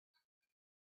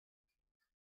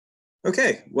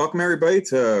Okay, welcome everybody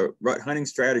to Rut Hunting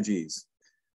Strategies.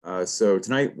 So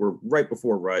tonight we're right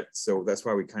before rut, so that's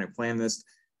why we kind of planned this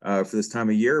for this time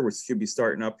of year, which should be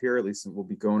starting up here. At least we'll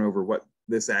be going over what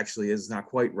this actually is. It's not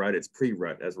quite rut; it's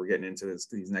pre-rut as we're getting into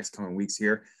these next coming weeks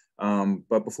here.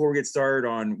 But before we get started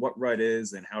on what rut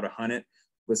is and how to hunt it,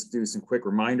 let's do some quick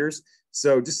reminders.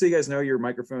 So just so you guys know, your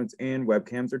microphones and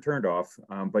webcams are turned off,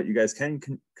 but you guys can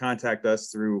contact us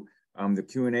through the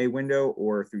Q&A window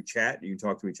or through chat. You can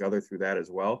talk to each other through that as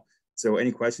well. So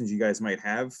any questions you guys might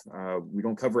have, we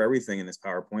don't cover everything in this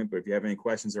PowerPoint, but if you have any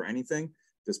questions or anything,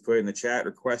 just put it in the chat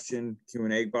or question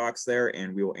Q&A box there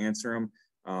and we will answer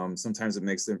them. Sometimes it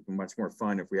makes it much more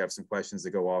fun if we have some questions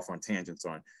that go off on tangents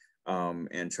on.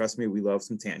 And trust me, we love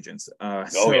some tangents.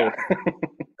 Oh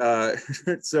yeah.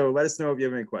 So let us know if you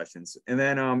have any questions. And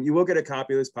then you will get a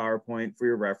copy of this PowerPoint for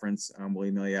your reference. We'll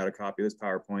email you out a copy of this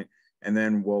PowerPoint. And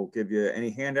then we'll give you any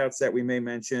handouts that we may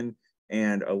mention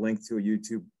and a link to a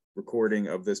YouTube recording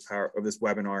of this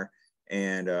webinar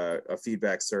and a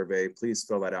feedback survey. Please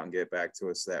fill that out and get it back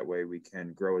to us. That way we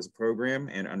can grow as a program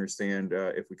and understand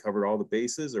if we covered all the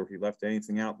bases or if we left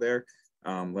anything out there.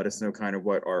 Let us know kind of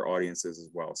what our audience is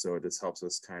as well. So this helps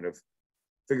us kind of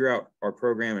figure out our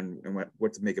program and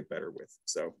what to make it better with.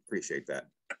 So appreciate that.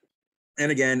 And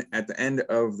again, at the end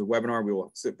of the webinar, we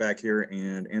will sit back here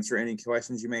and answer any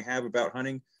questions you may have about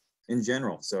hunting in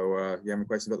general. So if you have any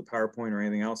questions about the PowerPoint or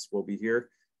anything else, we'll be here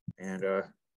and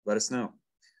let us know.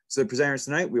 So the presenters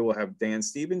tonight, we will have Dan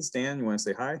Stevens. Dan, you want to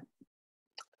say hi?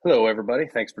 Hello, everybody.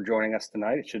 Thanks for joining us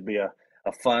tonight. It should be a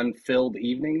fun-filled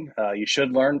evening. You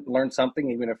should learn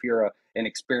something, even if you're an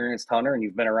experienced hunter and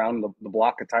you've been around the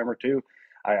block a time or two.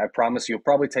 I promise you'll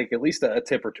probably take at least a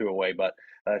tip or two away, but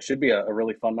it should be a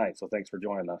really fun night. So thanks for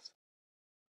joining us.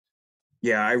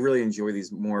 Yeah, I really enjoy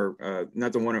these more,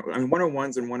 not the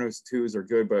 101s and 102s are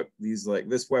good, but these like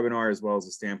this webinar as well as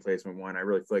the stand placement one, I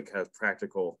really feel like has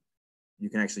practical,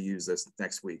 you can actually use this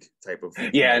next week type of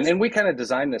Yeah, information. and we kind of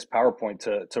designed this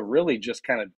PowerPoint to really just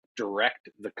kind of direct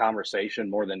the conversation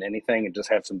more than anything and just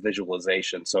have some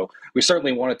visualization. So we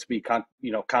certainly want it to be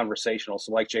conversational.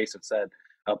 So like Jason said,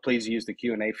 please use the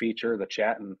Q&A feature, the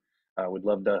chat, and we'd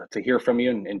love to hear from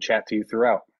you and chat to you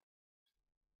throughout.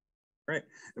 Right.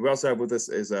 And we also have with us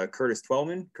is Curtis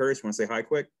Twellman. Curtis, you want to say hi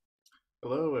quick?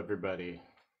 Hello, everybody. How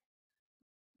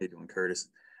you doing, Curtis?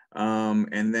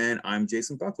 And then I'm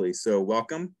Jason Buckley. So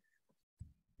welcome.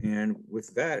 And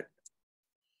with that,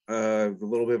 a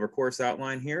little bit of a course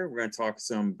outline here. We're going to talk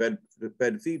some bed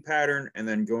feed pattern and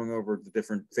then going over the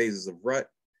different phases of rut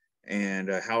and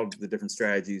how the different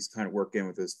strategies kind of work in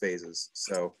with those phases.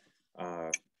 So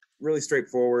really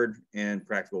straightforward and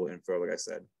practical info, like I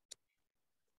said.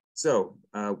 So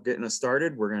getting us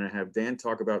started, we're going to have Dan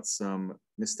talk about some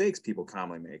mistakes people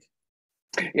commonly make.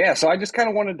 Yeah, so I just kind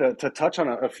of wanted to touch on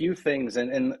a few things,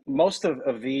 and most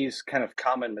of these kind of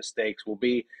common mistakes will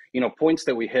be, points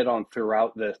that we hit on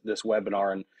throughout this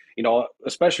webinar. And,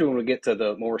 especially when we get to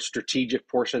the more strategic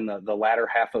portion, the latter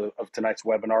half of tonight's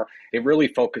webinar, it really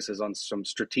focuses on some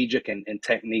strategic and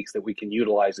techniques that we can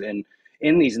utilize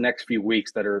in these next few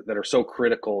weeks that are so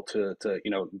critical to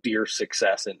deer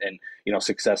success and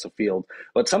success of field.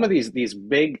 But some of these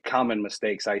big common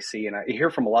mistakes I see, and I hear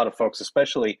from a lot of folks,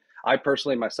 especially I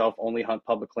personally myself only hunt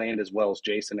public land as well as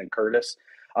Jason and Curtis.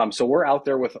 So we're out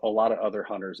there with a lot of other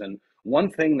hunters. And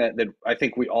one thing that I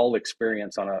think we all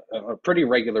experience on a pretty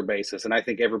regular basis, and I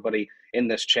think everybody in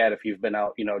this chat, if you've been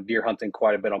out, deer hunting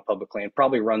quite a bit on public land,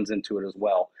 probably runs into it as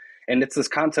well. And it's this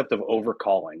concept of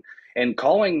overcalling. And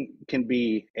calling can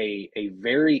be a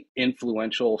very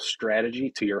influential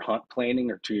strategy to your hunt planning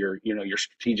or to your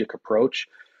strategic approach.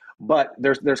 But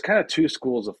there's kind of two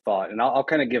schools of thought, and I'll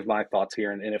kind of give my thoughts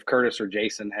here. And if Curtis or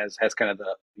Jason has kind of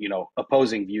the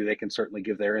opposing view, they can certainly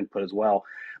give their input as well.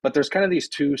 But there's kind of these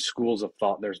two schools of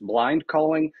thought. There's blind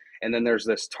calling, and then there's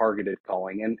this targeted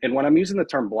calling. And when I'm using the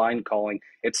term blind calling,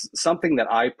 it's something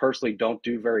that I personally don't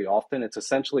do very often. It's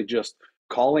essentially just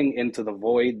calling into the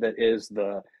void that is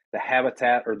the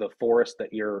habitat or the forest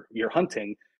that you're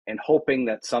hunting, and hoping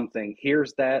that something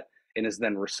hears that and is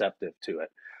then receptive to it.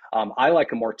 I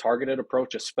like a more targeted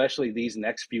approach, especially these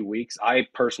next few weeks. I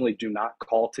personally do not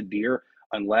call to deer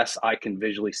unless I can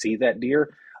visually see that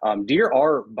deer. Deer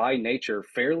are by nature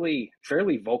fairly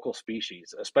vocal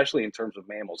species, especially in terms of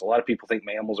mammals. A lot of people think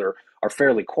mammals are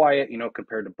fairly quiet,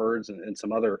 compared to birds and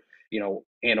some other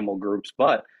animal groups.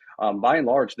 But by and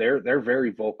large, they're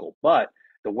very vocal. But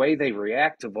the way they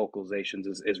react to vocalizations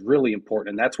is really important.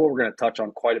 And that's what we're going to touch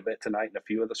on quite a bit tonight in a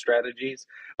few of the strategies.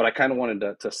 But I kind of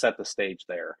wanted to set the stage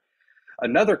there.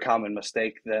 Another common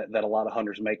mistake that a lot of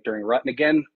hunters make during rut, and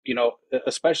again,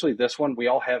 especially this one, we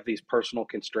all have these personal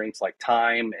constraints like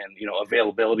time and,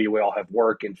 availability. We all have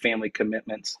work and family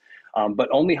commitments, but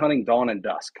only hunting dawn and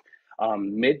dusk.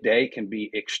 Midday can be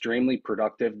extremely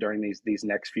productive during these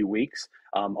next few weeks,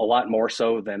 a lot more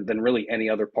so than really any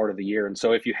other part of the year. And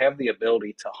so if you have the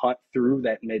ability to hunt through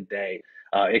that midday,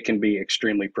 it can be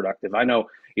extremely productive. I know,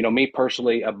 me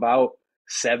personally, about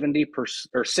 70%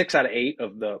 or 6 out of 8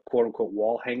 of the quote unquote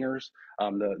wall hangers,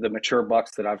 the mature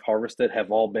bucks that I've harvested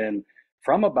have all been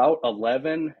from about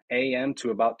 11 a.m.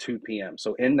 to about 2 p.m.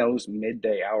 So in those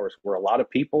midday hours where a lot of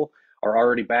people are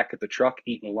already back at the truck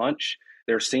eating lunch,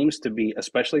 there seems to be,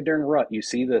 especially during rut, you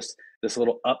see this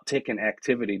little uptick in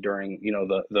activity during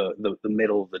the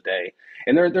middle of the day.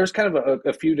 And there's kind of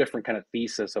a few different kind of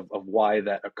theses of why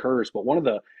that occurs. But one of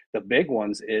the big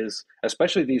ones is,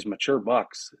 especially these mature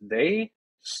bucks, they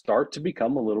start to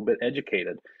become a little bit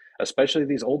educated, especially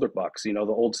these older bucks. The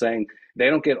old saying, they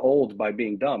don't get old by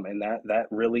being dumb, and that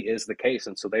really is the case.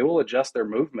 And so they will adjust their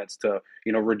movements to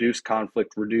reduce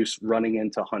conflict, reduce running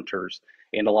into hunters,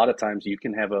 and a lot of times you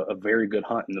can have a very good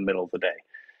hunt in the middle of the day.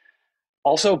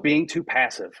 Also, being too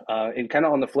passive, and kind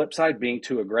of on the flip side, being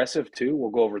too aggressive too. We'll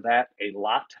go over that a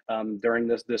lot during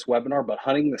this webinar. But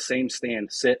hunting the same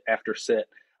stand, sit after sit,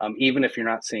 even if you're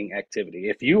not seeing activity.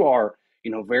 If you are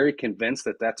very convinced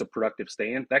that that's a productive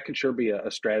stand, that can sure be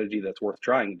a strategy that's worth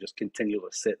trying. Just continue to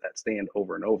sit that stand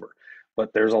over and over.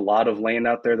 But there's a lot of land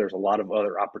out there. There's a lot of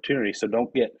other opportunities. So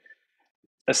don't get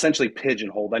essentially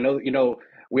pigeonholed. I know,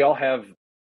 we all have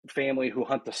family who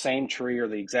hunt the same tree or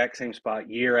the exact same spot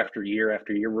year after year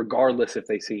after year, regardless if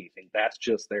they see anything. That's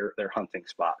just their hunting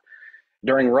spot.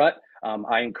 During rut,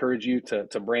 I encourage you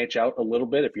to branch out a little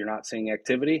bit. If you're not seeing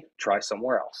activity, try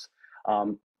somewhere else.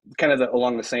 Kind of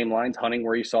along the same lines, hunting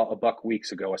where you saw a buck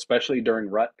weeks ago, especially during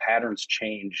rut, patterns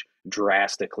change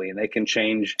drastically, and they can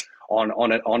change on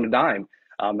a dime,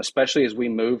 especially as we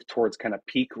move towards kind of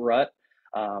peak rut.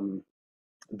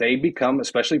 They become,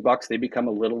 especially bucks, they become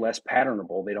a little less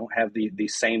patternable. They don't have the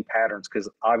same patterns because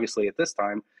obviously at this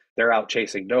time they're out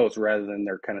chasing does rather than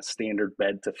their kind of standard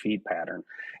bed to feed pattern.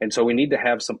 And so we need to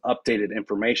have some updated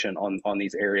information on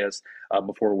these areas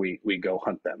before we go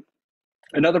hunt them.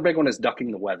 Another big one is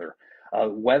ducking the weather.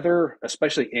 Weather,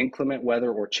 especially inclement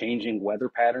weather or changing weather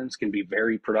patterns, can be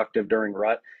very productive during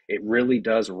rut. It really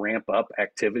does ramp up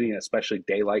activity, and especially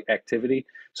daylight activity.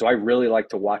 So I really like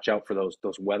to watch out for those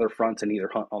weather fronts and either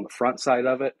hunt on the front side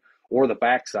of it or the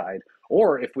back side.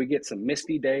 Or if we get some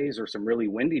misty days or some really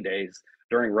windy days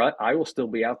during rut, I will still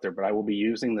be out there, but I will be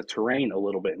using the terrain a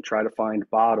little bit and try to find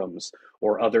bottoms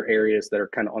or other areas that are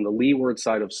kind of on the leeward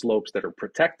side of slopes that are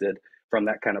protected from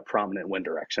that kind of prominent wind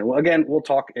direction. Well, again, we'll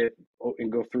talk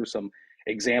and go through some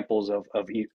examples of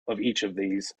each of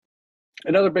these.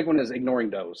 Another big one is ignoring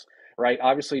does, right?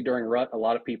 Obviously, during rut, a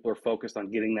lot of people are focused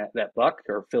on getting that buck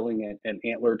or filling an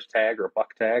antlered tag or a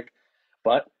buck tag.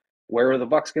 But where are the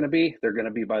bucks going to be? They're going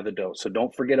to be by the does. So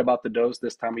don't forget about the does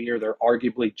this time of year. They're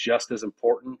arguably just as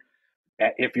important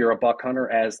if you're a buck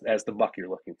hunter as the buck you're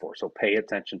looking for. So pay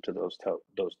attention to those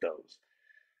does.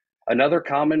 Another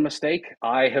common mistake,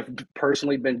 I have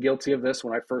personally been guilty of this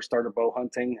when I first started bow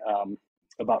hunting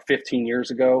about 15 years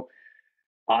ago.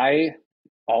 I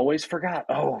always forgot,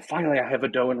 finally I have a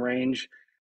doe in range.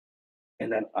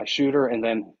 And then I shoot her, and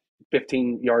then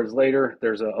 15 yards later,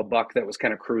 there's a buck that was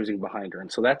kind of cruising behind her.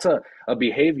 And so that's a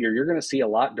behavior you're going to see a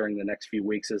lot during the next few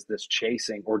weeks, is this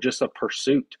chasing or just a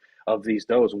pursuit of these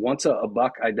does. Once a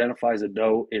buck identifies a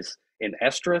doe is in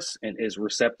estrus and is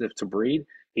receptive to breed,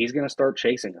 he's going to start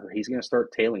chasing her. He's going to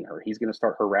start tailing her. He's going to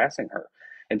start harassing her.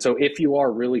 And so if you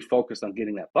are really focused on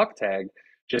getting that buck tag,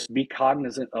 just be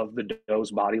cognizant of the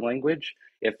doe's body language.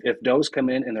 If does come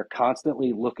in and they're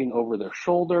constantly looking over their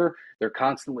shoulder, they're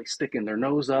constantly sticking their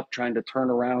nose up, trying to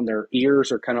turn around, their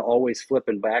ears are kind of always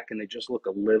flipping back, and they just look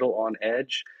a little on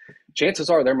edge, chances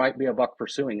are there might be a buck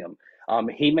pursuing them.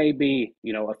 He may be,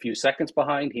 a few seconds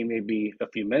behind. He may be a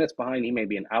few minutes behind. He may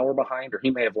be an hour behind, or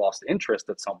he may have lost interest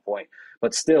at some point.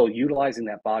 But still, utilizing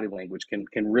that body language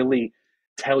can really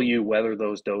tell you whether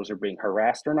those does are being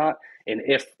harassed or not. And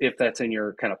if that's in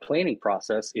your kind of planning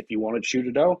process, if you want to shoot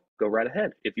a doe, go right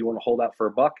ahead. If you want to hold out for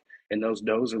a buck and those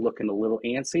does are looking a little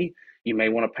antsy, you may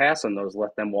want to pass on those,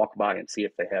 let them walk by and see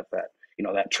if they have that,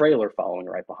 that trailer following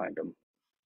right behind them.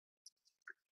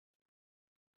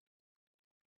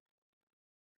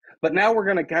 But now we're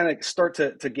going to kind of start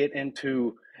to get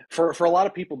into, for a lot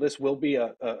of people, this will be a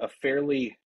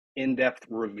fairly in-depth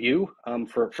review,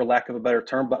 for lack of a better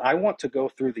term, but I want to go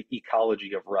through the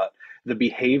ecology of rut, the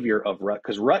behavior of rut,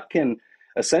 because rut can,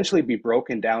 essentially be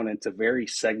broken down into very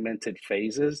segmented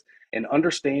phases, and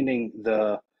understanding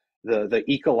the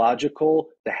ecological,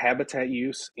 the habitat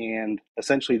use, and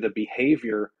essentially the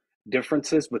behavior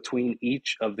differences between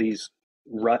each of these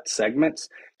rut segments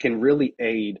can really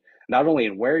aid not only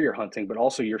in where you're hunting, but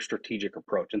also your strategic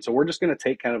approach. And so we're just going to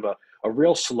take kind of a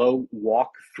real slow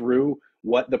walk through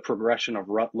what the progression of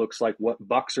rut looks like, what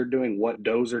bucks are doing, what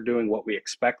does are doing, what we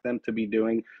expect them to be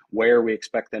doing, where we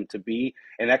expect them to be.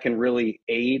 And that can really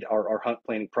aid our hunt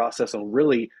planning process and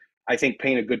really, I think,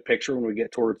 paint a good picture when we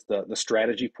get towards the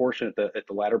strategy portion at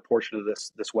the latter portion of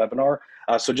this webinar.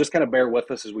 So just kind of bear with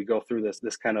us as we go through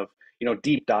this kind of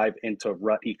deep dive into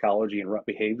rut ecology and rut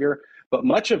behavior. But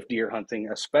much of deer hunting,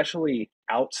 especially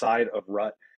outside of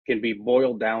rut, can be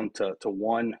boiled down to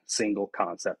one single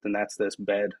concept, and that's this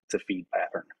bed to feed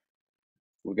pattern.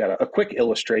 We've got a quick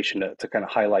illustration to kind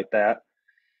of highlight that.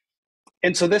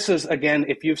 And so this is, again,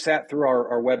 if you've sat through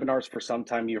our webinars for some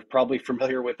time, you're probably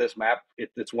familiar with this map.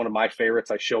 It's one of my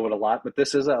favorites. I show it a lot, but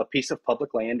this is a piece of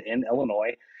public land in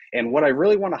Illinois. And what I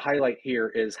really want to highlight here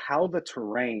is how the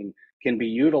terrain can be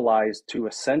utilized to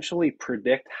essentially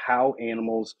predict how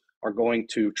animals are going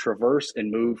to traverse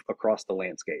and move across the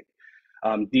landscape.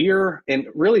 Deer, and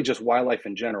really just wildlife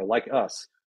in general, like us,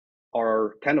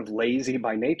 are kind of lazy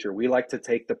by nature. We like to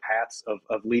take the paths of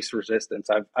least resistance.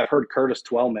 I've heard Curtis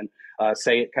Twellman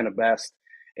say it kind of best,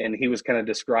 and he was kind of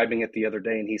describing it the other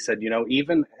day, and he said,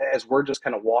 even as we're just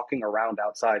kind of walking around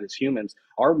outside as humans,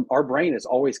 our brain is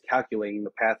always calculating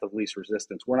the path of least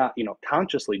resistance. We're not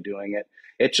consciously doing it.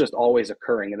 It's just always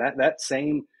occurring. And that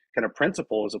same kind of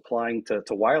principle is applying to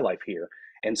wildlife here.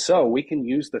 And so we can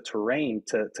use the terrain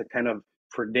to kind of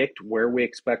predict where we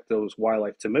expect those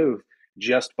wildlife to move,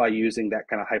 just by using that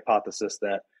kind of hypothesis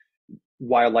that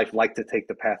wildlife like to take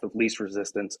the path of least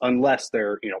resistance unless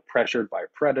they're pressured by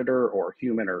a predator or a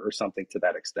human or something to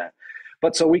that extent.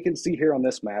 But so we can see here on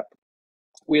this map,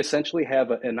 we essentially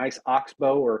have a nice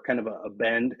oxbow or kind of a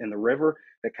bend in the river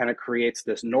that kind of creates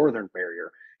this northern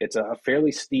barrier. It's a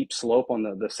fairly steep slope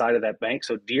on the side of that bank,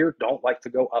 so deer don't like to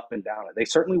go up and down it. They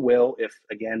certainly will if,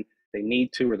 again, they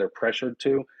need to or they're pressured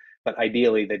to, but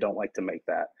ideally they don't like to make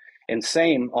that. And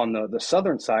same on the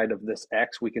southern side of this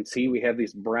X, we can see we have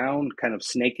these brown kind of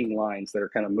snaking lines that are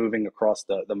kind of moving across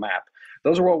the map.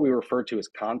 Those are what we refer to as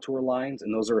contour lines,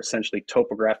 and those are essentially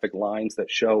topographic lines that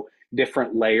show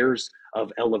different layers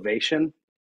of elevation.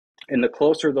 And the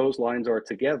closer those lines are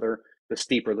together, the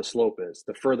steeper the slope is.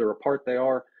 The further apart they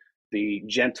are, the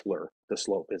gentler the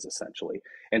slope is essentially.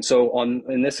 And so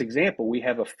in this example, we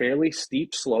have a fairly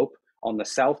steep slope on the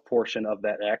south portion of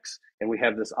that X, and we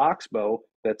have this oxbow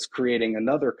that's creating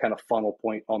another kind of funnel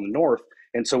point on the north.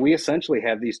 And so we essentially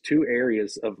have these two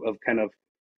areas of kind of,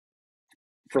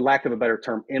 for lack of a better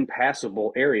term,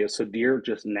 impassable areas. So deer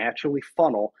just naturally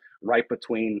funnel right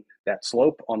between that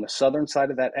slope on the southern side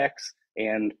of that X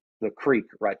and the creek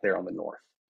right there on the north.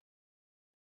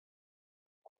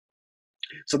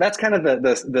 So that's kind of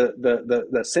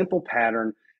the simple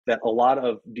pattern that a lot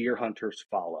of deer hunters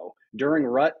follow. During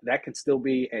rut, that can still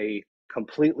be a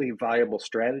completely viable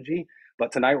strategy,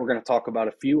 but tonight we're going to talk about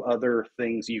a few other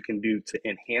things you can do to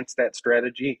enhance that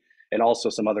strategy and also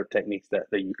some other techniques that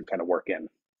you can kind of work in.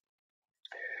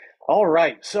 All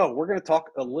right, so we're going to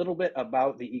talk a little bit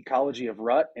about the ecology of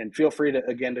rut, and feel free to,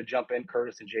 again, to jump in,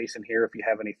 Curtis and Jason here, if you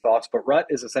have any thoughts. But rut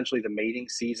is essentially the mating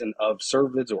season of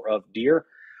cervids or of deer.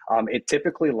 It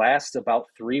typically lasts about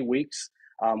 3 weeks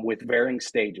with varying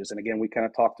stages. And again, we kind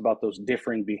of talked about those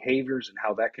differing behaviors and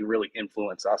how that can really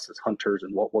influence us as hunters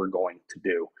and what we're going to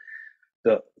do.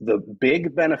 The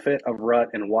big benefit of rut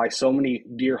and why so many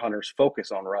deer hunters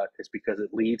focus on rut is because it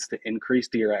leads to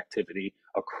increased deer activity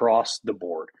across the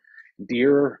board.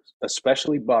 Deer,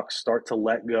 especially bucks, start to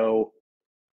let go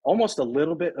almost a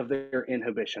little bit of their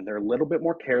inhibition. They're a little bit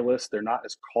more careless. They're not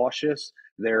as cautious.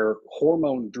 They're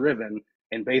hormone driven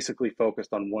and basically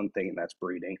focused on one thing, and that's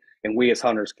breeding. And we as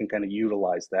hunters can kind of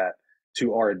utilize that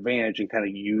to our advantage and kind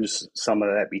of use some of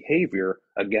that behavior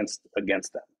against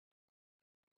them.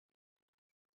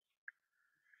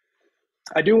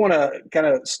 I do want to kind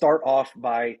of start off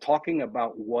by talking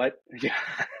about what, yeah,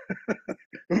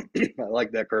 I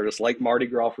like that, Curtis, like Mardi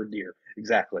Gras for deer,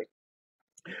 exactly.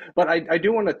 But I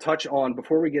do want to touch on,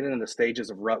 before we get into the stages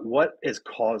of rut, what is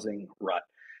causing rut?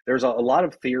 There's a lot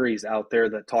of theories out there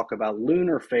that talk about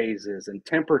lunar phases and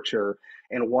temperature,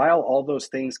 and while all those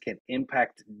things can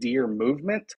impact deer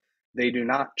movement, they do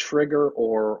not trigger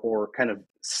or kind of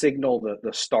signal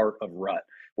the start of rut.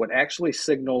 What actually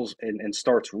signals and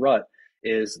starts rut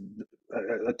is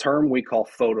a term we call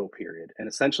photoperiod. And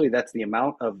essentially that's the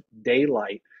amount of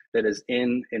daylight that is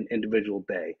in an individual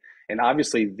day. And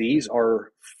obviously, these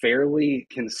are fairly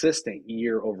consistent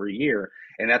year over year.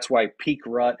 And that's why peak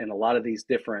rut and a lot of these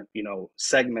different,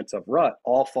 segments of rut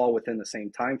all fall within the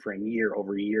same time frame, year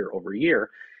over year over year,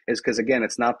 is because, again,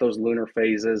 it's not those lunar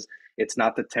phases, it's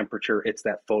not the temperature, it's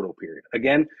that photo period.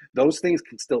 Again, those things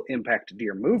can still impact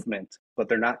deer movement, but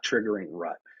they're not triggering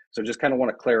rut. So just kind of want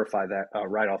to clarify that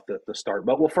right off the start.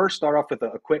 But we'll first start off with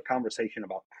a quick conversation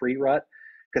about pre-rut,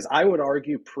 because I would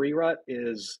argue pre-rut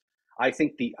is, I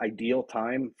think, the ideal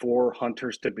time for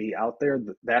hunters to be out there.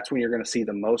 That's when you're going to see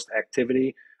the most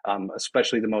activity,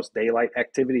 especially the most daylight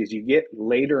activity. As you get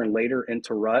later and later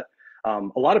into rut, a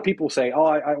lot of people say, oh,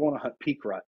 I want to hunt peak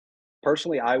rut.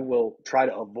 Personally, I will try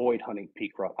to avoid hunting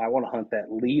peak rut. I want to hunt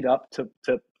that lead up to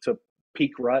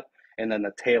peak rut, and then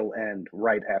the tail end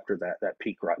right after that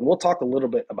peak rut. And we'll talk a little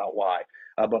bit about why.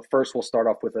 But first, we'll start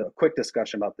off with a quick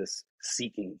discussion about this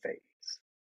seeking phase.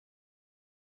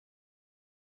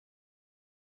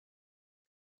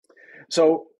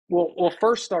 So we'll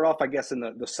first start off, I guess, in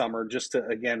the summer, just to,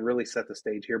 again, really set the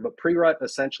stage here. But pre-rut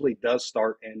essentially does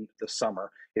start in the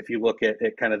summer if you look at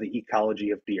kind of the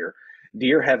ecology of deer.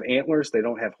 Deer have antlers, they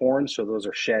don't have horns, so those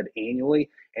are shed annually.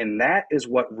 And that is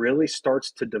what really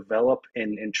starts to develop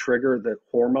and trigger the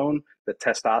hormone, the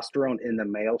testosterone in the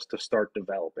males to start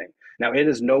developing. Now, it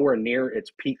is nowhere near its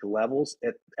peak levels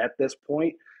at this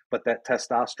point, but that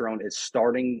testosterone is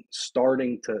starting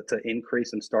to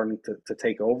increase and starting to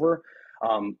take over.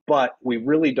 But we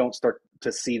really don't start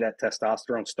to see that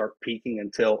testosterone start peaking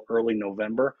until early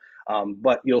November.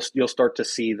 But you'll start to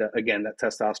see that, again, that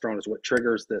testosterone is what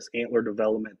triggers this antler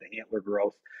development, the antler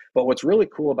growth. But what's really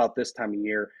cool about this time of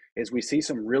year is we see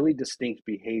some really distinct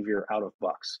behavior out of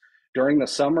bucks. During the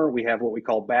summer, we have what we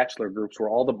call bachelor groups, where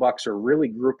all the bucks are really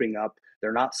grouping up.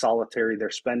 They're not solitary. They're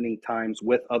spending times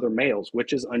with other males,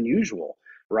 which is unusual,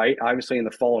 right? Obviously, in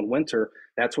the fall and winter,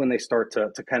 that's when they start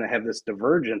to kind of have this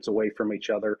divergence away from each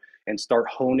other and start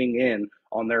honing in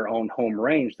on their own home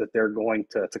range that they're going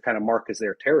to kind of mark as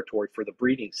their territory for the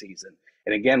breeding season.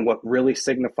 And again, what really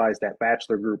signifies that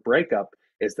bachelor group breakup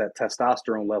is that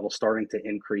testosterone level starting to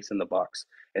increase in the bucks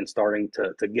and starting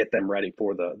to get them ready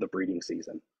for the breeding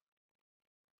season.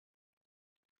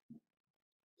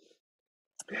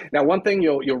 Now, one thing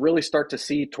you'll really start to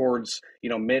see towards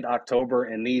mid-October,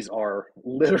 and these are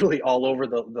literally all over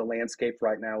the landscape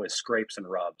right now, is scrapes and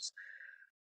rubs.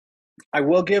 I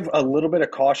will give a little bit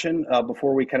of caution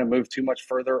before we kind of move too much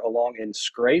further along in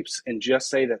scrapes, and just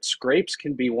say that scrapes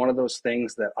can be one of those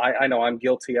things that I know I'm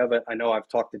guilty of it. I know I've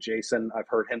talked to Jason. I've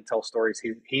heard him tell stories.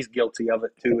 He's guilty of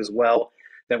it too as well,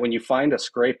 that when you find a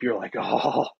scrape, you're like,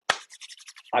 oh,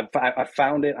 I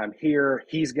found it. I'm here.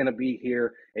 He's going to be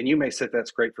here. And you may sit that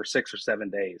scrape for 6 or 7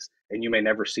 days, and you may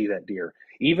never see that deer,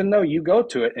 even though you go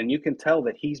to it and you can tell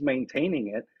that he's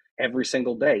maintaining it every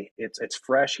single day. It's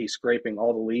fresh. He's scraping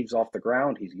all the leaves off the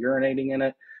ground. He's urinating in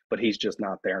it, but he's just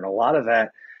not there. And a lot of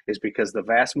that is because the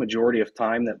vast majority of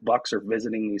time that bucks are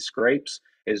visiting these scrapes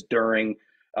is during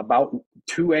about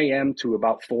 2 a.m. to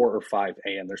about 4 or 5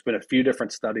 a.m. There's been a few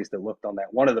different studies that looked on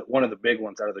that. One of the big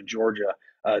ones out of the Georgia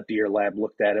deer lab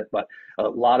looked at it, but a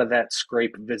lot of that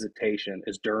scrape visitation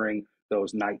is during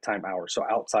those nighttime hours, so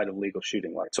outside of legal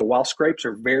shooting light. So while scrapes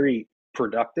are very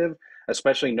productive,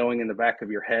 especially knowing in the back of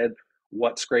your head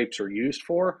what scrapes are used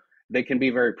for, they can be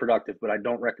very productive, but I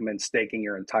don't recommend staking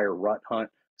your entire rut hunt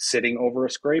sitting over a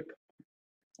scrape.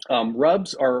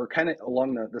 Rubs are kind of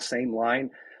along the same line.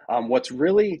 What's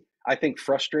really, I think,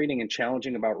 frustrating and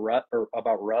challenging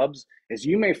about rubs is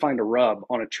you may find a rub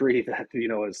on a tree that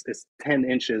is 10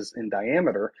 inches in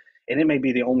diameter, and it may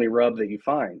be the only rub that you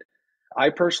find. I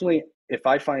personally, if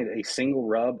I find a single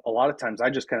rub, a lot of times I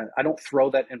don't throw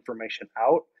that information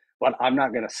out, but I'm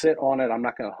not going to sit on it. I'm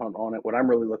not going to hunt on it. What I'm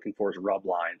really looking for is rub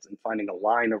lines and finding a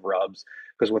line of rubs,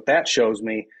 because what that shows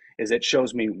me is it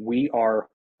shows me we are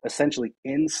essentially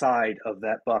inside of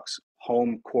that buck's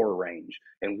home core range.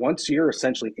 And once you're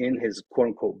essentially in his quote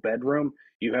unquote bedroom,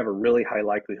 you have a really high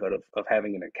likelihood of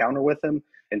having an encounter with him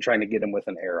and trying to get him with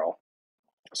an arrow.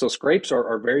 So scrapes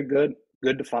are very good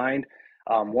to find.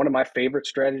 One of my favorite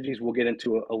strategies we'll get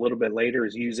into a little bit later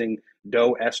is using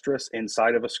doe estrus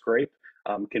inside of a scrape.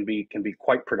 Can be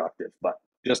quite productive, but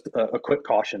just a quick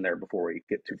caution there before we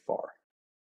get too far.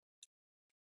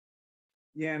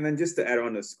 Yeah, and then just to add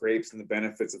on to scrapes and the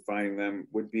benefits of finding them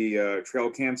would be trail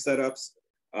cam setups.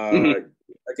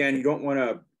 Again, you don't want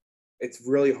to. It's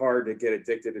really hard to get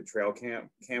addicted to trail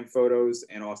cam photos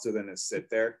and also then to sit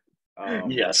there.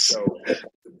 Yes. So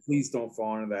please don't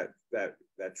fall into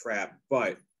that trap.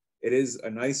 But it is a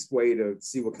nice way to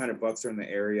see what kind of bucks are in the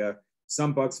area.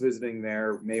 Some bucks visiting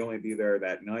there may only be there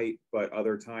that night, but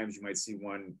other times you might see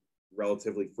one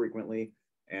relatively frequently,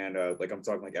 and like I'm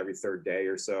talking like every third day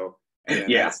or so, and then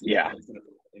Yeah, that's yeah.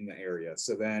 in the area.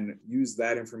 So then use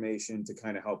that information to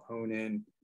kind of help hone in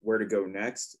where to go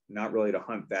next, not really to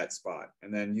hunt that spot.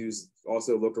 And then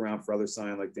also look around for other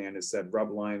sign, like Dan has said, rub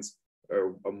lines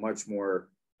are a much more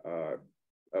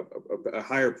a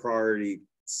higher priority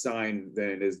sign than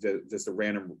it is just a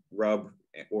random rub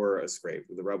or a scrape.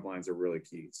 The rub lines are really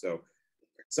key. So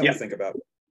something Yep. to think about.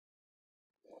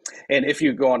 And if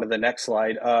you go on to the next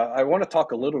slide, I want to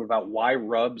talk a little bit about why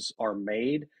rubs are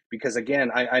made, because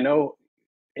again, I know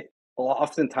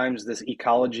oftentimes this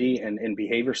ecology and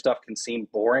behavior stuff can seem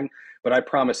boring, but I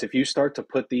promise if you start to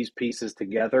put these pieces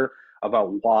together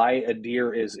about why a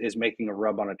deer is making a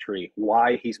rub on a tree,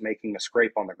 why he's making a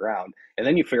scrape on the ground, and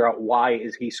then you figure out why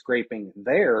is he scraping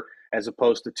there as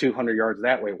opposed to 200 yards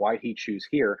that way, why he choose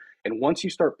here. And once you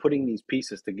start putting these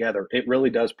pieces together, it really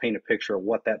does paint a picture of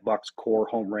what that buck's core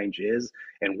home range is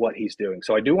and what he's doing.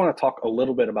 So I do want to talk a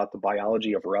little bit about the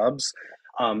biology of rubs.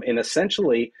 And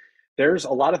essentially, there's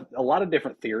a lot of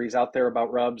different theories out there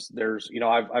about rubs. There's,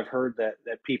 I've heard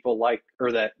that people like,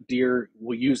 or that deer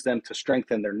will use them to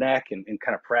strengthen their neck and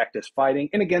kind of practice fighting.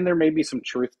 And again, there may be some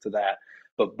truth to that,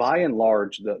 but by and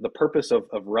large, the purpose of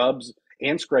rubs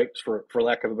and scrapes, for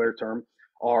lack of a better term,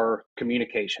 are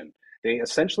communication. They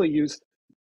essentially use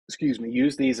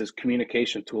these as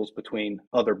communication tools between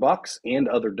other bucks and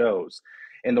other does.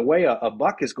 And the way a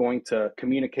buck is going to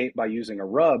communicate by using a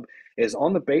rub is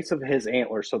on the base of his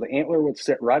antler. So the antler would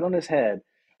sit right on his head.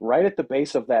 Right at the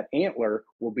base of that antler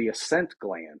will be a scent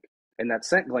gland. And that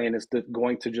scent gland is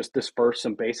going to just disperse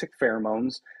some basic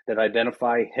pheromones that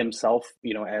identify himself,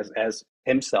 as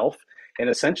himself. And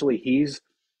essentially he's,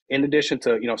 in addition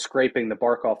to, scraping the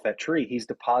bark off that tree, he's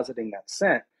depositing that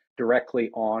scent directly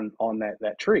on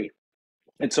that tree.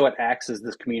 And so it acts as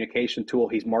this communication tool.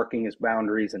 He's marking his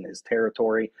boundaries and his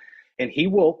territory, and he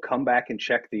will come back and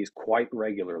check these quite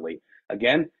regularly.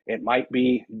 Again, it might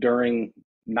be during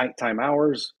nighttime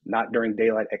hours, not during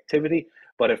daylight activity.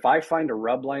 But if I find a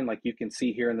rub line, like you can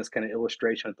see here in this kind of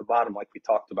illustration at the bottom, like we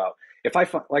talked about,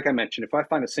 like I mentioned, if I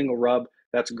find a single rub,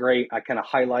 that's great. I kind of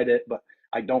highlight it, but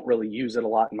I don't really use it a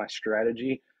lot in my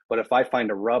strategy. But if I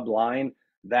find a rub line,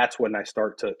 that's when I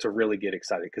start to really get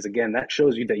excited. Because again, that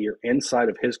shows you that you're inside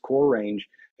of his core range.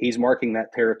 He's marking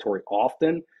that territory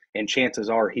often, and chances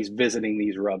are he's visiting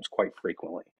these rubs quite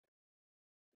frequently.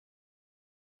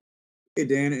 Hey,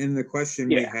 Dan, in the question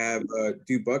we Yeah. have,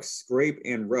 do bucks scrape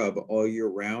and rub all year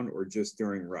round or just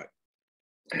during rut?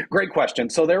 Great question.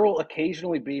 So there will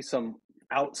occasionally be some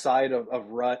outside of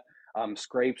rut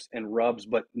scrapes and rubs,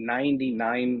 but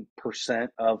 99%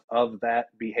 of that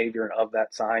behavior and of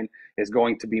that sign is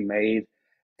going to be made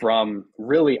from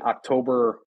really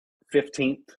October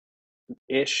 15th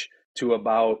ish to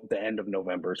about the end of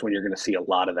November is when you're going to see a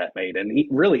lot of that made. And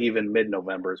really even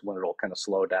mid-November is when it'll kind of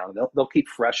slow down. They'll keep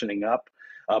freshening up,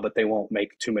 but they won't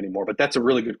make too many more. But that's a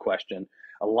really good question.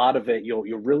 A lot of it, you'll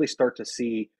really start to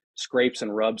see scrapes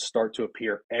and rubs start to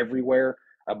appear everywhere.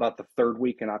 About the third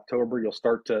week in October, you'll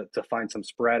start to find some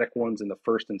sporadic ones in the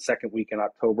first and second week in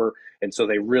October. And so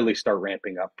they really start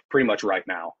ramping up pretty much right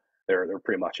now. They're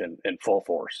pretty much in full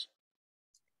force.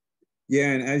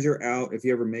 Yeah, and as you're out, if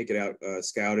you ever make it out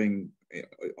scouting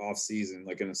off season,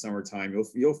 like in the summertime,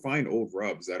 you'll find old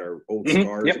rubs that are old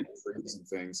scars Yep. and trees and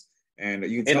things, and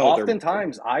you can And tell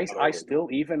oftentimes I still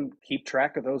even keep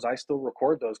track of those. I still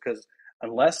record those because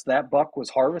unless that buck was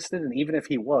harvested, and even if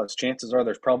he was, chances are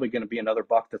there's probably going to be another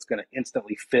buck that's going to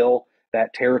instantly fill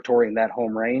that territory and that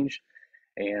home range.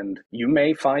 And you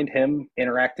may find him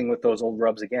interacting with those old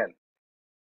rubs again.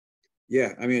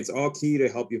 Yeah, I mean it's all key to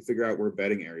help you figure out where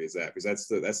bedding area is at, because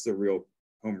that's the real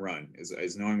home run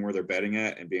is knowing where they're bedding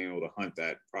at and being able to hunt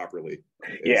that properly.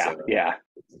 Yeah.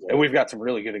 And we've got some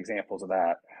really good examples of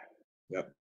that. Yep.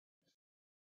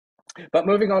 But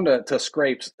moving on to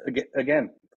scrapes,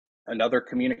 again, another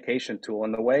communication tool.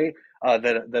 And the way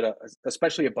that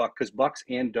especially a buck, because bucks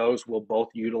and does will both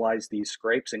utilize these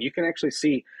scrapes. And you can actually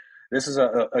see this is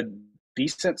a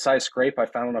decent sized scrape I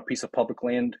found on a piece of public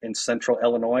land in central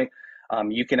Illinois.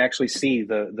 You can actually see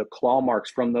the claw marks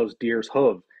from those deer's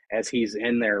hoof as he's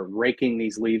in there raking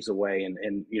these leaves away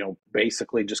and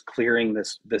basically just clearing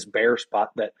this bare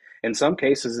spot that in some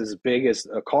cases is as big as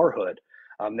a car hood.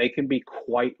 They can be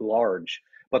quite large.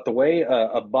 But the way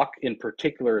a buck in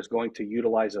particular is going to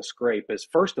utilize a scrape is,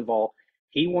 first of all,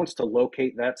 he wants to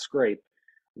locate that scrape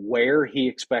where he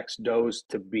expects does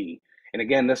to be. And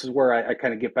again, this is where I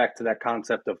kind of get back to that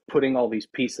concept of putting all these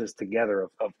pieces together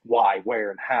of why,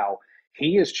 where, and how.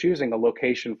 He is choosing a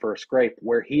location for a scrape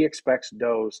where he expects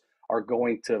does are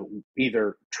going to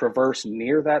either traverse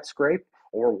near that scrape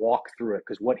or walk through it.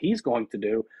 Because what he's going to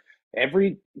do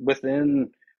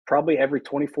within probably every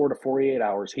 24 to 48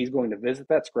 hours, he's going to visit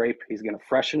that scrape. He's going to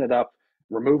freshen it up,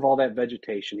 remove all that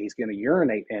vegetation. He's going to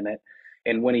urinate in it.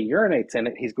 And when he urinates in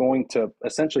it, he's going to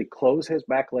essentially close his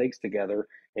back legs together.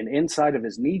 And inside of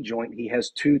his knee joint, he has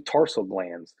two tarsal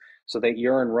glands. So that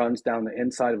urine runs down the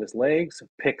inside of his legs,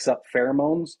 picks up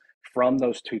pheromones from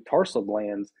those two tarsal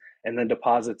glands, and then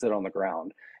deposits it on the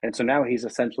ground. And so now he's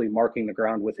essentially marking the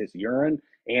ground with his urine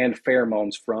and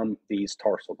pheromones from these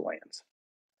tarsal glands.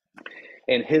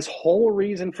 And his whole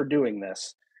reason for doing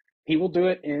this, he will do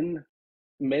it in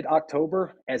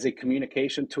mid-October as a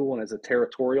communication tool and as a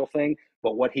territorial thing.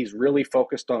 But what he's really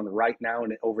focused on right now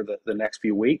and over the next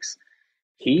few weeks,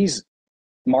 he's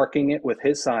marking it with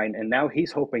his sign. And now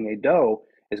he's hoping a doe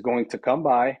is going to come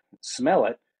by, smell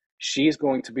it. She's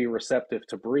going to be receptive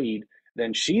to breed.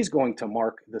 Then she's going to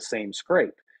mark the same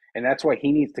scrape. And that's why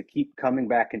he needs to keep coming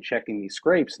back and checking these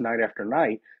scrapes night after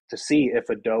night to see if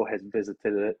a doe has visited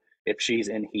it, if she's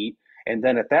in heat. And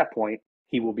then at that point,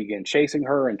 he will begin chasing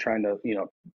her and trying to,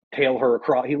 tail her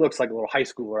across. He looks like a little high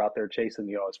schooler out there chasing,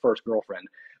 his first girlfriend,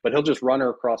 but he'll just run her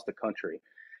across the country.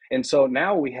 And so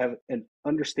now we have an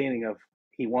understanding of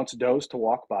he wants does to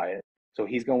walk by it. So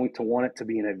he's going to want it to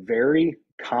be in a very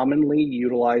commonly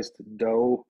utilized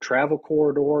doe travel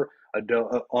corridor, a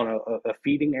doe on a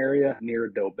feeding area near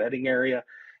a doe bedding area.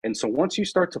 And so once you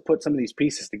start to put some of these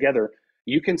pieces together,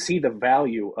 you can see the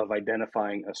value of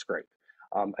identifying a scrape.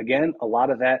 Again, a lot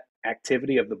of that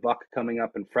activity of the buck coming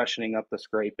up and freshening up the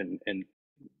scrape and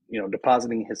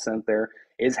depositing his scent there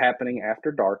is happening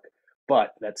after dark,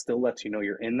 but that still lets you know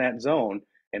you're in that zone.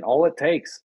 And all it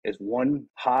takes is one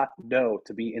hot doe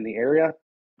to be in the area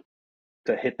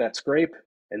to hit that scrape,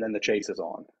 and then the chase is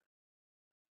on.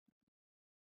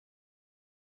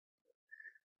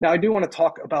 Now, I do want to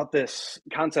talk about this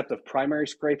concept of primary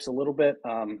scrapes a little bit.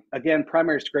 Again,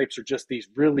 primary scrapes are just these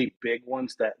really big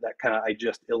ones that kind of I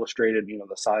just illustrated,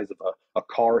 the size of a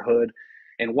car hood.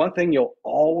 And one thing you'll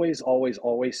always, always,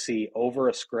 always see over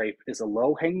a scrape is a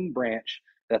low-hanging branch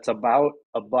that's about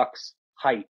a buck's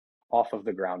height off of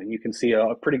the ground. And you can see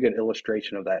a pretty good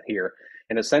illustration of that here.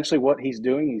 And essentially what he's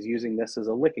doing, he's using this as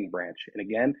a licking branch. And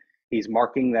again, he's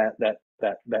marking that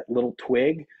little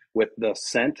twig with the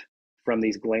scent from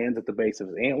these glands at the base of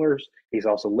his antlers. He's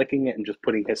also licking it and just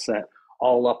putting his scent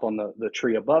all up on the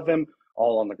tree above him,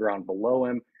 all on the ground below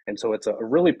him. And so it's a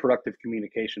really productive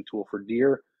communication tool for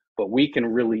deer, but we can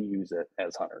really use it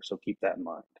as hunters. So keep that in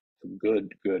mind. Some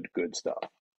good stuff.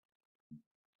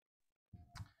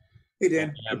 Hey,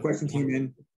 Dan, a question came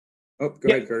in. Oh, go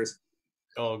ahead, Curtis.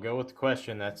 Oh, go with the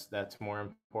question. That's more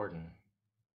important.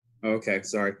 Okay,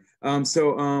 sorry.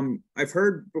 I've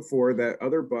heard before that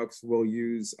other bucks will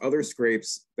use other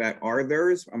scrapes that are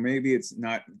theirs, or maybe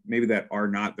that are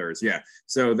not theirs. Yeah.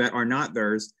 So that are not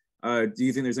theirs. Do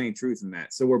you think there's any truth in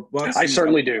that? So we're bucks. I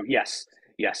certainly do. Yes.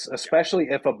 Especially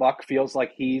if a buck feels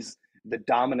like he's the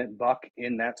dominant buck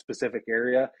in that specific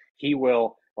area, he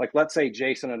will, like, let's say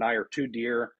Jason and I are two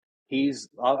deer.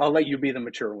 I'll let you be the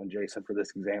mature one, Jason, for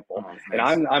this example. Oh, nice.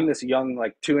 And I'm this young,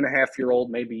 like 2.5-year-old,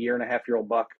 maybe 1.5-year-old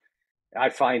buck. I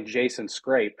find Jason's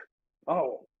scrape.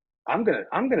 Oh, I'm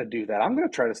gonna do that. I'm gonna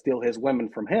try to steal his women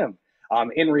from him.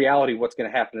 In reality, what's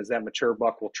going to happen is that mature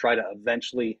buck will try to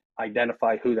eventually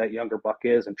identify who that younger buck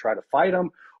is and try to fight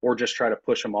him or just try to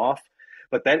push him off.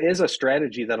 But that is a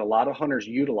strategy that a lot of hunters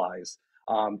utilize.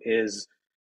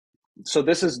 So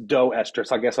this is doe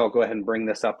estrus. I guess I'll go ahead and bring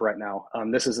this up right now.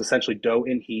 This is essentially doe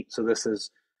in heat. So this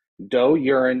is doe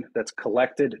urine that's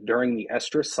collected during the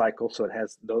estrus cycle. So it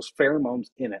has those pheromones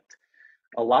in it.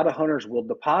 A lot of hunters will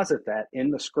deposit that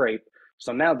in the scrape.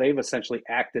 So now they've essentially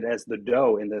acted as the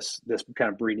doe in this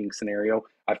kind of breeding scenario.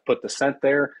 I've put the scent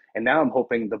there, and now I'm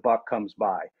hoping the buck comes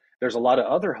by. There's a lot of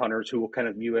other hunters who will kind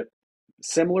of view it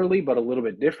similarly, but a little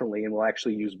bit differently, and will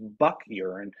actually use buck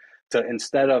urine to,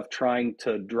 instead of trying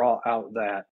to draw out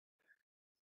that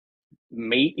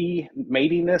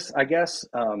matiness, I guess,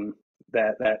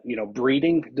 that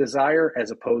breeding desire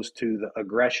as opposed to the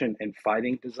aggression and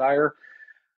fighting desire.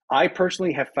 I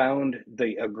personally have found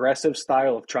the aggressive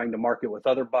style of trying to market with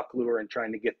other buck lure and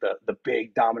trying to get the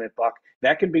big dominant buck.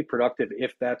 That can be productive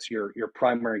if that's your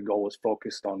primary goal is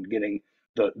focused on getting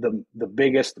the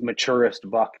biggest, maturest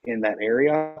buck in that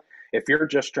area. If you're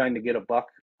just trying to get a buck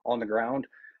on the ground,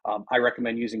 I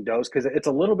recommend using does because it's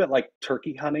a little bit like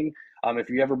turkey hunting. If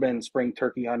you've ever been spring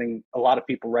turkey hunting, a lot of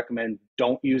people recommend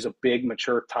don't use a big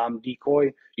mature tom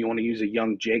decoy. You want to use a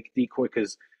young Jake decoy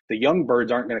because the young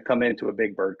birds aren't going to come into a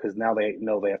big bird because now they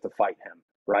know they have to fight him,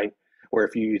 right? Where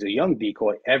if you use a young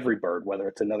decoy, every bird, whether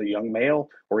it's another young male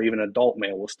or even an adult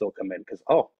male, will still come in because,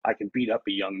 I can beat up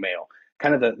a young male.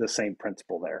 kind of the same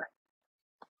principle there.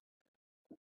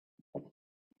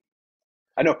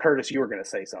 I know, Curtis, you were going to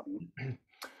say something.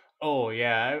 Oh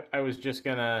yeah, I was just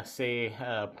gonna say,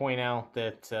 point out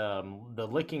that the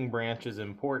licking branch is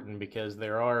important because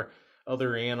there are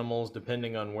other animals,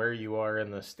 depending on where you are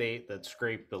in the state, that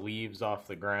scrape the leaves off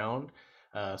the ground.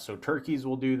 So turkeys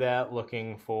will do that,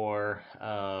 looking for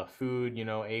food,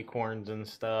 acorns and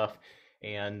stuff.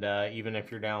 And even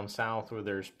if you're down south where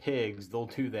there's pigs, they'll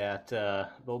do that.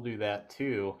 They'll do that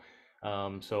too.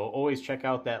 So always check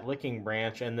out that licking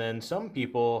branch. And then some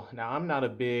people, now I'm not a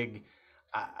big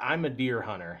I'm a deer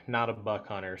hunter, not a buck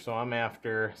hunter, so I'm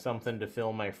after something to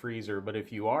fill my freezer. But if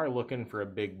you are looking for a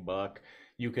big buck,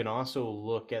 you can also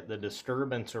look at the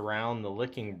disturbance around the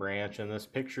licking branch, and this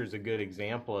picture is a good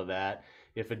example of that.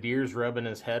 If a deer's rubbing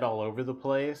his head all over the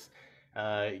place,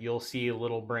 you'll see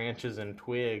little branches and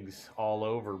twigs all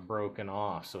over broken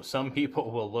off. So some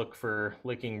people will look for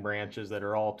licking branches that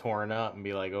are all torn up and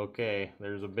be like, okay,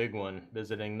 there's a big one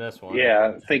visiting this one.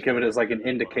 Yeah, think of it as like an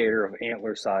indicator of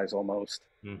antler size almost.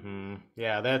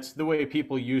 Yeah, that's the way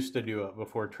people used to do it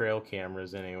before trail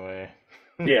cameras, anyway.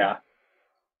 Yeah.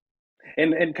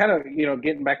 And kind of,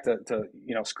 getting back to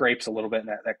scrapes a little bit, and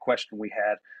that question we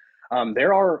had,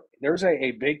 there's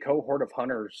a big cohort of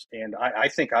hunters, and I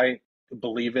think I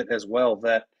believe it as well,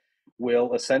 that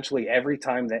will essentially, every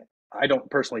time that, I don't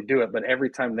personally do it, but every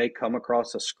time they come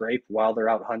across a scrape while they're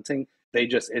out hunting, they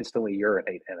just instantly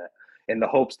urinate in it, in the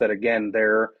hopes that, again,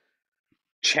 they're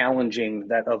challenging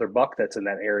that other buck that's in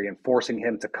that area and forcing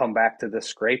him to come back to this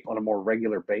scrape on a more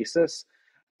regular basis,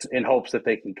 in hopes that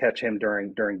they can catch him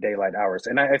during daylight hours.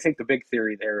 And I think the big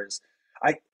theory there is,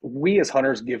 we as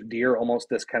hunters give deer almost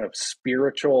this kind of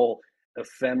spiritual,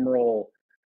 ephemeral,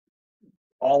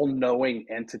 all-knowing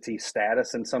entity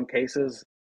status. In some cases,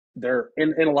 they're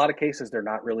in a lot of cases they're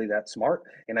not really that smart,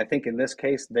 and I think in this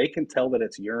case they can tell that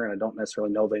it's urine. I don't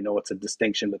necessarily know they know it's a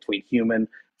distinction between human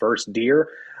versus deer.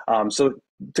 So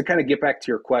to kind of get back to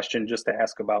your question, just to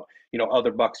ask about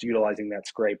other bucks utilizing that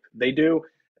scrape, they do,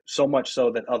 so much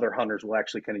so that other hunters will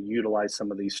actually kind of utilize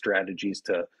some of these strategies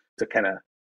to kind of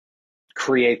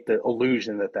create the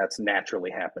illusion that that's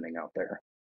naturally happening out there.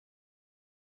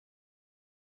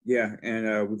 Yeah,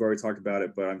 and we've already talked about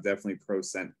it, but I'm definitely pro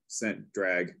scent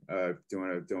drag,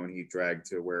 doing heat drag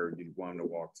to where you want them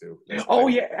to walk to. Oh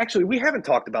yeah, actually we haven't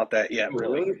talked about that yet, Oh,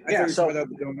 really. really? I Yeah, thought you so talked about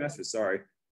the dome message. Sorry.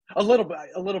 a little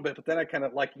bit, but then I kind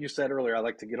of, like you said earlier, I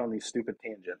like to get on these stupid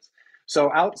tangents.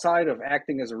 So outside of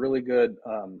acting as a really good,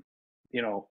 you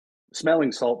know,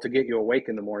 smelling salt to get you awake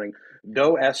in the morning,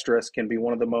 doe estrus can be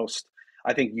one of the most,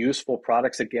 I think, useful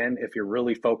products. Again, if you're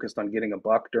really focused on getting a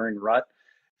buck during rut,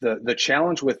 the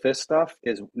challenge with this stuff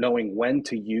is knowing when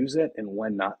to use it and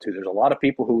when not to. There's a lot of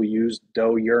people who use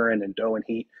doe urine and doe and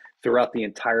heat throughout the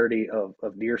entirety of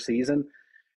deer season.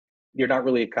 You're not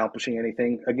really accomplishing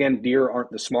anything. Again, deer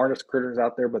aren't the smartest critters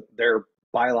out there, but their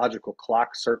biological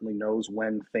clock certainly knows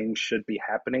when things should be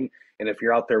happening. And if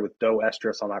you're out there with doe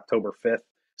estrus on October 5th,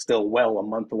 still well a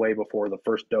month away before the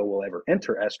first doe will ever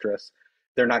enter estrus,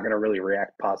 they're not going to really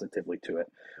react positively to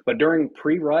it. But during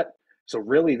pre-rut, so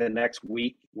really the next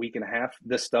week, week and a half,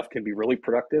 this stuff can be really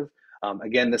productive.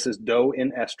 Again, this is doe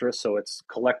in estrus, so it's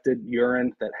collected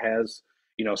urine that has,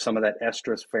 some of that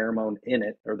estrus pheromone in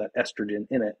it, or that estrogen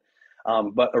in it.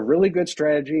 But a really good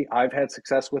strategy. I've had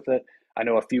success with it. I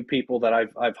know a few people that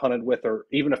I've hunted with, or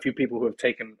even a few people who have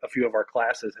taken a few of our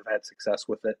classes, have had success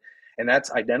with it. And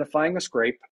that's identifying a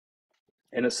scrape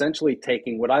and essentially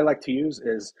taking, what I like to use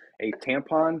is a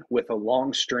tampon with a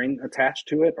long string attached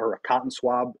to it, or a cotton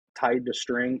swab tied to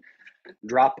string.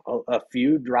 Drop a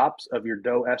few drops of your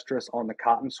doe estrus on the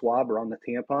cotton swab or on the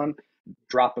tampon,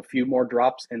 drop a few more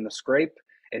drops in the scrape,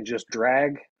 and just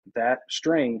drag that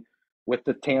string with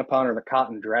the tampon or the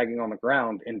cotton dragging on the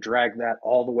ground, and drag that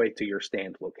all the way to your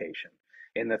stand location.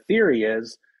 And the theory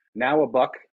is, now a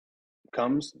buck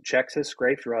comes, checks his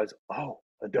scrapes, realizes, oh,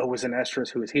 a doe was in estrus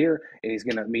who is here, and he's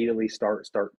going to immediately start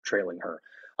trailing her.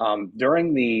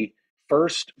 During the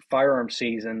first firearm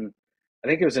season, I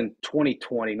think it was in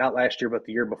 2020, not last year, but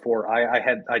the year before,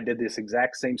 I did this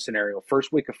exact same scenario,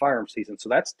 first week of firearm season. So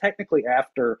that's technically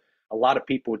after a lot of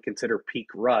people would consider peak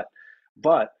rut.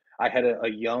 But I had a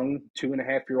young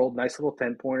 2.5-year-old, nice little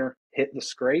 10-pointer, hit the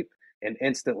scrape, and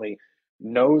instantly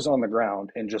nose on the ground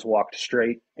and just walked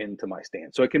straight into my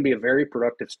stand. So it can be a very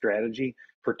productive strategy,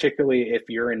 particularly if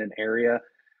you're in an area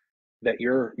that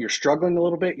you're struggling a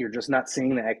little bit, you're just not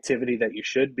seeing the activity that you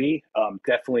should be.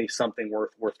 Definitely something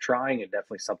worth trying, and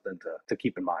definitely something to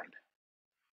keep in mind.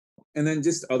 And then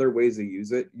just other ways to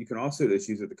use it. You can also just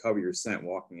use it to cover your scent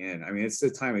walking in. I mean, it's the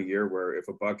time of year where if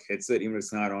a buck hits it, even if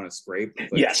it's not on a scrape,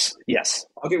 like Yes.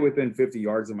 I'll get within 50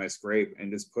 yards of my scrape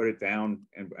and just put it down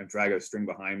and drag a string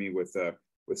behind me with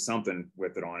something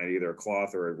with it on it, either a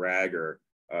cloth or a rag or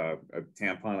a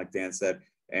tampon, like Dan said,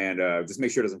 and just make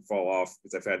sure it doesn't fall off,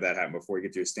 because I've had that happen before. You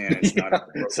get to your stand, and it's Yeah,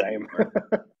 not same.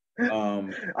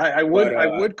 but I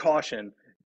would caution.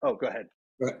 Oh, go ahead.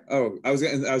 Oh, I was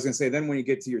gonna say, then when you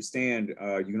get to your stand,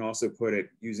 you can also put it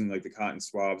using like the cotton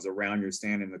swabs around your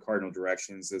stand in the cardinal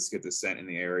directions. Just get the scent in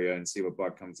the area and see what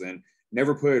buck comes in.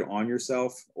 Never put it on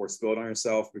yourself or spill it on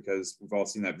yourself, because we've all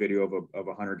seen that video of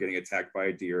a hunter getting attacked by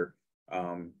a deer,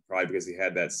 probably because he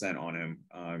had that scent on him.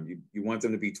 You want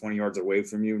them to be 20 yards away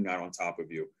from you, not on top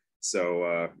of you.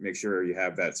 So make sure you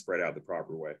have that spread out the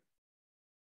proper way.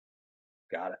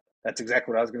 Got it. That's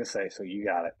exactly what I was going to say. So you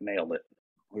got it. Nailed it.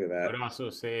 Look at I that. would also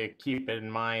say keep in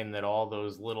mind that all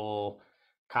those little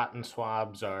cotton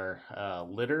swabs are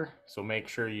litter, so make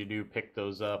sure you do pick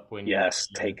those up when you Yes,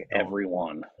 can. take every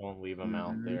one. Don't leave them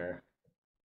out there.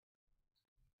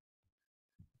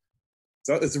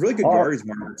 So it's a really good All right. yardage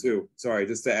marker too. Sorry,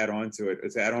 just to add on to it,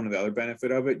 to add on to the other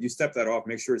benefit of it, you step that off,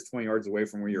 make sure it's 20 yards away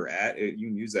from where you're at. You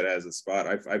can use that as a spot.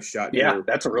 I've shot Yeah, deer.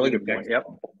 that's a really good point. Yep.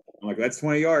 I'm like, that's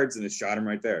 20 yards, and it shot him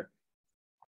right there.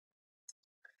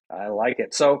 I like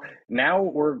it. So now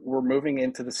we're moving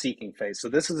into the seeking phase. So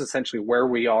this is essentially where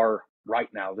we are right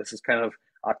now. This is kind of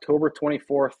October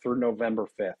 24th through November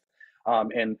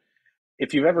 5th. And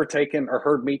if you've ever taken or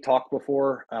heard me talk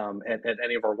before at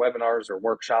any of our webinars or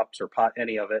workshops or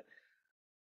any of it,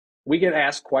 we get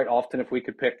asked quite often if we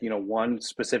could pick, one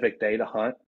specific day to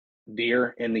hunt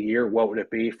deer in the year, what would it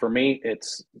be? For me,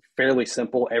 it's fairly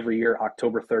simple. Every year,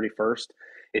 October 31st,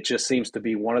 it just seems to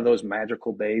be one of those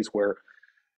magical days where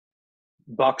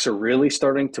bucks are really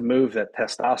starting to move. That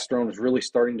testosterone is really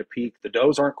starting to peak. The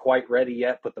does aren't quite ready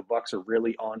yet, but the bucks are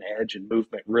really on edge and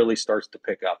movement really starts to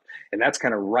pick up. And that's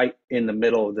kind of right in the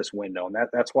middle of this window. And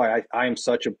that's why I am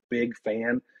such a big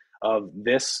fan of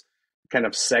this kind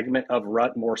of segment of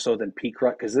rut more so than peak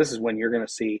rut, because this is when you're going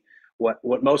to see what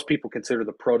most people consider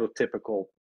the prototypical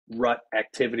rut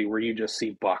activity, where you just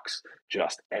see bucks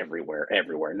just everywhere.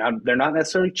 Now, they're not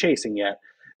necessarily chasing yet.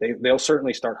 They'll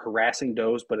certainly start harassing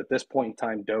does, but at this point in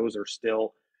time, does are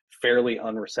still fairly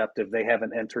unreceptive. They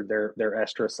haven't entered their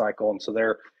estrus cycle, and so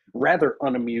they're rather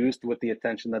unamused with the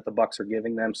attention that the bucks are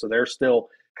giving them. So they're still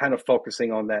kind of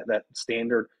focusing on that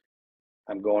standard.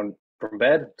 I'm going from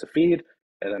bed to feed,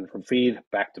 and then from feed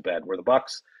back to bed. Where the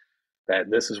bucks, that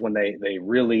this is when they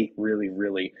really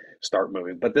start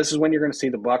moving. But this is when you're going to see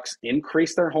the bucks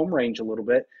increase their home range a little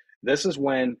bit. This is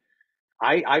when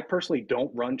I personally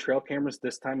don't run trail cameras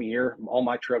this time of year. All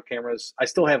my trail cameras, I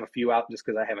still have a few out just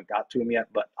because I haven't got to them yet,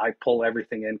 but I pull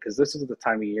everything in because this is the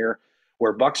time of year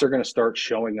where bucks are going to start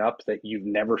showing up that you've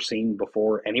never seen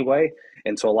before anyway.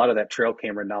 And so a lot of that trail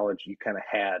camera knowledge you kind of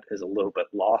had is a little bit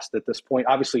lost at this point.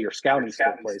 Obviously, your scouting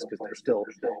still plays because they're still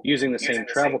using the same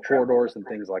travel corridors and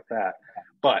things like that.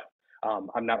 But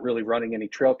I'm not really running any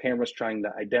trail cameras trying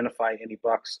to identify any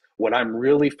bucks. What I'm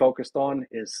really focused on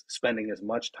is spending as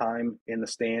much time in the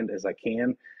stand as I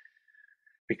can,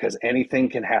 because anything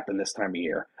can happen this time of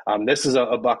year. This is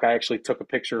a buck I actually took a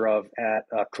picture of at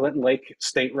Clinton Lake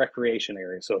State Recreation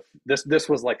Area. So this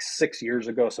was like 6 years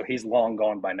ago, so he's long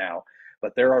gone by now.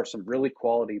 But there are some really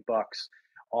quality bucks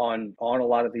on a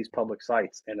lot of these public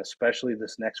sites, and especially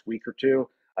this next week or two.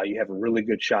 You have a really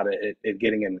good shot at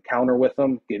getting an encounter with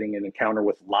them, getting an encounter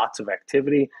with lots of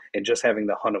activity, and just having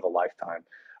the hunt of a lifetime.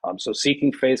 So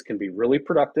seeking phase can be really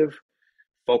productive.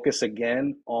 Focus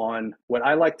again on what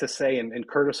I like to say, and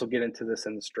Curtis will get into this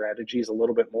in the strategies a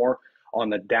little bit more, on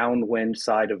the downwind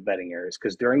side of bedding areas.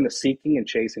 Because during the seeking and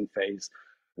chasing phase,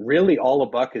 really all a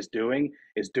buck is doing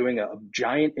a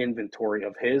giant inventory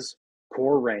of his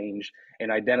core range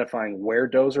and identifying where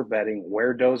does are bedding,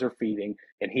 where does are feeding,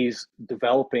 and he's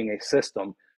developing a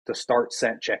system to start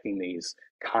scent checking these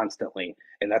constantly.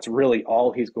 And that's really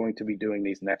all he's going to be doing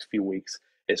these next few weeks,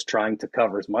 is trying to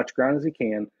cover as much ground as he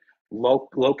can,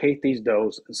 locate these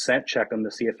does, scent check them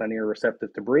to see if any are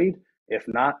receptive to breed. If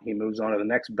not, he moves on to the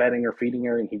next bedding or feeding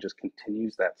area, and he just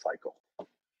continues that cycle.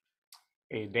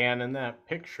 Hey Dan, in that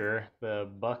picture, the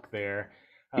buck there,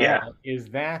 Yeah, is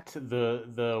that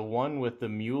the one with the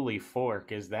muley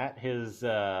fork? Is that his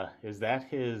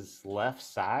left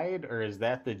side, or is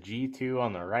that the G2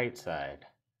 on the right side?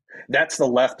 that's the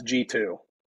left G2.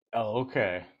 Oh,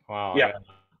 okay. Wow, Yep.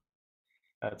 yeah,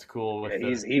 that's cool Yeah,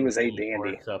 with the he was a muley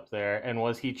dandy. forks up there. And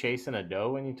was he chasing a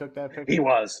doe when you took that He picture?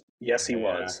 was. Yes, he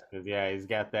Yeah, was. 'cause, yeah, he's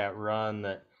got that run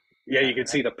that Yeah, you can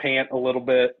see the pant a little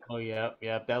bit. Oh, yep,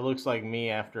 yep. That looks like me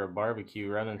after a barbecue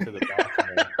running to the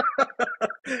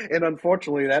bathroom. And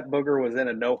unfortunately, that booger was in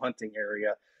a no hunting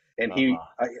area, and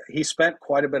Uh, he spent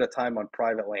quite a bit of time on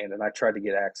private land, and I tried to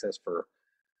get access for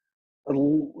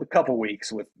a couple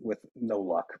weeks with no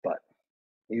luck, but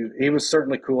he was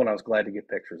certainly cool, and I was glad to get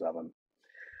pictures of him.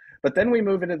 But then we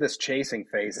move into this chasing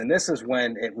phase, and this is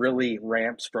when it really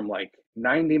ramps from like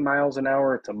 90 miles an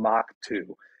hour to Mach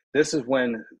 2. This is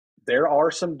when there are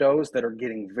some does that are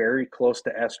getting very close to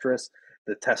estrus.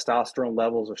 The testosterone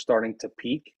levels are starting to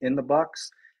peak in the bucks,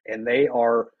 and they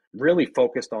are really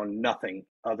focused on nothing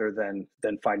other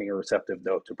than finding a receptive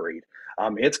doe to breed.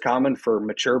 It's common for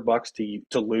mature bucks to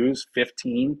lose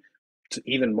 15 to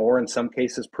even more in some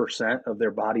cases percent of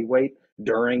their body weight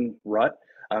during rut,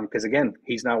 because again,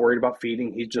 he's not worried about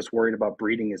feeding. He's just worried about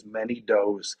breeding as many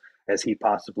does as he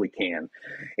possibly can.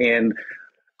 And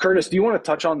Curtis, do you want to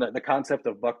touch on the concept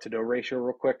of buck to doe ratio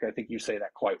real quick? I think you say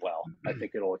that quite well. I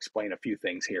think it'll explain a few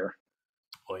things here.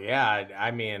 well, yeah,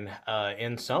 I mean,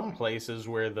 in some places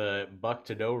where the buck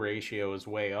to doe ratio is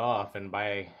way off, and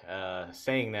by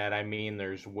saying that, I mean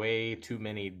there's way too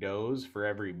many does for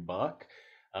every buck,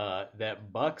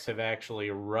 that bucks have actually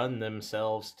run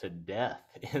themselves to death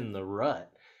in the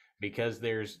rut because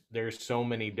there's so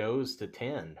many does to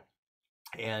tend.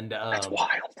 And That's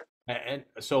wild. and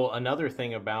so another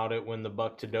thing about it, when the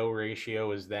buck to doe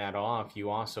ratio is that off, you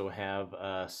also have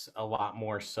a lot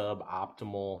more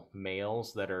suboptimal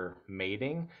males that are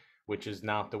mating, which is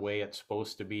not the way it's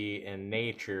supposed to be in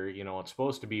nature. You know, it's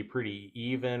supposed to be pretty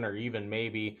even, or even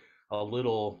maybe a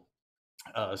little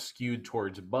skewed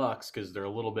towards bucks because they're a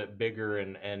little bit bigger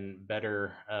and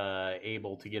better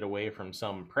able to get away from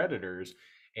some predators.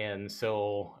 And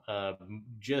so,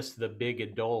 just the big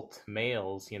adult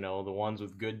males, you know, the ones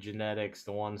with good genetics,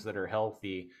 the ones that are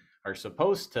healthy, are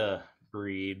supposed to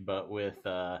breed. But with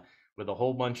a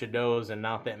whole bunch of does and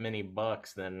not that many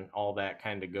bucks, then all that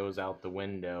kind of goes out the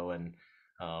window. And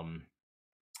um,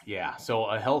 yeah, so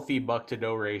a healthy buck to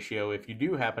doe ratio, if you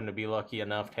do happen to be lucky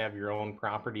enough to have your own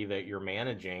property that you're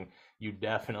managing, you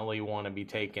definitely want to be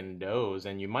taking does,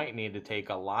 and you might need to take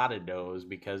a lot of does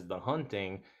because the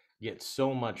hunting gets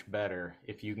so much better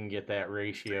if you can get that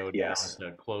ratio down Yes.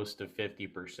 to close to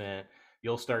 50%.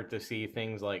 You'll start to see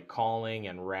things like calling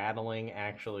and rattling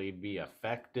actually be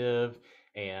effective,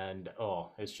 and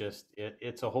oh,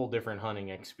 it's a whole different hunting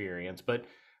experience. But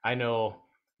I know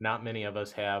not many of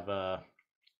us have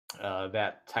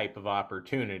that type of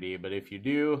opportunity. But if you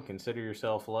do, consider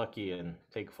yourself lucky and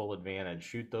take full advantage.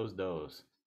 Shoot those does.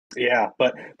 Yeah,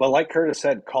 but like Curtis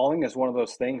said, calling is one of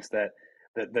those things that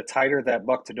the tighter that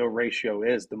buck to doe ratio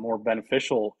is, the more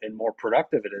beneficial and more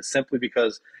productive it is. Simply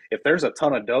because if there's a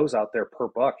ton of does out there per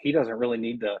buck, he doesn't really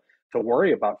need to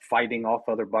worry about fighting off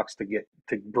other bucks to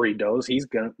breed does. He's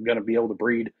gonna be able to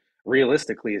breed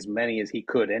realistically as many as he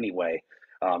could anyway.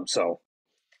 So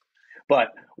but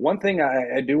one thing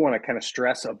I do want to kind of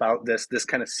stress about this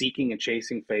kind of seeking and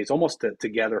chasing phase, almost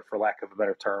together for lack of a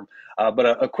better term. But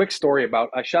a quick story about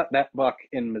I shot that buck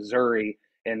in Missouri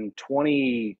in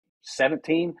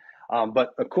 2017. But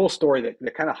a cool story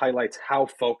that kind of highlights how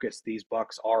focused these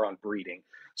bucks are on breeding.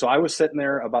 So I was sitting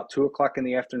there about 2 o'clock in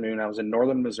the afternoon. I was in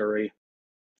northern Missouri,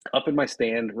 up in my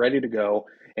stand, ready to go.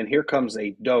 And here comes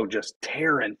a doe just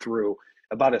tearing through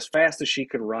about as fast as she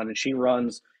could run. And she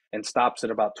runs and stops at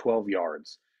about 12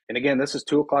 yards. And again, this is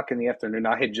 2 o'clock in the afternoon.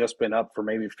 I had just been up for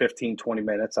maybe 15, 20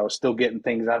 minutes. I was still getting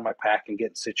things out of my pack and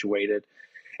getting situated.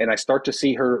 And I start to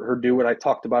see her do what I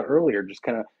talked about earlier, just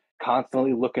kind of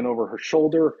constantly looking over her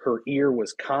shoulder. Her ear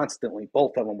was constantly,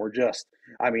 both of them were just,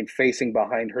 I mean, facing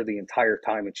behind her the entire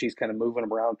time. And she's kind of moving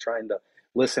around trying to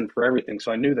listen for everything.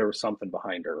 So I knew there was something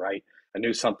behind her, right? I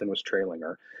knew something was trailing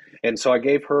her. And so I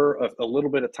gave her a little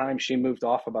bit of time. She moved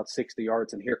off about 60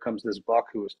 yards, and here comes this buck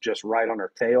who was just right on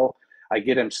her tail. I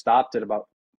get him stopped at about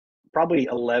probably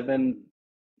 11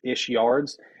 ish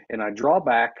yards, and I draw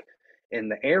back, and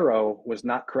the arrow was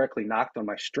not correctly knocked on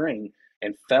my string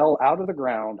and fell out of the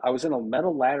ground. I was in a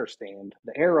metal ladder stand.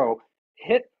 The arrow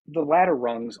hit the ladder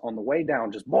rungs on the way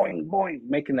down, just boing, boing,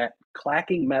 making that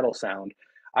clacking metal sound.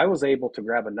 I was able to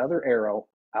grab another arrow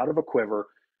out of a quiver,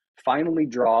 finally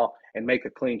draw and make a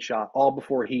clean shot, all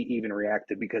before he even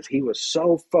reacted, because he was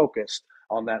so focused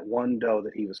on that one doe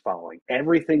that he was following.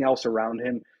 Everything else around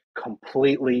him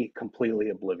completely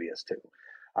oblivious to.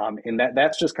 And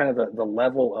that's just kind of the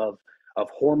level of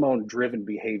hormone driven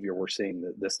behavior we're seeing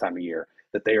this time of year,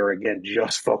 that they are again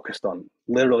just focused on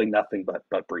literally nothing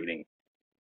but breeding.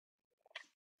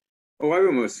 Oh, I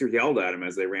almost yelled at him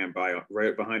as they ran by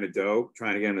right behind a doe,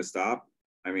 trying to get him to stop.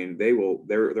 I mean,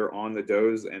 they're on the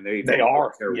does, and they They don't really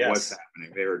are. care what's Yes.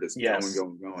 happening. They are just Yes.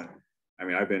 going. I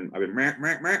mean, I've been meh,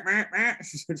 meh, meh, meh, meh.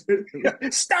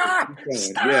 Stop! Yeah.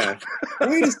 Stop!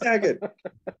 Wait a second.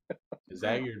 Is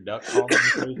that your duck calling,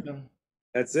 Jason?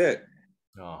 That's it.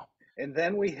 Oh, And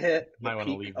then we hit the might want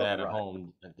to peak leave of that at rut.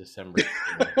 home at December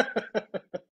 4th.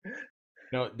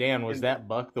 No, Dan, was And that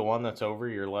buck the one that's over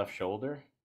your left shoulder?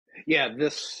 yeah,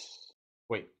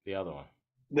 Wait, the other one.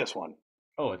 this one.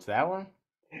 Oh, it's that one?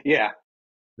 Yeah.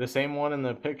 The same one in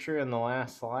the picture in the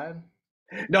last slide?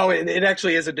 No, it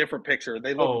actually is a different picture.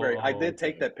 They look I did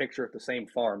take Okay. that picture at the same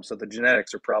farm, so the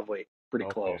genetics are probably pretty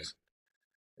Okay. close.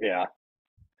 Yeah.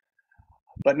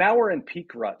 But now we're in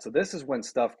peak rut. So this is when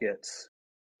stuff gets,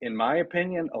 in my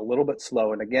opinion, a little bit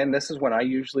slow. And again, this is when I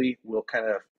usually will kind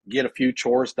of get a few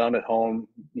chores done at home,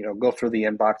 go through the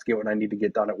inbox, get what I need to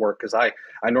get done at work. Because I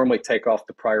normally take off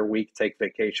the prior week, take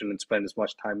vacation, and spend as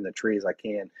much time in the tree as I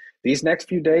can. These next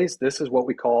few days, this is what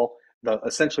we call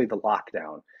essentially the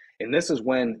lockdown. And this is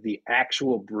when the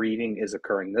actual breeding is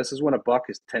occurring. This is when a buck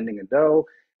is tending a doe.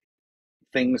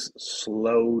 Things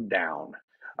slow down.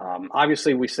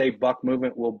 Obviously, we say buck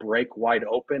movement will break wide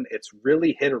open. It's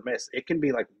really hit or miss. It can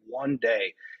be like one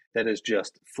day that is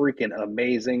just freaking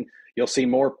amazing. You'll see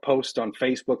more posts on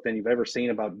Facebook than you've ever seen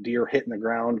about deer hitting the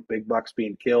ground, big bucks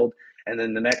being killed. And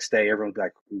then the next day, everyone's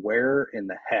like, where in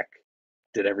the heck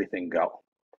did everything go?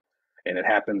 And it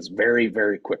happens very,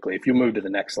 very quickly. If you move to the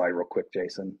next slide real quick,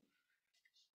 Jason.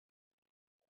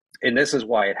 And this is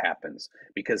why it happens,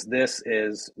 because this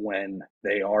is when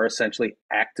they are essentially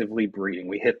actively breeding.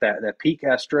 We hit that peak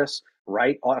estrus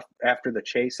right off after the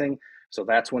chasing. So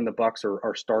that's when the bucks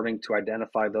are starting to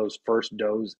identify those first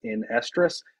does in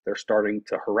estrus. They're starting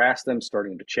to harass them,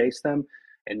 starting to chase them.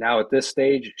 And now at this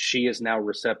stage, she is now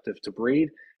receptive to breed,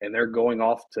 and they're going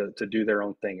off to do their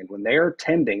own thing. And when they are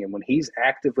tending and when he's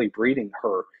actively breeding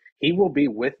her, he will be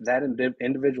with that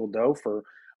individual doe for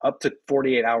up to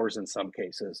 48 hours in some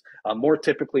cases, more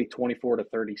typically 24 to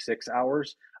 36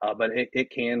 hours, but it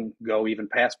can go even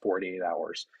past 48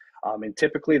 hours. And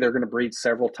typically they're going to breed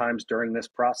several times during this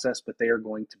process, but they are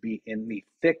going to be in the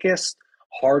thickest,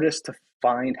 hardest to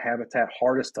find habitat,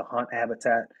 hardest to hunt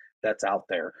habitat that's out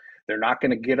there. They're not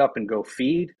going to get up and go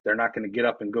feed. They're not going to get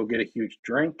up and go get a huge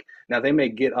drink. Now, they may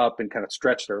get up and kind of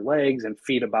stretch their legs and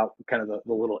feed about kind of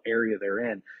the little area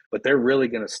they're in, but they're really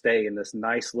going to stay in this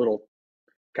nice little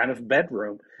kind of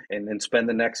bedroom and then spend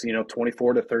the next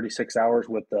 24 to 36 hours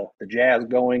with the jazz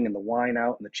going and the wine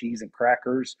out and the cheese and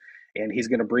crackers. And he's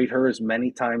going to breed her as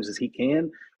many times as he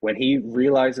can. When he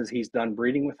realizes he's done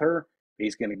breeding with her,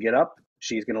 he's going to get up,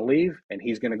 she's going to leave, and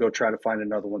he's going to go try to find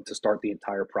another one to start the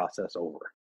entire process over.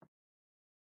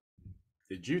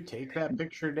 Did you take that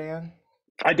picture, Dan?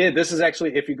 I did. This is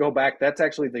actually, if you go back, that's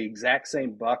actually the exact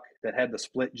same buck that had the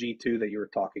split G2 that you were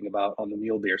talking about on the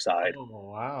mule deer side.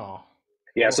 Oh, wow.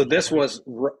 Yeah, Oh, so this was,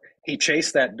 he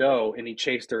chased that doe and he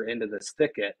chased her into this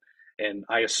thicket. And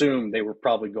I assume they were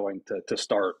probably going to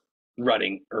start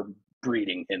rutting or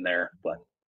breeding in there. But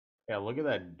yeah, look at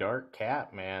that dark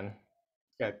cat, man.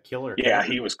 He's got killer yeah,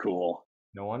 cat. he was cool.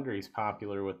 No wonder he's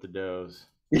popular with the does.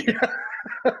 Yeah.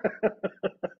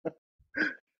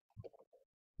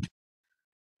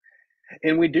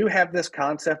 And we do have this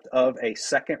concept of a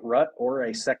second rut or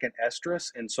a second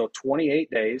estrus. And so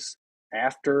 28 days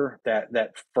after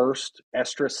that first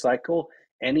estrus cycle,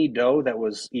 any doe that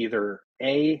was either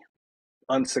A,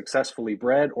 unsuccessfully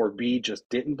bred, or B, just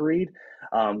didn't breed,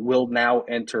 will now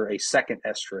enter a second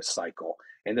estrus cycle.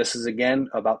 And this is, again,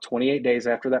 about 28 days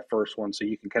after that first one. So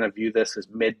you can kind of view this as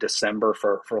mid-December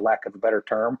for lack of a better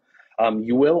term.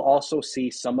 You will also see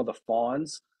some of the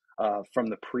fawns from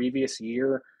the previous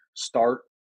year start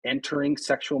entering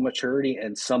sexual maturity,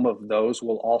 and some of those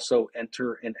will also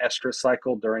enter an estrus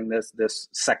cycle during this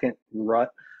second rut.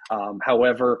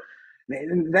 However,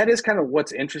 that is kind of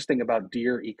what's interesting about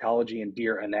deer ecology and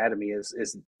deer anatomy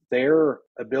is their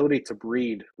ability to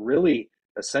breed really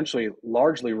essentially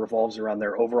largely revolves around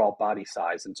their overall body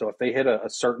size. And so if they hit a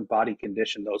certain body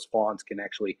condition, those fawns can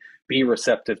actually be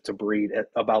receptive to breed at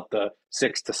about the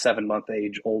 6 to 7 month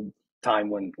age old time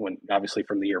when obviously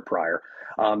from the year prior.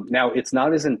 Now it's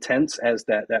not as intense as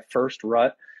that first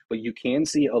rut, but you can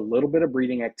see a little bit of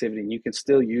breeding activity, and you can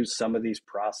still use some of these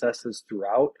processes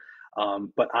throughout.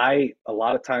 But a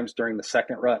lot of times during the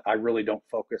second rut, I really don't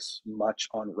focus much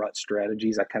on rut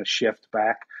strategies. I kind of shift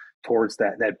back towards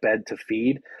that bed to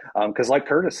feed. Because like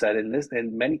Curtis said,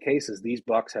 in many cases, these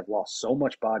bucks have lost so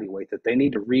much body weight that they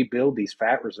need to rebuild these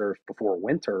fat reserves before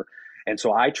winter. And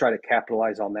so I try to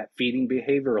capitalize on that feeding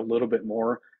behavior a little bit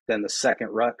more than the second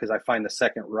rut, because I find the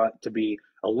second rut to be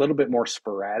a little bit more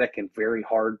sporadic and very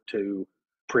hard to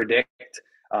predict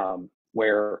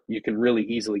where you can really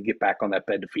easily get back on that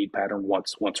bed to feed pattern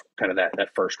once kind of that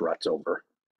first rut's over.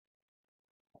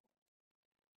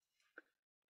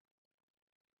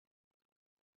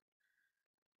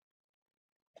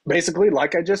 Basically,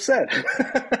 like I just said.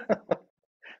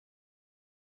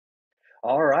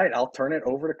 All right, I'll turn it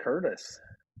over to Curtis.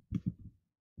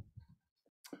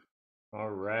 All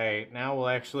right, now we'll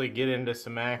actually get into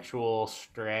some actual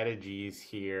strategies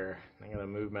here. I'm going to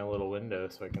move my little window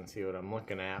so I can see what I'm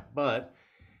looking at. But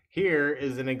here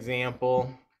is an example.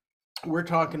 We're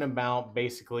talking about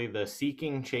basically the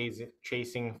seeking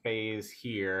chasing phase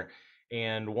here.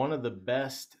 And one of the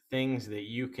best things that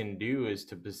you can do is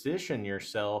to position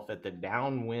yourself at the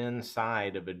downwind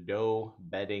side of a doe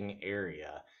bedding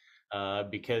area.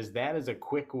 Because that is a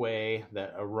quick way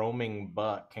that a roaming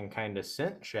buck can kind of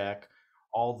scent check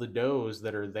all the does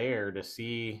that are there to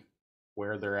see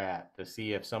where they're at, to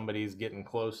see if somebody's getting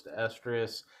close to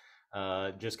estrus,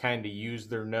 just kind of use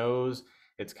their nose.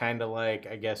 It's kind of like,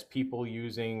 I guess, people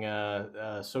using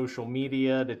social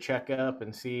media to check up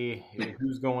and see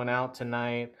who's going out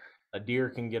tonight. A deer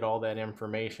can get all that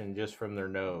information just from their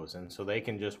nose. And so they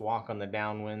can just walk on the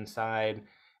downwind side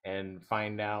and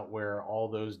find out where all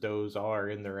those does are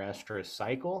in their estrus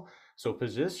cycle. So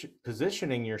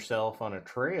positioning yourself on a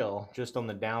trail just on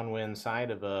the downwind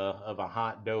side of a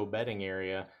hot doe bedding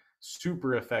area,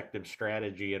 super effective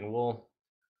strategy. And we'll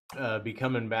be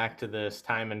coming back to this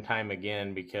time and time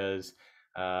again because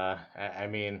I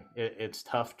mean it's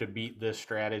tough to beat this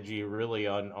strategy really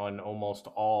on almost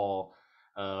all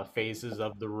phases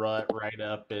of the rut, right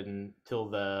up until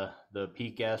the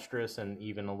peak estrus and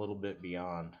even a little bit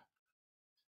beyond.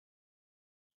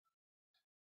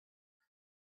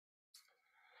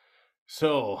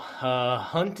 So,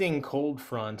 hunting cold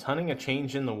fronts, hunting a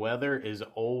change in the weather is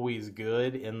always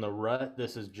good. In the rut,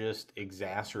 this is just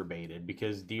exacerbated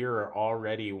because deer are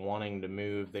already wanting to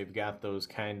move. They've got those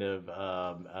kind of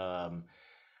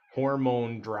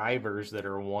hormone drivers that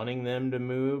are wanting them to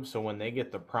move. So when they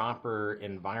get the proper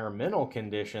environmental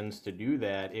conditions to do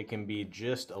that, it can be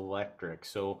just electric.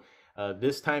 So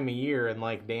this time of year, and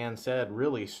like Dan said,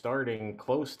 really starting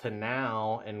close to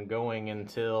now and going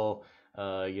until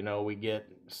we get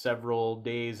several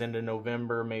days into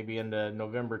November, maybe into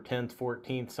November 10th,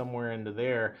 14th, somewhere into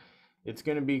there, it's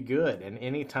going to be good. And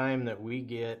anytime that we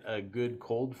get a good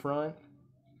cold front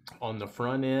on the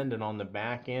front end and on the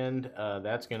back end,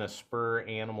 that's going to spur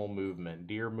animal movement,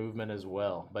 deer movement as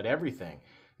well. But everything,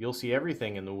 you'll see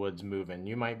everything in the woods moving.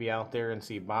 You might be out there and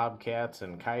see bobcats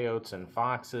and coyotes and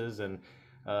foxes and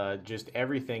just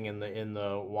everything in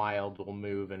the wild will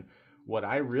move. And what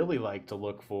I really like to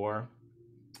look for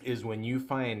is when you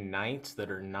find nights that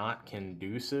are not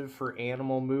conducive for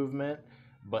animal movement,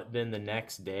 but then the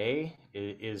next day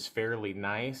is fairly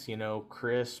nice,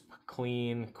 crisp,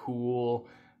 clean, cool.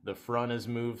 The front is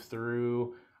moved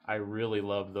through. I really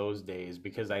love those days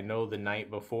because I know the night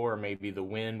before maybe the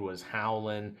wind was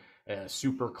howling,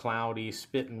 super cloudy,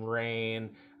 spitting rain.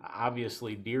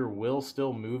 Obviously, deer will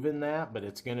still move in that, but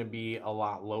it's going to be a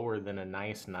lot lower than a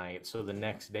nice night. So the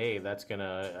next day,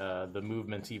 the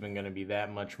movement's even going to be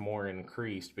that much more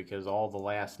increased because all the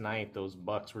last night, those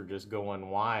bucks were just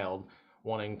going wild,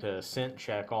 wanting to scent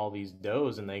check all these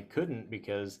does, and they couldn't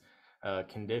because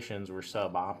conditions were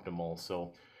suboptimal.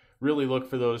 So really look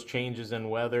for those changes in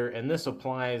weather. And this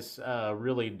applies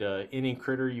really to any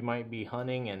critter you might be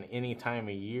hunting and any time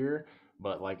of year.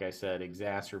 But like I said,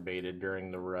 exacerbated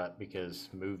during the rut because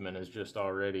movement is just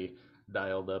already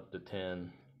dialed up to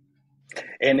 10.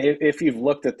 And if you've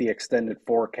looked at the extended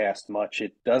forecast much,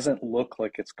 it doesn't look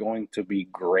like it's going to be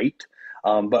great.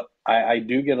 But I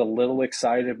do get a little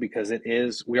excited because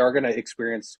we are going to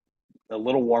experience a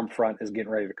little warm front is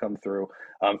getting ready to come through.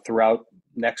 Throughout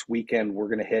next weekend, we're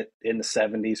going to hit in the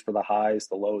 70s for the highs.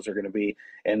 The lows are going to be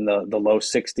in the low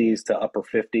 60s to upper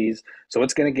 50s. So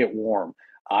it's going to get warm.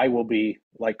 I will be,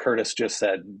 like Curtis just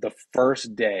said, the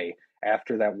first day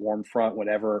after that warm front,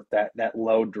 whenever that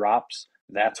low drops,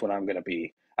 that's when I'm going to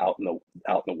be out in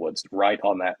the woods, right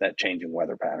on that changing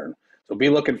weather pattern. So be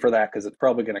looking for that because it's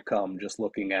probably going to come. Just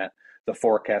looking at the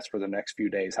forecast for the next few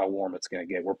days, how warm it's going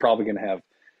to get. We're probably going to have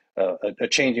a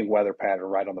changing weather pattern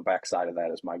right on the backside of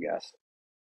that, is my guess.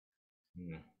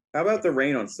 How about the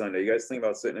rain on Sunday? You guys think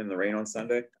about sitting in the rain on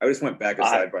Sunday? I just went back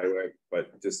aside, by the way,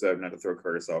 but just not to throw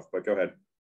Curtis off. But go ahead.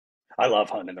 I love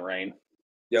hunting in the rain.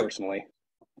 Yep. Personally,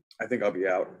 I think I'll be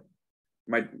out.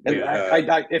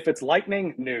 If it's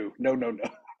lightning, no.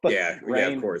 But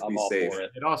rain, of course, I'm be safe.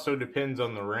 It also depends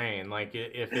on the rain. Like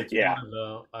if it's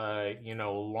one of the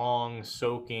long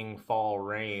soaking fall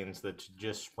rains that's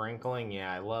just sprinkling,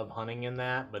 I love hunting in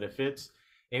that. But if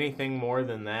anything more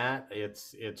than that,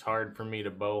 it's hard for me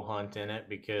to bow hunt in it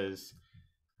because,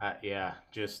 yeah,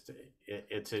 just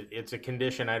it's a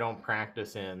condition I don't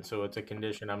practice in, so it's a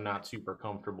condition I'm not super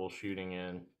comfortable shooting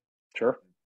in. Sure.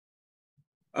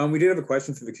 We did have a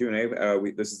question for the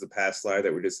Q&A. This is the past slide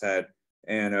that we just had,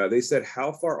 and they said,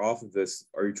 how far off of this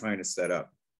are you trying to set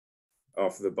up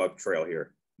off of the buck trail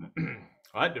here?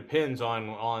 Well, it depends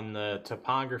on the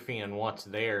topography and what's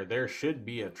there. There should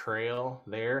be a trail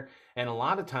there, and a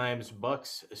lot of times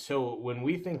bucks. So when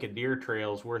we think of deer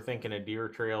trails, we're thinking of deer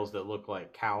trails that look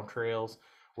like cow trails.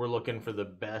 We're looking for the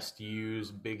best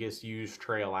used, biggest used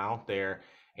trail out there,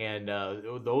 and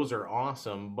those are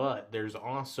awesome. But there's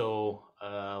also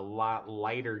a lot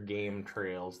lighter game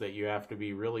trails that you have to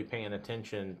be really paying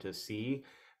attention to see.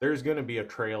 There's going to be a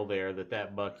trail there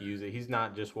that buck uses. He's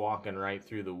not just walking right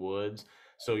through the woods,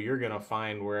 so you're going to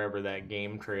find wherever that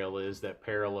game trail is that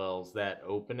parallels that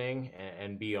opening,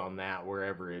 and be on that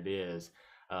wherever it is.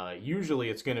 Usually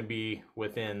it's going to be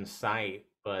within sight,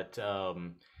 but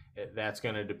that's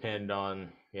going to depend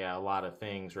on, yeah, a lot of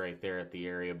things right there at the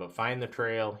area. But find the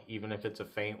trail, even if it's a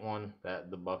faint one,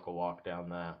 that the buck will walk down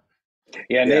that.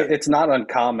 Yeah, and Yeah. it's not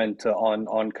uncommon to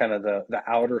on kind of the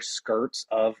outer skirts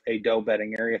of a doe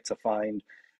bedding area to find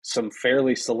some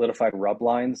fairly solidified rub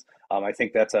lines. I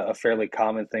think that's a fairly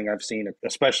common thing I've seen,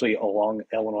 especially along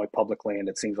Illinois public land.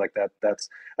 It seems like that's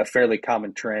a fairly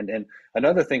common trend. And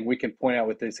another thing we can point out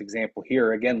with this example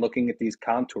here, again, looking at these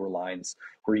contour lines,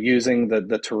 we're using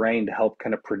the terrain to help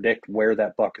kind of predict where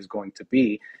that buck is going to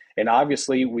be. And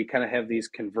obviously, we kind of have these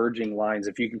converging lines.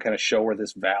 If you can kind of show where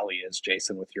this valley is,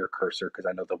 Jason, with your cursor, because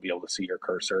I know they'll be able to see your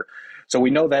cursor. So we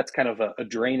know that's kind of a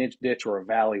drainage ditch or a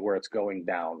valley where it's going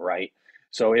down, right?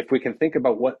 So if we can think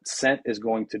about what scent is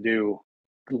going to do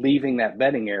leaving that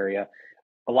bedding area,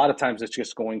 a lot of times it's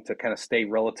just going to kind of stay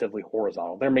relatively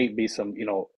horizontal. There may be some,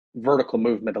 vertical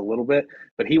movement a little bit,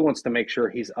 but he wants to make sure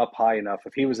he's up high enough.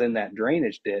 If he was in that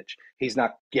drainage ditch, he's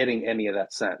not getting any of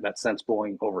that scent. That scent's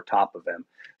blowing over top of him.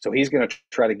 So he's going to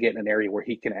try to get in an area where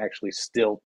he can actually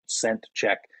still scent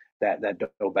check that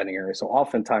doe bedding area. So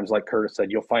oftentimes, like Curtis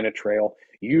said, you'll find a trail,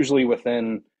 usually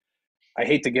within, I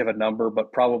hate to give a number,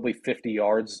 but probably 50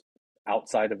 yards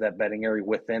outside of that bedding area.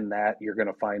 Within that, you're going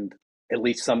to find at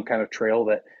least some kind of trail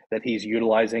that he's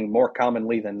utilizing. More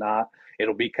commonly than not,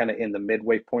 it'll be kind of in the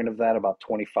midway point of that, about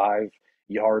 25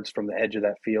 yards from the edge of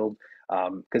that field.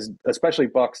 Because especially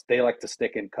bucks, they like to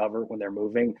stick in cover when they're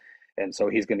moving. And so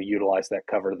he's going to utilize that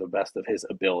cover to the best of his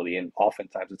ability. And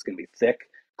oftentimes it's going to be thick,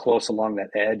 close along that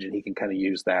edge, and he can kind of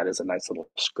use that as a nice little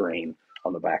screen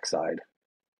on the backside.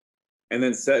 And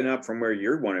then setting up from where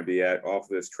you want to be at off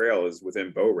this trail is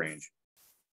within bow range.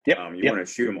 Yep. You want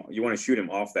to shoot him. You want to shoot him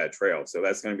off that trail. So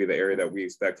that's going to be the area that we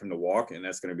expect him to walk, and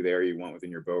that's going to be the area you want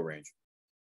within your bow range.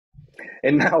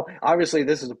 And now, obviously,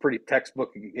 this is a pretty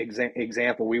textbook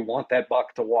example. We want that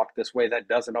buck to walk this way. That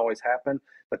doesn't always happen,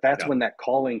 but that's when that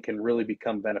calling can really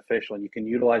become beneficial. And you can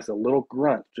utilize a little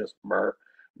grunt, just murr,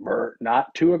 murr,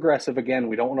 not too aggressive. Again,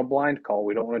 we don't want to blind call.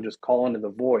 We don't want to just call into the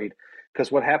void,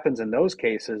 because what happens in those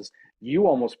cases, you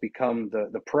almost become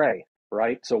the prey,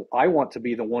 right? So I want to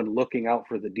be the one looking out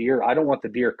for the deer. I don't want the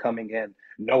deer coming in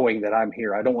knowing that I'm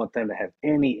here. I don't want them to have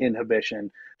any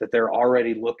inhibition that they're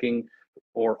already looking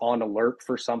or on alert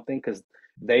for something, because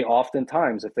they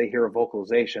oftentimes, if they hear a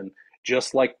vocalization,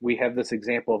 just like we have this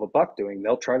example of a buck doing,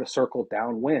 they'll try to circle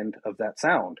downwind of that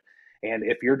sound. And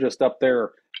if you're just up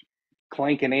there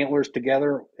clanking antlers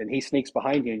together and he sneaks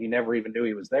behind you and you never even knew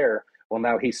he was there, well,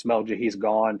 now he smelled you, he's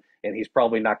gone, and he's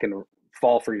probably not going to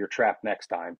fall for your trap next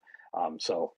time.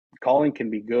 So calling can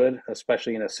be good,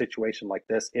 especially in a situation like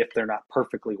this, if they're not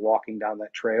perfectly walking down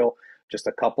that trail. Just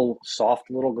a couple soft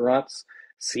little grunts,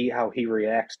 see how he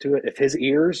reacts to it. If his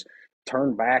ears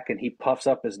turn back and he puffs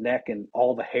up his neck and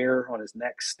all the hair on his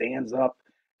neck stands up,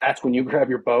 that's when you grab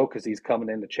your bow, because he's coming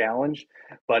in to challenge.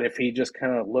 But if he just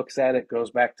kind of looks at it,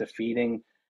 goes back to feeding,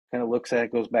 kind of looks at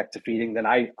it, goes back to feeding, then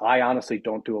I honestly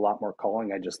don't do a lot more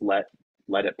calling. I just let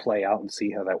it play out and see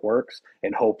how that works,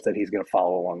 and hope that he's going to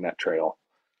follow along that trail.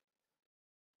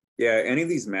 Yeah, any of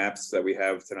these maps that we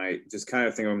have tonight, just kind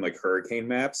of think of them like hurricane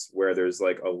maps, where there's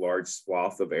like a large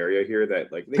swath of area here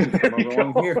that like they can come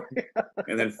along here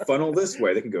and then funnel this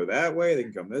way. They can go that way. They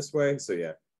can come this way. So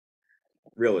yeah,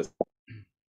 realistic.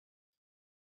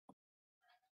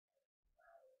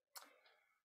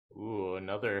 Ooh,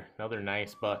 another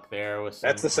nice buck there with some.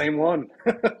 That's the same one.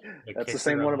 That's the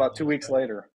same one about 2 weeks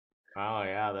later. Oh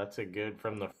yeah, that's a good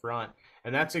from the front,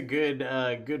 and that's a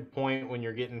good point when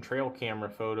you're getting trail camera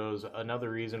photos. Another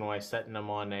reason why setting them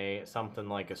on something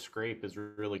like a scrape is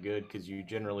really good, because you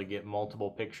generally get multiple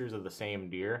pictures of the same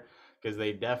deer. because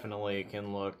they definitely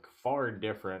can look far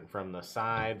different from the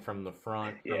side, from the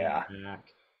front, from Yeah. the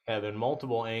back. Having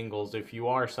multiple angles, if you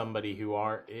are somebody who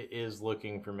is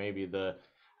looking for maybe the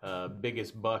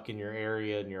biggest buck in your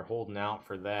area and you're holding out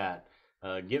for that,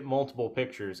 get multiple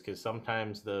pictures, because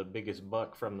sometimes the biggest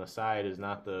buck from the side is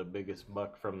not the biggest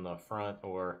buck from the front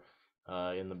or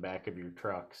in the back of your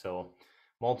truck. So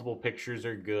multiple pictures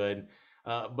are good.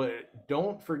 But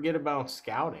don't forget about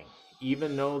scouting.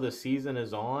 Even though the season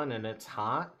is on and it's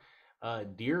hot,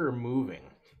 deer are moving.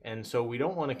 And so we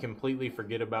don't want to completely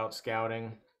forget about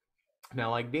scouting.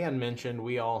 Now, like Dan mentioned,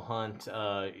 we all hunt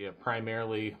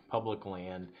primarily public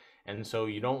land. And so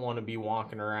you don't want to be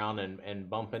walking around and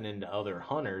bumping into other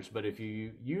hunters. But if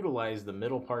you utilize the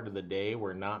middle part of the day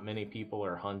where not many people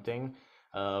are hunting,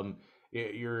 um,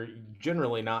 you're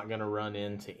generally not going to run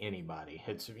into anybody.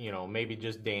 It's, maybe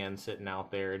just Dan sitting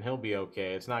out there and he'll be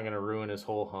okay. It's not going to ruin his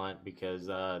whole hunt, because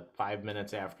 5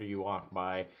 minutes after you walk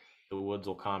by, the woods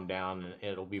will calm down and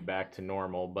it'll be back to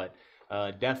normal. But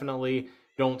definitely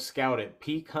don't scout at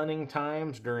peak hunting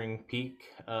times during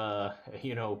peak,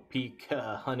 peak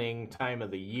hunting time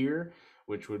of the year,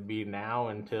 which would be now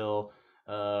until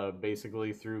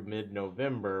basically through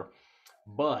mid-November.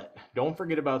 But don't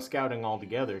forget about scouting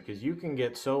altogether, because you can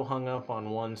get so hung up on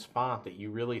one spot that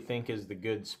you really think is the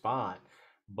good spot.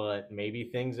 But maybe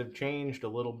things have changed a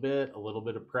little bit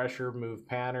of pressure, move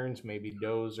patterns. Maybe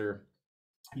does are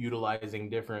utilizing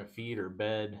different feed or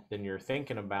bed than you're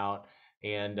thinking about.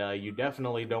 And you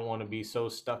definitely don't want to be so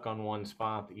stuck on one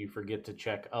spot that you forget to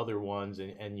check other ones,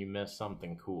 and you miss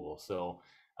something cool. So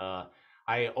uh,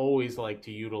 I always like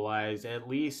to utilize, at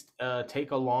least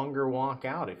take a longer walk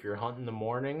out. If you're hunting in the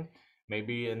morning,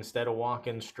 maybe instead of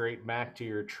walking straight back to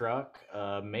your truck,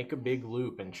 make a big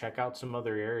loop and check out some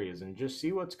other areas and just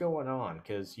see what's going on,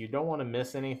 because you don't want to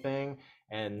miss anything.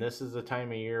 And this is the time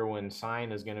of year when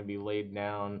sign is going to be laid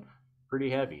down pretty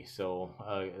heavy. So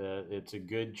it's a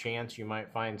good chance you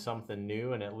might find something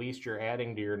new, and at least you're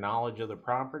adding to your knowledge of the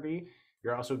property.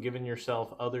 You're also giving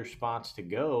yourself other spots to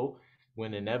go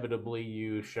when inevitably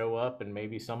you show up and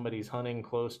maybe somebody's hunting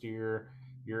close to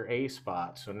your A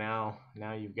spot. So now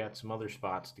you've got some other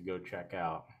spots to go check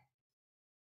out.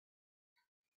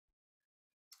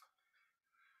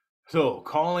 So,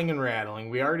 calling and rattling,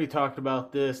 we already talked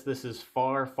about this. This is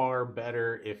far, far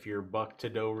better if your buck to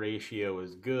doe ratio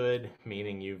is good,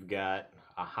 meaning you've got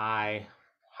a high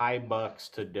bucks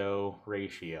to doe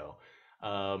ratio.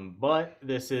 But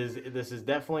this is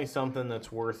definitely something that's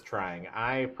worth trying.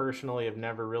 I personally have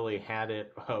never really had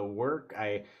it work.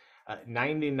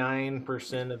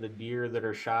 99% of the deer that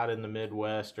are shot in the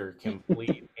Midwest are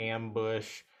complete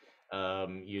ambush.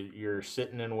 You're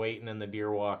sitting and waiting, and the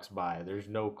deer walks by. There's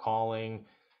no calling,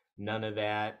 none of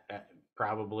that.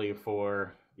 Probably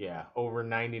for, yeah, over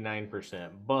 99%.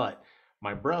 But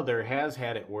my brother has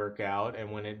had it work out,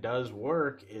 and when it does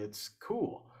work, it's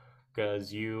cool,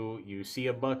 because you see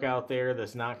a buck out there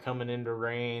that's not coming into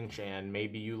range, and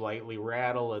maybe you lightly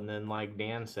rattle, and then, like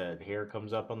Dan said, hair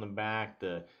comes up on the back.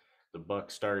 The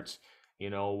buck starts,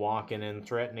 walking in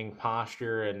threatening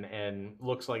posture, and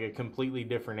looks like a completely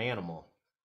different animal.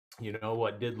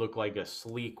 What did look like a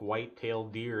sleek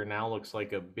white-tailed deer now looks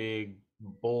like a big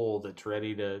bull that's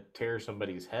ready to tear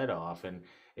somebody's head off. And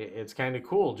it's kind of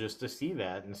cool just to see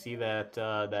that, and see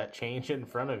that change in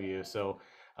front of you. So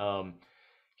um,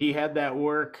 he had that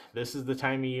work. This is the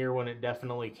time of year when it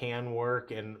definitely can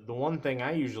work. And the one thing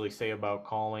I usually say about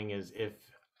calling is, if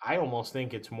I almost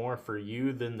think it's more for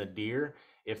you than the deer.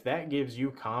 If that gives you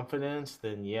confidence,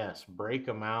 then yes, break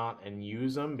them out and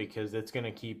use them, because it's going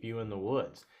to keep you in the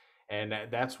woods. And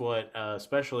that's what,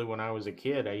 especially when I was a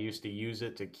kid, I used to use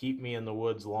it to keep me in the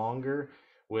woods longer,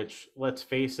 which, let's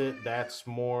face it, that's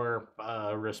more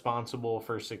responsible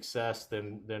for success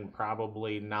than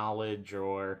probably knowledge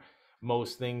or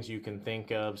most things you can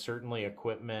think of, certainly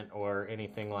equipment or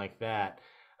anything like that.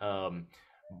 Um,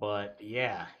 but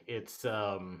yeah, it's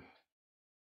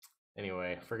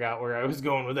anyway, forgot where I was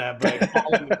going with that.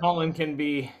 But calling can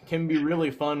be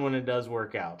really fun when it does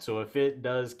work out. So if it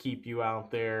does keep you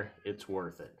out there, it's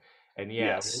worth it. And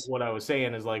yeah, Yes. what I was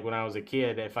saying is, like, when I was a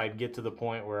kid, if I'd get to the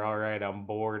point where, all right, I'm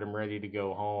bored, I'm ready to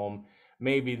go home,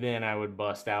 maybe then I would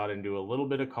bust out and do a little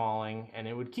bit of calling, and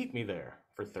it would keep me there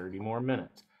for 30 more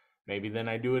minutes. Maybe then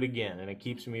I do it again, and it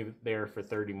keeps me there for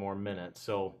 30 more minutes.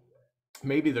 So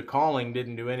maybe the calling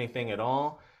didn't do anything at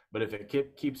all, but if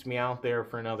it keeps me out there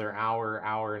for another hour,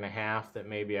 hour and a half, that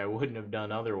maybe I wouldn't have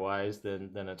done otherwise,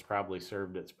 then it's probably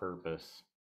served its purpose.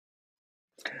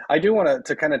 I do want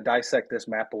to kind of dissect this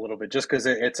map a little bit, just because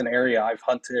it's an area I've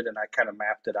hunted and I kind of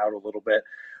mapped it out a little bit.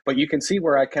 But you can see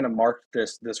where I kind of marked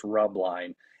this rub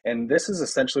line. And this is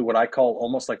essentially what I call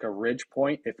almost like a ridge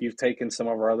point. If you've taken some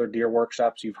of our other deer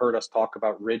workshops, you've heard us talk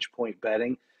about ridge point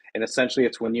bedding. And essentially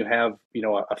it's when you have,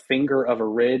 a finger of a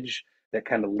ridge that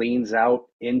kind of leans out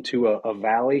into a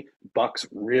valley. Bucks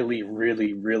really,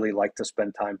 really, really like to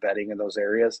spend time bedding in those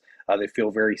areas. They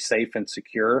feel very safe and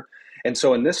secure. And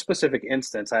so in this specific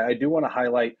instance, I do want to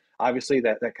highlight obviously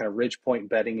that kind of ridge point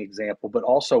bedding example, but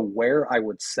also where I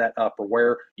would set up or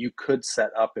where you could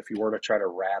set up if you were to try to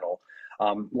rattle.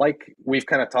 Like we've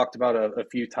kind of talked about a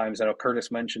few times, I know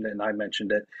Curtis mentioned it and I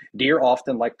mentioned it. Deer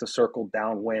often like to circle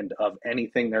downwind of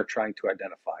anything they're trying to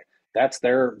identify. That's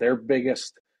their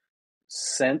biggest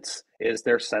sense is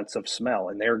their sense of smell,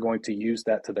 and they're going to use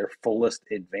that to their fullest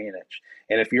advantage.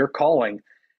 And if you're calling,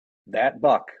 that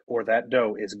buck or that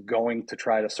doe is going to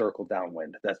try to circle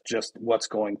downwind. That's just what's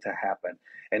going to happen.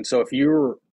 And so if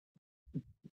your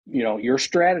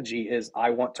strategy is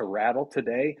I want to rattle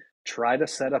today, try to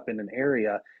set up in an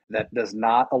area that does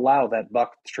not allow that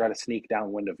buck to try to sneak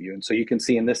downwind of you. And so you can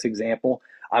see in this example,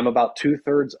 I'm about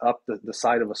 2/3 up the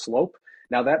side of a slope.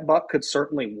 Now that buck could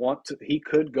certainly he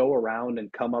could go around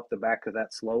and come up the back of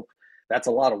that slope. That's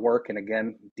a lot of work. And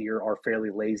again, deer are fairly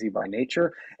lazy by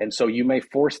nature. And so you may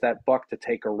force that buck to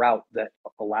take a route that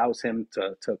allows him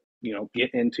to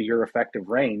get into your effective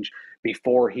range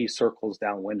before he circles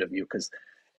downwind of you. Because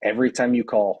every time you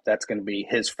call, that's going to be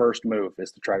his first move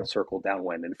is to try to circle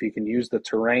downwind. And if you can use the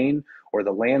terrain or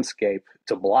the landscape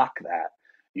to block that,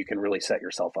 you can really set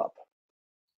yourself up.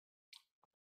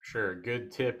 Sure.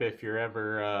 Good tip if you're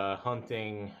ever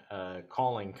hunting,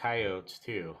 calling coyotes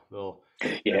too.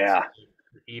 That's Yeah.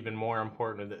 even more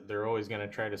important that they're always going to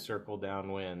try to circle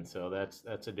downwind. So that's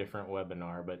a different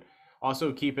webinar. But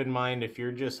also keep in mind if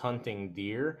you're just hunting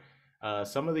deer,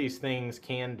 some of these things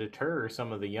can deter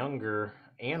some of the younger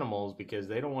animals because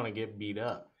they don't want to get beat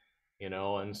up,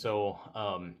 and so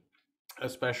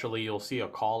especially you'll see a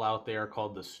call out there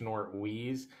called the snort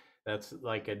wheeze. That's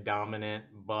like a dominant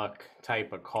buck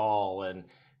type of call. And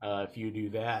if you do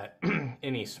that,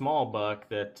 any small buck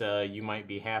that you might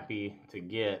be happy to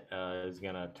get is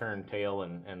going to turn tail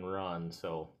and run.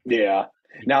 So Yeah.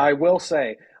 keep Now that. I will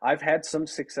say I've had some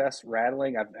success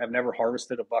rattling. I've never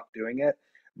harvested a buck doing it,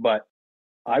 but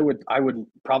I would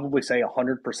probably say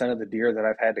 100% of the deer that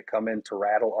I've had to come in to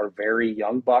rattle are very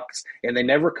young bucks, and they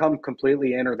never come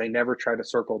completely in or they never try to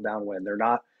circle downwind.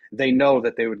 They know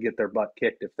that they would get their butt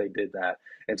kicked if they did that.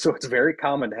 And so it's very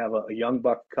common to have a young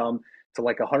buck come to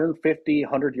like 150,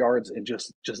 100 yards and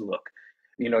just look.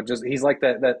 Just he's like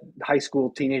that high school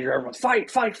teenager. Everyone's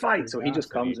fight, fight, fight. So he just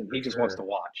comes Curiosity and for he just wants to sure.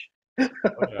 watch.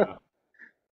 Oh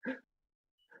yeah.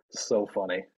 So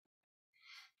funny.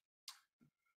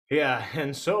 Yeah,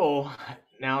 and so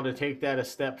now to take that a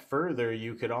step further,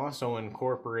 you could also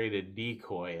incorporate a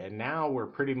decoy. And now we're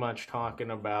pretty much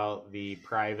talking about the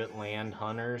private land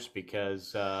hunters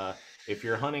because if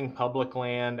you're hunting public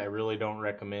land, I really don't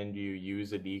recommend you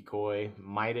use a decoy.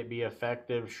 Might it be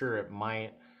effective? Sure, it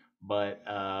might. But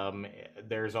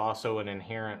there's also an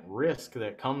inherent risk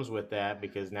that comes with that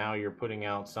because now you're putting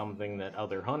out something that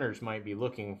other hunters might be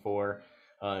looking for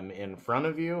in front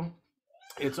of you.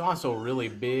 It's also really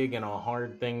big and a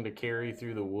hard thing to carry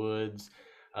through the woods,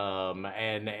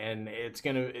 and it's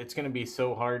gonna be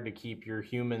so hard to keep your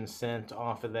human scent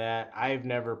off of that. I've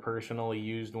never personally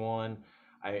used one.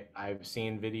 I've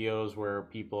seen videos where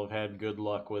people have had good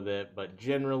luck with it, but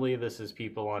generally this is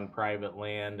people on private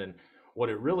land. And what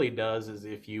it really does is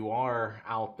if you are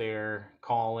out there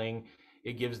calling,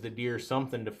 it gives the deer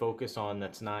something to focus on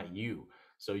that's not you.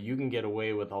 So you can get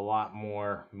away with a lot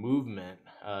more movement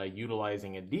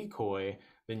utilizing a decoy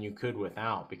than you could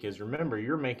without. Because remember,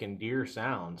 you're making deer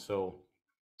sound. So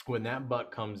when that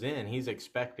buck comes in, he's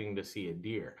expecting to see a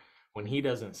deer. When he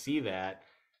doesn't see that,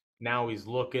 now he's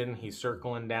looking, he's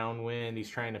circling downwind, he's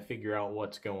trying to figure out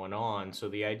what's going on. So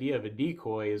the idea of a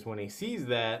decoy is when he sees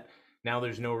that, now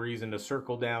there's no reason to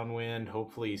circle downwind.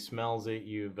 Hopefully he smells it.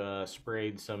 You've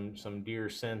sprayed some deer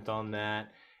scent on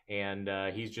that, and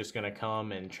he's just going to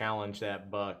come and challenge that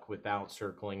buck without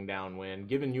circling downwind,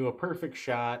 giving you a perfect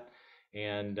shot.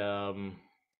 And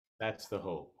that's the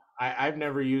hope. I've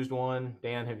never used one.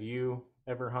 Dan, have you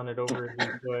ever hunted over a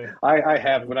decoy? I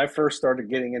have. When I first started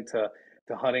getting into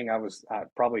hunting, I was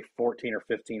probably 14 or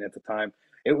 15 at the time.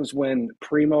 It was when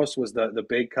Primos was the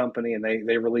big company, and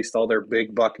they released all their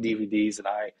big buck DVDs, and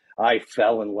I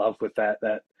fell in love with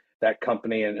that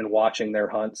company and watching their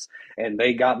hunts, and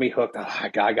they got me hooked. Oh, I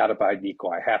got to buy a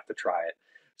decoy. I have to try it.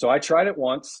 So I tried it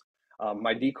once.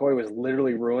 My decoy was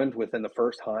literally ruined within the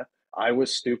first hunt. I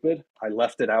was stupid. I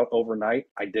left it out overnight.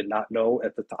 I did not know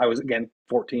at the time. I was, again,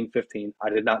 14, 15. I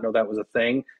did not know that was a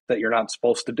thing that you're not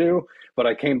supposed to do. But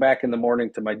I came back in the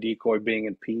morning to my decoy being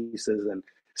in pieces and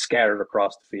scattered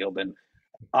across the field. And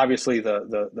obviously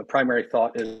the primary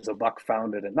thought is a buck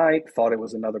found it at night, thought it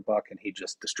was another buck, and he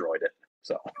just destroyed it.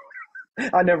 So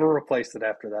I never replaced it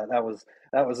after that.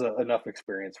 That was enough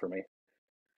experience for me.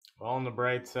 Well, on the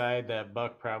bright side, that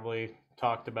buck probably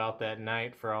talked about that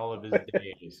night for all of his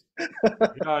days.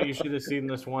 Oh, you should have seen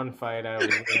this one fight. I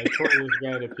tore this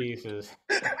guy to pieces.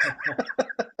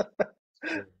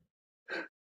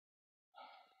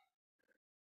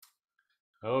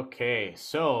 Okay,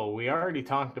 so we already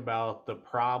talked about the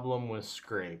problem with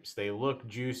scrapes. They look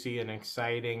juicy and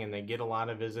exciting and they get a lot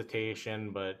of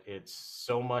visitation, but it's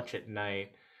so much at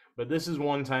night. But this is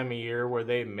one time a year where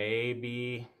they may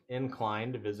be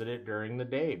inclined to visit it during the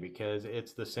day because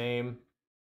it's the same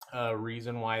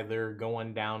reason why they're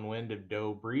going downwind of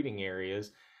doe breeding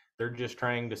areas. They're just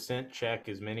trying to scent check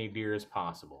as many deer as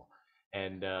possible.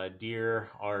 And deer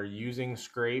are using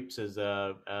scrapes as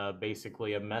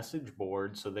basically a message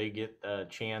board, so they get a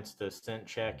chance to scent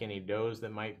check any does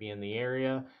that might be in the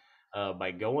area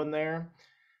by going there.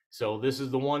 So this is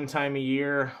the one time a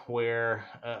year where,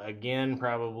 again,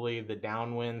 probably the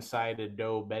downwind sided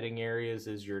doe bedding areas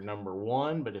is your number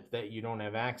one. But if that you don't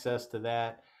have access to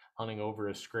that, hunting over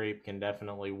a scrape can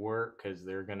definitely work because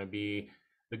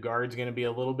the guard's going to be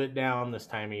a little bit down this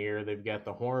time of year. They've got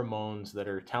the hormones that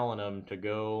are telling them to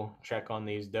go check on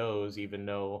these does, even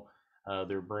though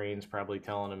their brain's probably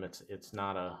telling them it's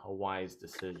not a wise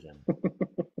decision.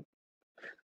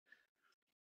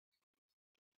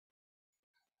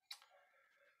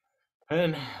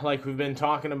 And like we've been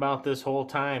talking about this whole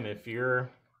time, if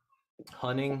you're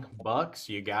hunting bucks,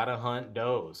 you gotta hunt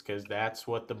does because that's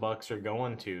what the bucks are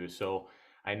going to. So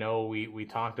I know we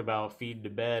talked about feed to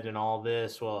bed and all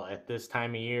this. Well, at this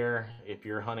time of year, if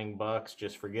you're hunting bucks,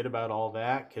 just forget about all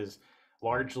that because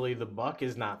largely the buck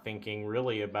is not thinking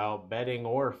really about bedding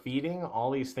or feeding.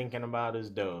 All he's thinking about is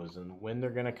does and when they're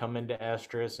going to come into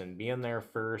estrus and being there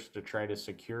first to try to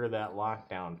secure that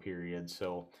lockdown period.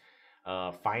 So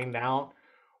find out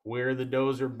where the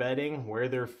does are bedding, where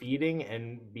they're feeding,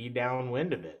 and be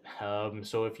downwind of it.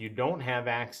 So if you don't have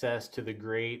access to the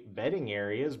great bedding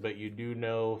areas, but you do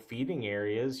know feeding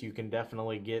areas, you can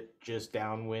definitely get just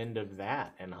downwind of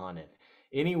that and hunt it.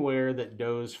 Anywhere that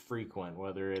does frequent,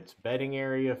 whether it's bedding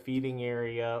area, feeding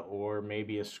area, or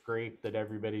maybe a scrape that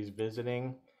everybody's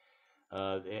visiting,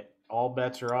 all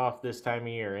bets are off this time of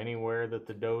year. Anywhere that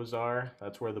the does are,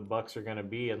 that's where the bucks are going to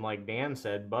be. And like Dan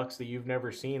said, bucks that you've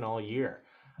never seen all year.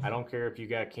 I don't care if you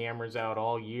got cameras out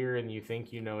all year and you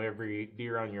think you know every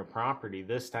deer on your property.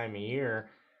 This time of year,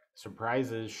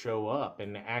 surprises show up.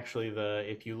 And actually,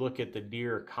 if you look at the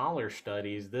deer collar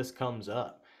studies, this comes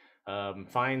up.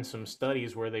 Find some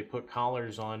studies where they put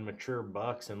collars on mature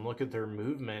bucks and look at their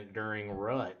movement during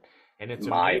rut. And it's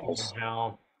amazing Miles.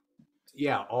 how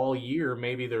all year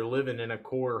maybe they're living in a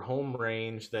core home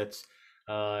range that's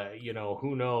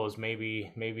who knows,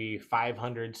 maybe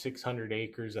 500 600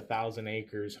 acres, 1,000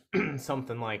 acres,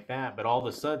 something like that. But all of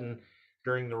a sudden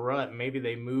during the rut, maybe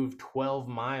they move 12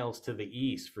 miles to the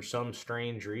east for some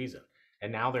strange reason,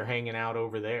 and now they're hanging out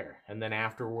over there, and then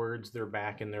afterwards they're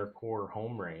back in their core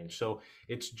home range. So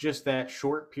it's just that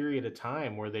short period of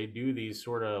time where they do these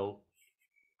sort of,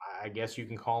 I guess you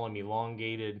can call them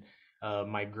elongated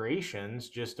migrations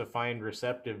just to find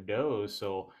receptive does.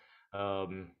 So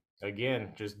um,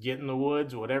 again, just get in the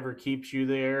woods, whatever keeps you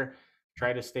there.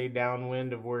 Try to stay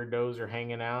downwind of where does are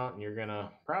hanging out, and you're gonna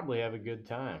probably have a good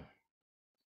time.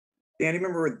 Dan, you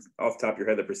remember off the top of your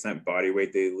head the percent body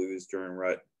weight they lose during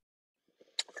rut?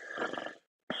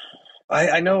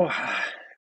 I know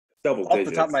Double off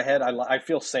digits. the top of my head, I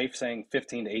feel safe saying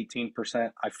 15 to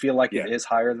 18%. I feel like Yeah. it is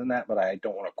higher than that, but I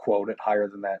don't want to quote it higher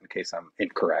than that in case I'm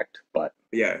incorrect. But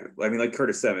yeah, I mean, like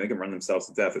Curtis said, they can run themselves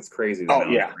to death. It's crazy. Oh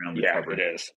yeah, it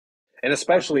is, and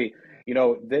especially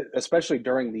especially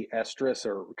during the estrus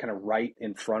or kind of right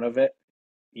in front of it,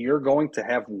 you're going to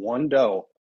have one doe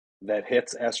that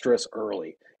hits estrus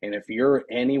early, and if you're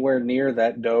anywhere near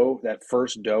that doe, that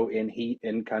first doe in heat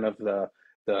in kind of the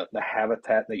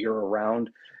habitat that you're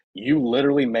around, you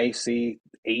literally may see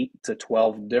 8 to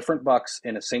 12 different bucks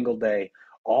in a single day,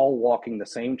 all walking the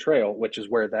same trail, which is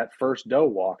where that first doe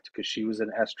walked because she was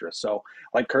in estrus. So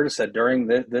like Curtis said, during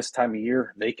this time of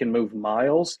year, they can move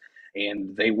miles,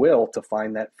 and they will, to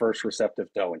find that first receptive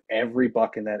doe. And every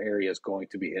buck in that area is going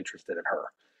to be interested in her.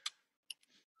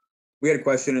 We had a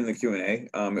question in the Q&A.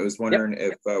 It was wondering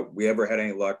if we ever had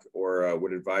any luck or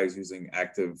would advise using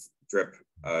active drip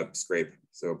scrape.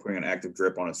 So putting an active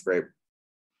drip on a scrape.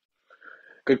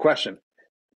 Good question.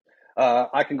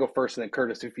 I can go first, and then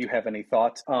Curtis, if you have any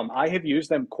thoughts. I have used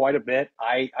them quite a bit.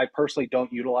 I personally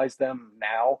don't utilize them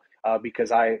now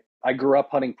because I grew up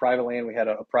hunting private land. We had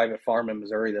a private farm in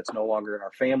Missouri that's no longer in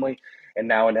our family. And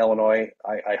now in Illinois,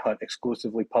 I hunt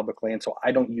exclusively public land, so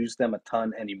I don't use them a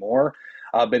ton anymore.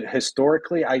 But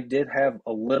historically, I did have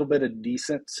a little bit of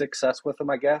decent success with them,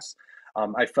 I guess.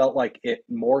 I felt like it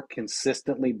more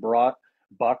consistently brought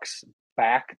bucks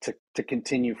back to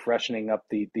continue freshening up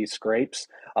these scrapes.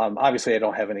 Obviously, I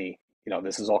don't have any,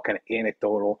 this is all kind of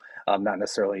anecdotal, not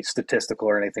necessarily statistical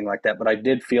or anything like that, but I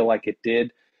did feel like it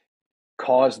did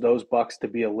cause those bucks to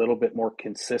be a little bit more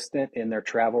consistent in their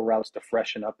travel routes to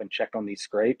freshen up and check on these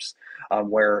scrapes,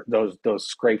 where those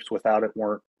scrapes without it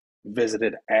weren't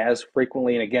visited as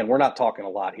frequently. And again, we're not talking a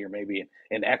lot here, maybe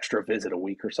an extra visit a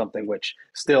week or something, which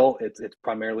still it's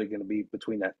primarily going to be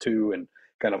between that 2 and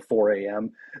kind of 4 a.m.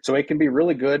 So it can be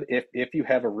really good if you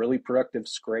have a really productive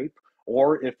scrape,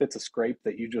 or if it's a scrape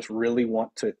that you just really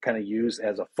want to kind of use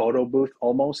as a photo booth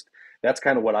almost. That's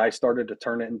kind of what I started to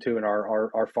turn it into in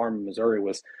our farm in Missouri.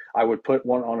 Was I would put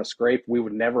one on a scrape. We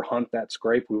would never hunt that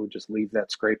scrape. We would just leave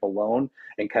that scrape alone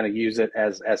and kind of use it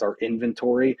as our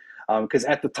inventory. Because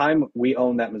at the time we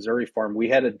owned that Missouri farm, we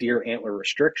had a deer antler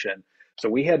restriction. So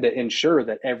we had to ensure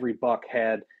that every buck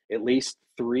had at least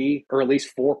 3 or at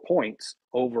least 4 points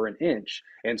over an inch.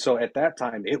 And so at that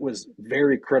time, it was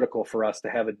very critical for us to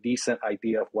have a decent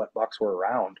idea of what bucks were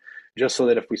around, just so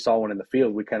that if we saw one in the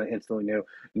field, we kind of instantly knew,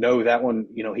 no, that one,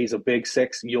 he's a big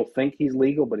 6. You'll think he's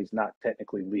legal, but he's not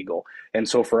technically legal. And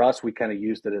so for us, we kind of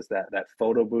used it as that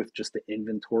photo booth just to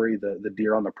inventory the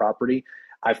deer on the property.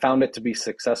 I found it to be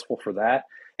successful for that.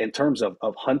 In terms of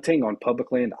hunting on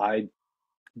public land, I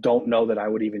don't know that I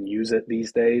would even use it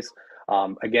these days.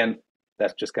 Again,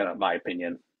 that's just kind of my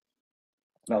opinion.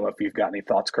 I don't know if you've got any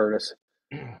thoughts, Curtis.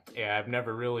 Yeah, I've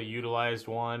never really utilized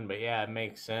one, but yeah, it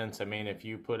makes sense. I mean, if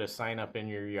you put a sign up in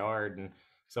your yard and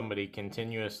somebody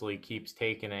continuously keeps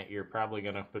taking it, you're probably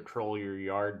going to patrol your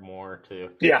yard more to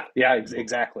Yeah,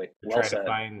 exactly. Well try said. to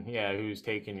find who's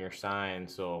taking your sign.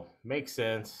 So makes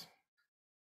sense.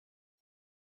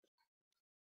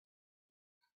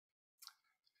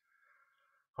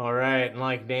 All right, and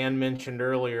like Dan mentioned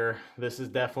earlier, this is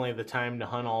definitely the time to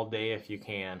hunt all day if you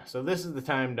can. So this is the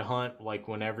time to hunt like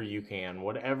whenever you can,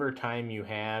 whatever time you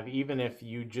have, even if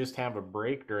you just have a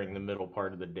break during the middle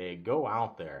part of the day, go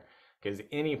out there because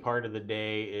any part of the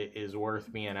day is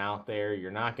worth being out there.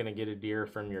 You're not going to get a deer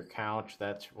from your couch.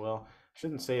 Well, I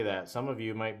shouldn't say that. Some of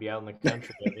you might be out in the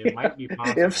country. It might be If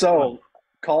possible. so,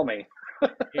 call me.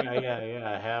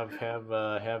 Yeah.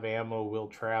 Have ammo will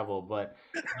travel, but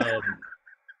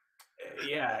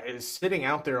yeah, is sitting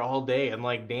out there all day. And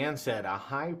like Dan said, a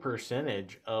high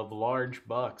percentage of large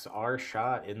bucks are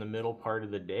shot in the middle part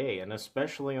of the day, and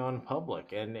especially on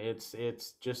public. And it's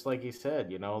just like he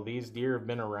said, these deer have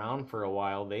been around for a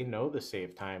while. They know the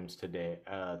safe times today,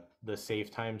 the safe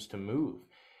times to move.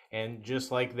 And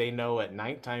just like they know at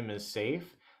nighttime is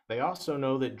safe, they also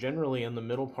know that generally in the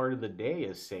middle part of the day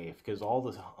is safe because all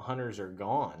the hunters are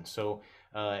gone. So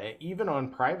even on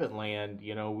private land,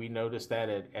 we noticed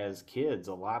that as kids,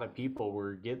 a lot of people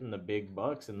were getting the big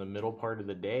bucks in the middle part of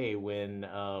the day when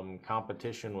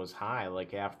competition was high,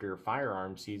 like after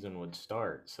firearm season would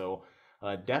start. So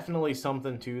definitely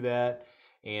something to that.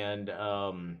 And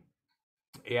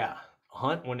yeah,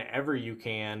 hunt whenever you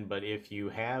can, but if you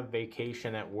have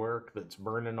vacation at work that's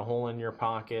burning a hole in your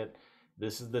pocket,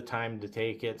 this is the time to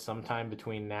take it sometime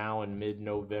between now and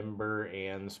mid-November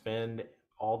and spend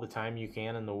all the time you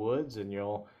can in the woods, and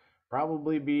you'll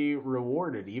probably be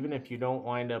rewarded. Even if you don't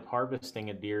wind up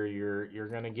harvesting a deer, you're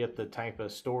going to get the type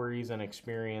of stories and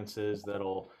experiences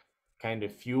that'll kind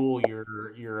of fuel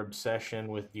your obsession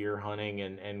with deer hunting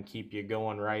and keep you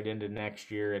going right into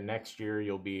next year. And next year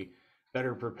you'll be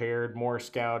better prepared, more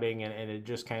scouting, and it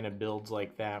just kind of builds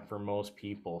like that for most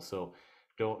people. So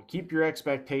don't keep your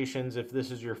expectations if this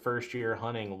is your first year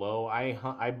hunting low.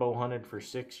 I bow hunted for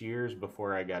 6 years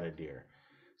before I got a deer.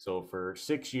 So for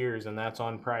 6 years, and that's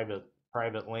on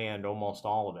private land, almost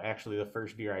all of it. Actually, the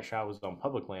first deer I shot was on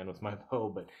public land with my bow,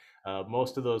 but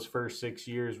most of those first 6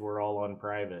 years were all on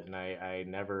private, and I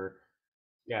never,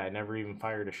 yeah, I never even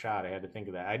fired a shot. I had to think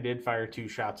of that. I did fire 2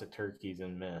 shots at turkeys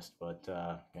and missed, but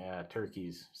yeah,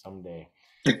 turkeys someday.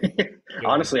 Doing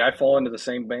Honestly, I fall into the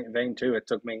same vein too. It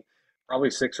took me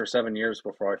probably 6 or 7 years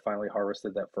before I finally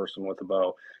harvested that first one with a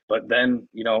bow. But then,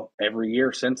 every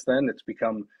year since then, it's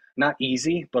become not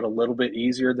easy, but a little bit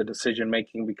easier. The decision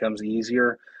making becomes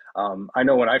easier. I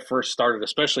know when I first started,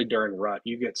 especially during rut,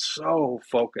 you get so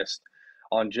focused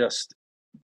on just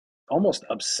almost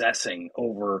obsessing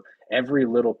over every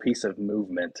little piece of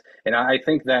movement. And I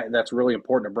think that that's really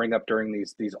important to bring up during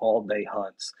these all day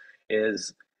hunts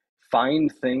is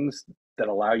find things that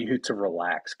allow you to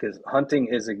relax because hunting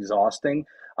is exhausting,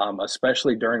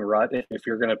 especially during rut. If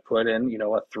you're going to put in, you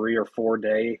know, a 3 or 4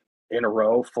 day in a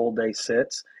row, full day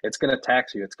sits, it's going to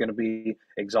tax you. It's going to be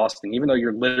exhausting, even though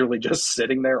you're literally just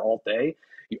sitting there all day.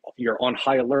 You're on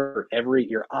high alert.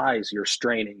 Your eyes, you're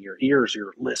straining, your ears,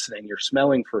 you're listening, you're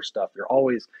smelling for stuff. You're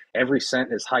always, every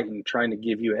scent is heightened, trying to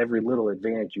give you every little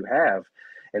advantage you have.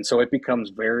 And so it becomes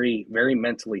very, very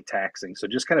mentally taxing. So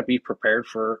just kind of be prepared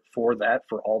for that,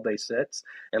 for all day sits.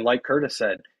 And like Curtis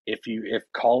said, if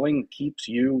calling keeps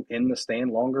you in the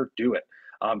stand longer, do it.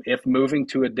 If moving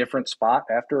to a different spot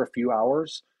after a few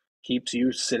hours keeps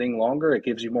you sitting longer, it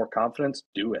gives you more confidence,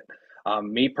 do it.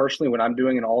 Me personally, when I'm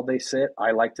doing an all day sit,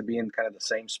 I like to be in kind of the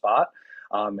same spot,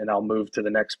 and I'll move to the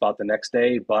next spot the next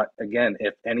day. But again,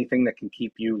 if anything that can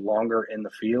keep you longer in the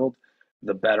field,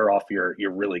 the better off you're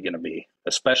really going to be,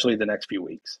 especially the next few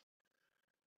weeks.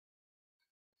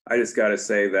 I just got to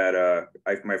say that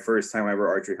my first time ever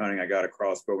archery hunting, I got a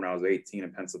crossbow when I was 18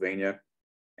 in Pennsylvania.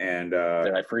 And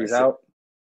did I freeze out?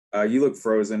 You look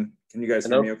frozen. Can you guys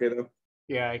hear me okay, though?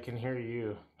 Yeah, I can hear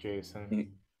you,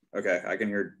 Jason. Okay, I can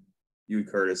hear you,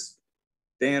 Curtis.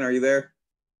 Dan, are you there?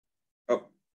 Oh.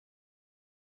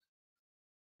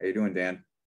 How you doing, Dan?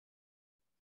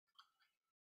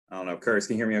 I don't know. Curtis,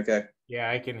 can you hear me okay? Yeah,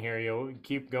 I can hear you.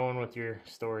 Keep going with your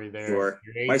story there. Sure.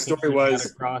 18, my story was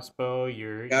got a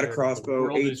crossbow. Got a crossbow. The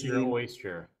world 18. is your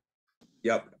oyster.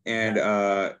 Yep,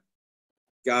 and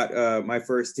got my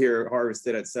first deer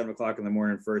harvested at 7:00 in the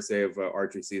morning, first day of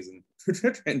archery season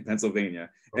in Pennsylvania,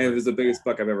 and it was the biggest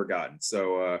buck I've ever gotten.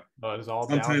 So it was all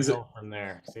downhill from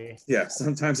there. See? Yeah,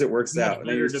 sometimes it works out. And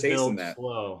Better you're to build that.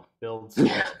 slow. Build slow.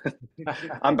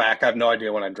 I'm back. I have no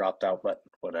idea when I dropped out, but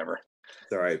whatever.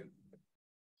 It's all right.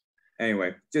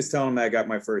 Anyway, just telling them that I got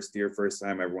my first deer, first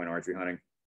time I ever went archery hunting.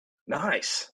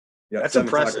 Nice. Yeah, that's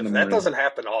impressive. That doesn't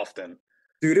happen often.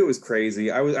 Dude, it was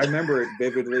crazy. I remember it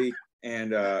vividly,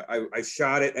 and I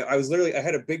shot it. I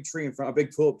had a big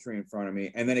tulip tree in front of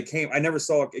me, and then it came. I never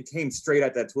saw it. It came straight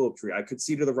at that tulip tree. I could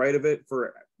see to the right of it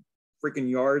for freaking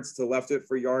yards, to the left of it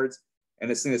for yards, and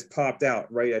as soon as popped out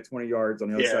right at 20 yards on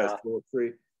the other side of the tulip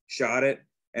tree, shot it,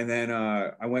 and then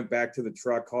I went back to the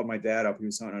truck, called my dad up. He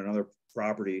was hunting another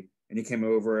property. And he came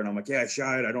over and I'm like, yeah, I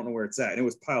shot it. I don't know where it's at. And it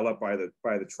was piled up by the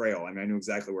trail. I mean, I knew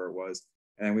exactly where it was.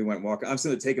 And then we went walking. I'm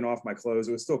still taking off my clothes.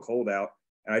 It was still cold out.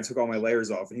 And I took all my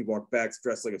layers off and he walked back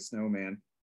dressed like a snowman.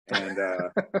 And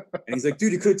and he's like,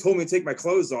 dude, you could have told me to take my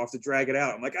clothes off to drag it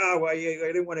out. I'm like, well, yeah, I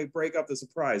didn't want to break up the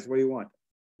surprise. What do you want?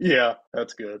 Yeah,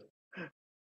 that's good.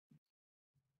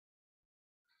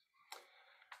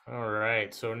 All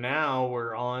right, so now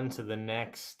we're on to the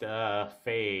next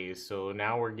phase. So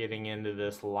now we're getting into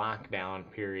this lockdown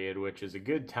period, which is a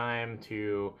good time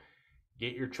to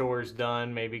get your chores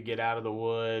done, maybe get out of the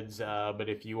woods. But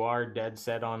if you are dead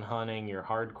set on hunting, you're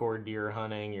hardcore deer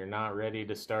hunting, you're not ready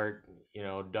to start,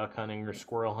 duck hunting or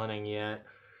squirrel hunting yet,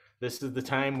 this is the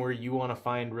time where you want to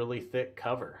find really thick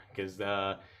cover because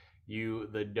the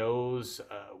does,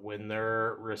 when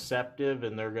they're receptive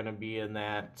and they're going to be in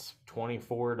that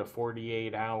 24 to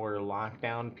 48 hour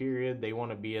lockdown period, they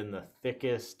want to be in the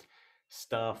thickest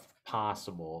stuff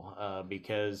possible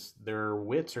because their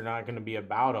wits are not going to be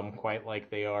about them quite like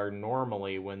they are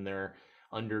normally when they're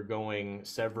undergoing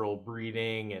several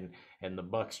breeding and the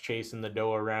buck's chasing the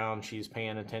doe around. She's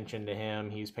paying attention to him.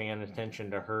 He's paying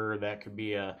attention to her. That could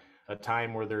be a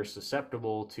time where they're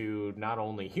susceptible to not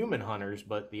only human hunters,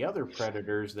 but the other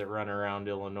predators that run around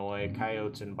Illinois.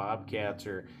 Coyotes and bobcats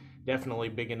are definitely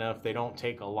big enough. They don't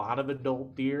take a lot of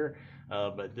adult deer,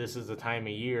 but this is a time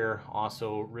of year,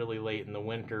 also really late in the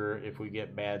winter, if we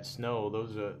get bad snow,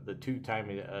 those are the two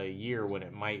times a year when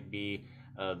it might be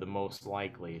the most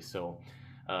likely. So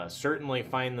certainly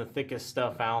find the thickest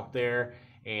stuff out there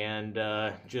and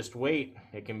just wait.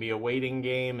 It can be a waiting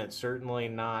game. It's certainly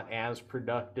not as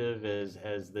productive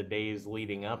as the days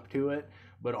leading up to it,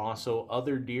 but also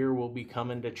other deer will be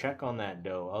coming to check on that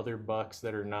doe. Other bucks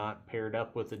that are not paired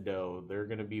up with a doe, they're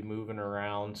going to be moving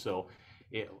around. So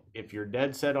if you're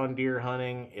dead set on deer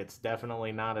hunting, it's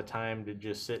definitely not a time to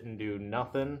just sit and do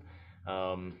nothing,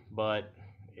 but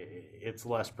it's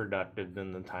less productive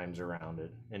than the times around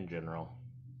it in general.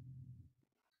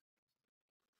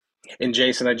 And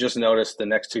Jason, I just noticed the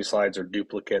next two slides are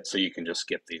duplicates, so you can just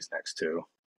skip these next two.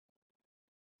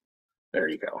 There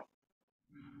you go.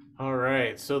 All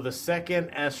right, so the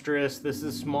second estrus, this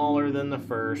is smaller than the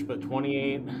first, but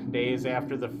 28 days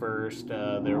after the first,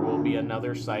 there will be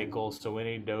another cycle. So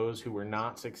any does who were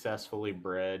not successfully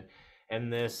bred,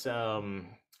 and this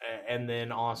and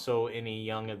then also any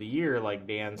young of the year, like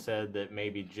Dan said, that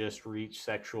maybe just reached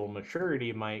sexual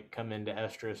maturity might come into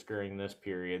estrus during this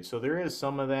period. So there is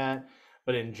some of that,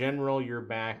 but in general, you're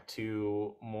back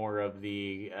to more of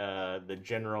the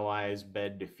generalized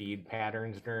bed to feed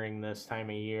patterns during this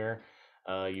time of year.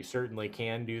 You certainly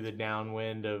can do the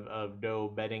downwind of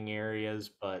doe bedding areas,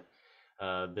 but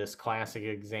this classic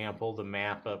example, the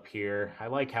map up here, I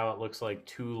like how it looks like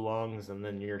two lungs and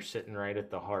then you're sitting right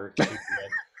at the heart too.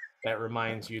 That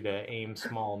reminds you to aim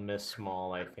small, miss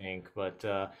small, I think. But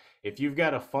if you've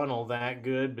got a funnel that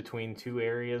good between two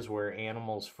areas where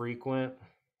animals frequent,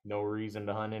 no reason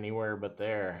to hunt anywhere but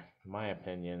there, in my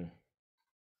opinion.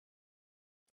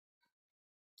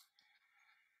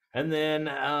 And then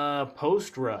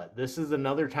post rut. This is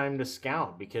another time to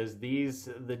scout because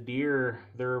the deer,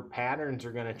 their patterns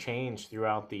are going to change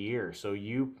throughout the year. So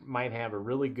you might have a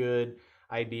really good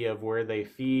idea of where they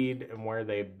feed and where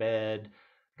they bed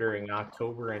during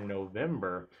October and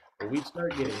November. But we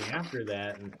start getting after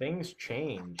that and things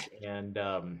change. And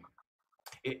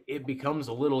it becomes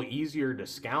a little easier to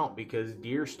scout because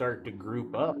deer start to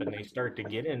group up and they start to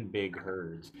get in big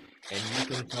herds. And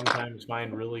you can sometimes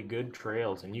find really good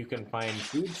trails and you can find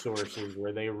food sources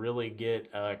where they really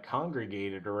get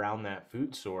congregated around that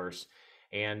food source.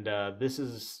 And this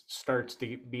is starts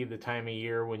to be the time of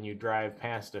year when you drive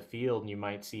past a field and you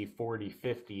might see 40,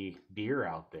 50 deer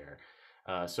out there.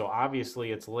 So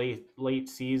obviously it's late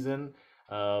season.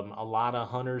 A lot of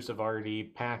hunters have already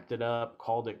packed it up,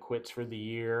 called it quits for the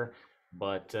year.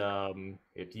 But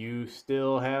if you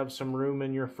still have some room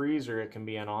in your freezer, it can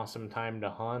be an awesome time to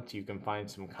hunt. You can find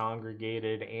some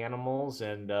congregated animals.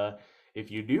 And if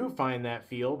you do find that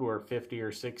field where 50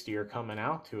 or 60 are coming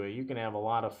out to it, you can have a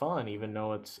lot of fun, even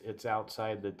though it's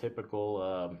outside the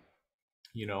typical,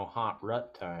 hot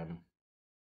rut time.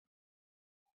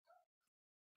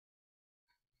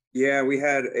 Yeah, we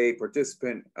had a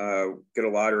participant get a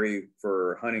lottery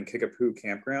for hunting Kickapoo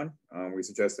Campground. We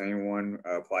suggest anyone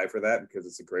apply for that because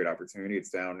it's a great opportunity. It's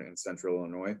down in central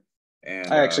Illinois. And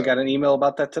I actually got an email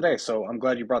about that today, so I'm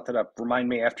glad you brought that up. Remind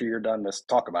me after you're done to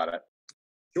talk about it.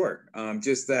 Sure.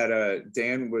 Just that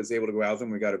Dan was able to go out with him.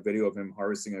 We got a video of him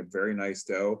harvesting a very nice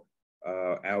doe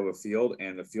out of a field,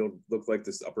 and the field looked like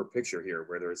this upper picture here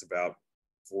where there's about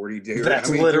 40 deer. That's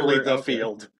literally the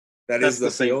field. That That's is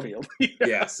the same field.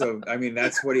 Yeah. So I mean,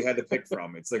 that's what he had to pick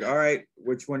from. It's like, all right,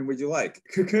 which one would you like?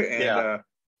 And Yeah.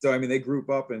 So I mean, they group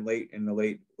up in the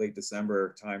late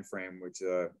December timeframe, which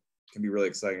can be really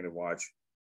exciting to watch.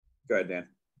 Go ahead, Dan.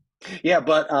 Yeah,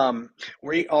 but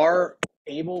we are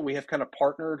able, we have kind of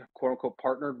partnered, quote unquote,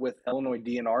 partnered with Illinois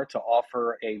DNR to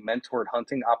offer a mentored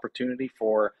hunting opportunity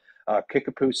for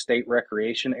Kickapoo State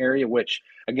Recreation Area, which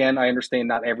again, I understand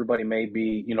not everybody may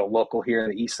be, local here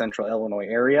in the East Central Illinois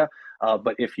area.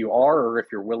 But if you are, or if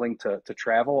you're willing to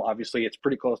travel, obviously it's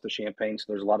pretty close to Champaign, so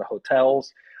there's a lot of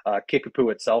hotels. Kickapoo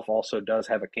itself also does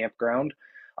have a campground.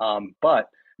 But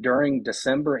during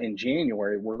December and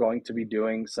January, we're going to be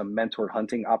doing some mentored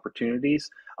hunting opportunities.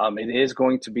 It is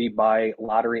going to be by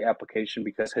lottery application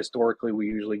because historically we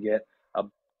usually get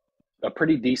a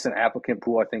pretty decent applicant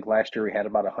pool. I think last year we had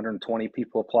about 120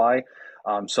 people apply.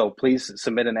 So please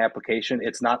submit an application.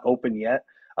 It's not open yet,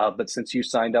 but since you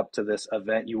signed up to this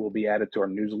event, you will be added to our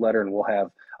newsletter and we'll have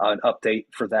an update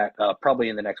for that probably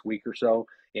in the next week or so,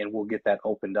 and we'll get that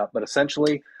opened up. But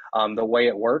essentially, the way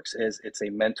it works is it's a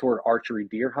mentored archery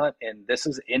deer hunt, and this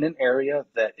is in an area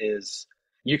that is,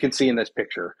 you can see in this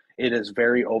picture, it is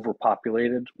very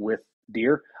overpopulated with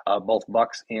deer, both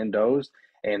bucks and does.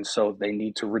 And so they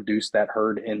need to reduce that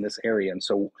herd in this area. And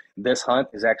so this hunt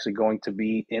is actually going to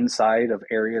be inside of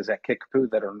areas at Kickapoo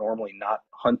that are normally not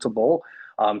huntable,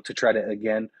 to try to,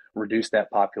 again, reduce that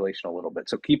population a little bit.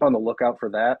 So keep on the lookout for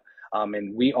that.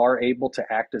 And we are able to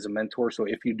act as a mentor. So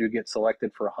if you do get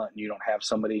selected for a hunt and you don't have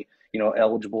somebody,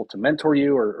 eligible to mentor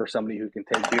you, or somebody who can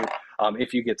take you,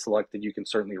 if you get selected, you can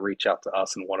certainly reach out to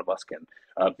us and one of us can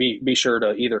be sure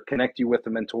to either connect you with a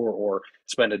mentor or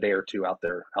spend a day or two out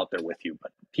there with you.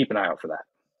 But keep an eye out for that.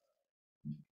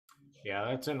 Yeah,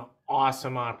 that's an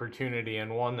awesome opportunity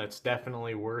and one that's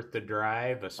definitely worth the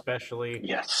drive, especially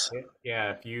Yes.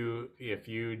 yeah, if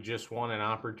you just want an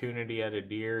opportunity at a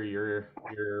deer,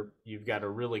 you've got a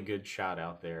really good shot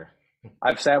out there.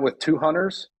 I've sat with two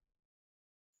hunters,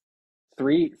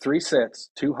 three sits,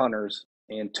 two hunters,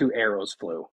 and two arrows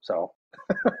flew. So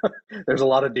there's a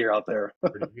lot of deer out there.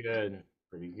 Pretty good.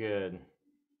 Pretty good.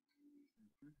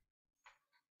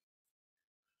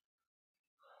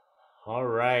 All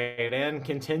right, and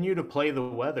continue to play the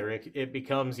weather. It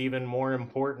becomes even more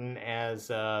important as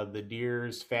the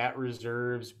deer's fat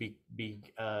reserves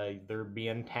they're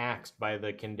being taxed by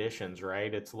the conditions.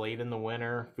 Right, it's late in the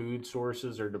winter. Food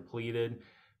sources are depleted.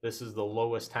 This is the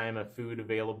lowest time of food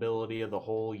availability of the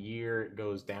whole year. It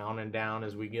goes down and down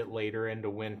as we get later into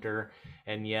winter,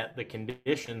 and yet the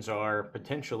conditions are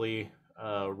potentially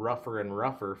rougher and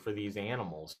rougher for these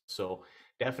animals. So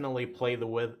definitely play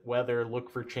the weather, look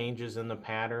for changes in the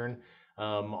pattern.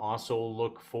 Also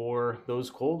look for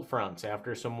those cold fronts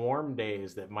after some warm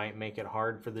days that might make it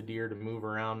hard for the deer to move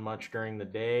around much during the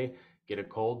day. Get a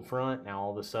cold front, now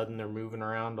all of a sudden they're moving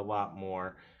around a lot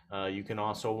more. You can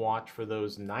also watch for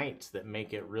those nights that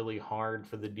make it really hard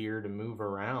for the deer to move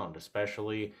around,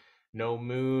 especially no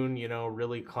moon,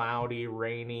 really cloudy,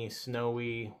 rainy,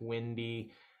 snowy,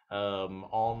 windy,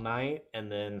 all night,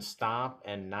 and then stop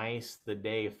and nice the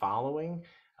day following.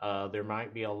 There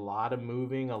might be a lot of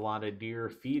moving, a lot of deer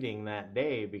feeding that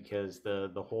day because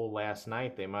the whole last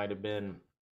night they might have been,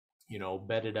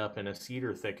 bedded up in a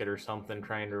cedar thicket or something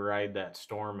trying to ride that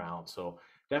storm out. So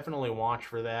definitely watch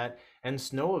for that. And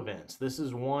snow events. This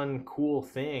is one cool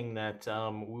thing that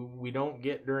we don't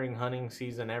get during hunting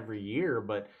season every year,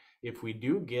 but if we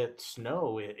do get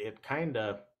snow, it kind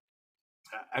of,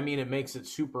 it makes it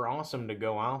super awesome to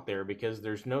go out there because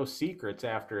there's no secrets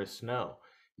after a snow.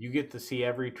 You get to see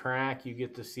every track. You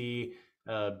get to see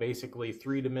basically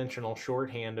three-dimensional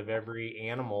shorthand of every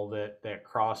animal that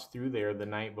crossed through there the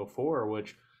night before,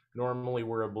 which normally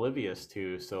we're oblivious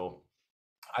to. So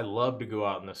I love to go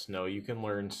out in the snow. You can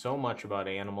learn so much about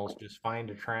animals. Just find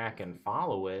a track and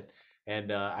follow it.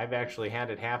 And I've actually had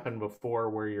it happen before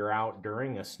where you're out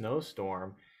during a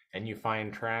snowstorm and you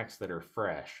find tracks that are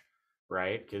fresh,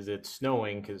 right? Because it's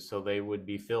snowing, because so they would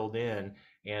be filled in.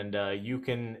 And you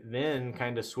can then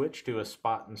kind of switch to a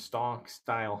spot and stalk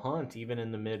style hunt, even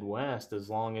in the Midwest, as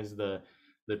long as the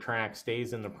track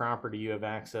stays in the property you have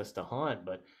access to hunt.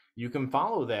 But you can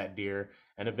follow that deer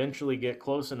and eventually get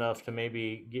close enough to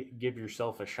maybe give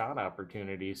yourself a shot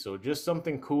opportunity. So just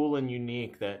something cool and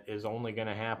unique that is only going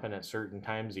to happen at certain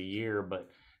times a year, but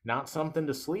not something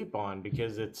to sleep on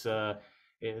because it's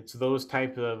those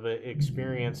type of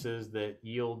experiences that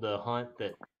yield a hunt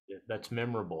that's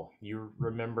memorable. You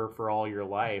remember for all your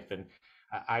life. And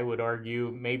I would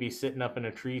argue maybe sitting up in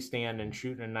a tree stand and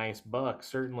shooting a nice buck,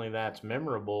 certainly that's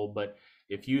memorable, but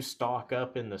if you stalk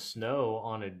up in the snow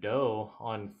on a doe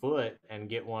on foot and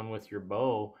get one with your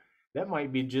bow, that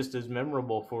might be just as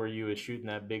memorable for you as shooting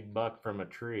that big buck from a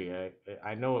tree.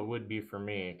 I know it would be for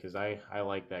me because I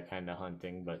like that kind of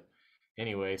hunting. But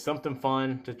anyway, something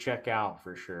fun to check out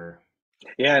for sure.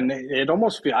 Yeah, and it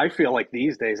almost I feel like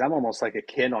these days I'm almost like a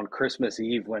kid on Christmas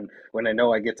Eve when I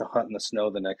know I get to hunt in the snow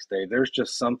the next day. There's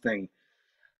just something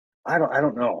I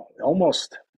don't know.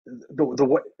 Almost the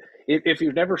way if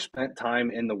you've never spent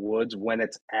time in the woods when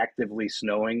it's actively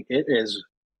snowing, it is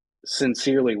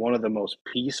sincerely one of the most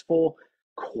peaceful,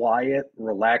 quiet,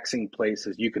 relaxing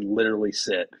places you can literally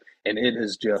sit. And it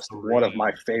is just one of my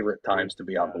Serene. favorite Serene. times to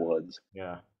be out in Yeah. the woods.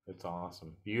 Yeah. It's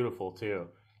awesome. Beautiful too.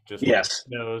 Just when the Yes.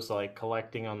 snow's like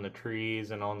collecting on the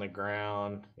trees and on the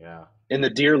ground. Yeah. And the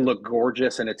deer look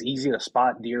gorgeous and it's easy to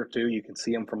spot deer too. You can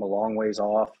see them from a long ways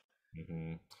off.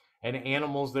 Hmm. And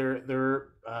animals,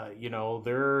 they're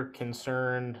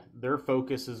concerned. Their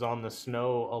focus is on the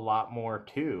snow a lot more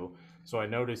too. So I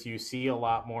notice you see a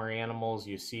lot more animals.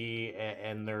 You see,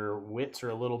 and their wits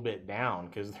are a little bit down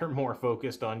because they're more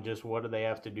focused on just what do they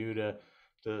have to do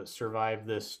to survive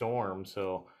this storm.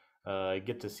 So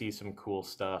get to see some cool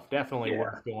stuff. Definitely Yeah.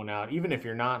 worth going out. Even if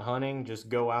you're not hunting, just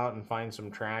go out and find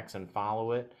some tracks and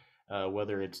follow it,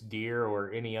 whether it's deer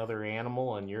or any other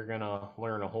animal, and you're gonna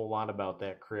learn a whole lot about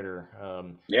that critter.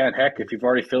 Yeah, and heck, if you've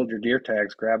already filled your deer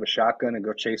tags, grab a shotgun and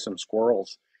go chase some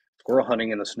squirrels. Squirrel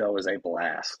hunting in the snow is a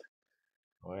blast.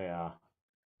 Oh yeah.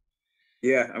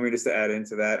 Yeah, I mean, just to add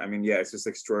into that, I mean, yeah, it's just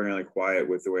extraordinarily quiet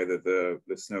with the way that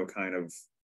the snow kind of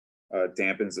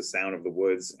dampens the sound of the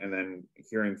woods, and then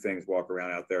hearing things walk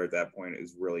around out there at that point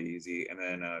is really easy. And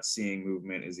then seeing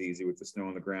movement is easy with the snow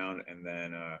on the ground, and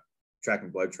then tracking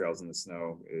blood trails in the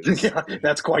snow is Yeah,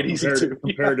 that's quite easy too.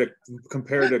 Yeah.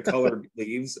 compared to colored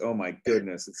leaves. Oh my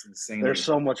goodness, it's There's insanely.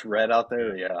 so much red out Yeah.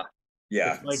 there. Yeah.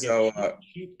 Yeah. It's like a So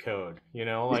cheat code,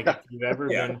 like Yeah. if you've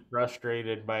ever yeah, been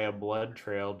frustrated by a blood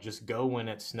trail, just go when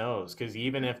it snows. Because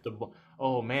even if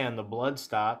oh man, the blood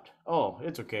stopped. Oh,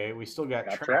 it's okay. We still got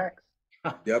Got track.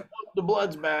 tracks. yep, The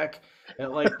blood's back.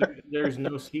 And like there's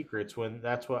no secrets when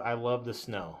that's what I love the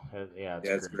snow. Yeah, it's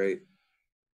yeah, it's great. great.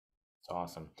 It's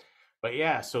awesome. But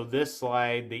yeah, so this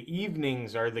slide, the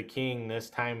evenings are the king this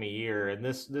time of year, and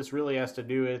this really has to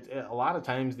do with a lot of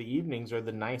times the evenings are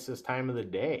the nicest time of the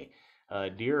day.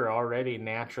 Deer are already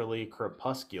naturally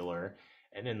crepuscular,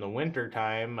 and in the winter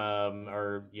time,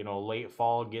 or late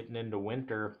fall getting into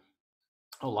winter,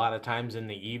 a lot of times in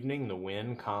the evening the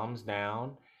wind calms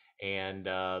down and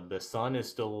the sun is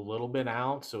still a little bit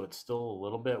out, so it's still a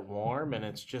little bit warm, and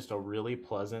it's just a really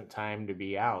pleasant time to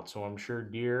be out. So I'm sure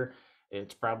deer,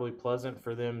 it's probably pleasant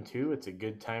for them too. It's a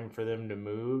good time for them to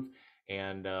move.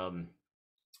 And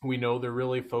we know they're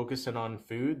really focusing on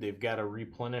food. They've got to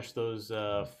replenish those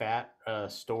fat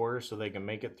stores so they can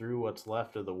make it through what's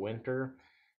left of the winter.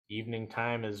 Evening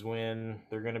time is when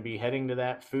they're going to be heading to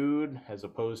that food, as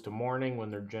opposed to morning when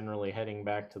they're generally heading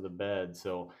back to the bed.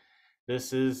 So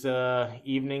this is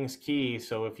evening's key.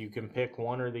 So if you can pick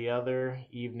one or the other,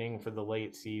 evening for the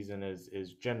late season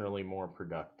is generally more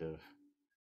productive.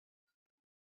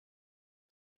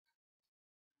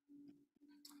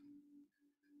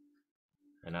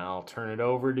 And I'll turn it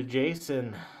over to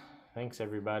Jason. Thanks,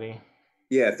 everybody.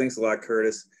 Yeah, thanks a lot,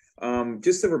 Curtis.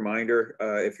 Just a reminder,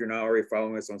 if you're not already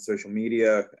following us on social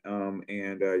media and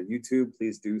YouTube,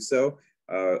 please do so.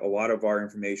 A lot of our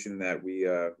information that we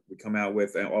come out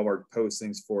with, and all of our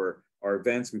postings for our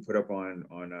events, we put up on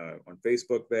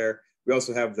Facebook there. We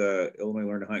also have the Illinois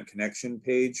Learn to Hunt Connection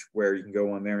page where you can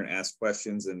go on there and ask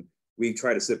questions, and we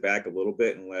try to sit back a little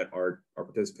bit and let our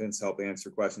participants help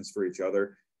answer questions for each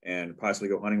other and possibly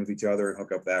go hunting with each other and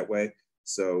hook up that way.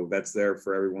 So that's there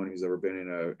for everyone who's ever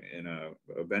been in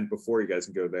a event before. You guys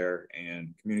can go there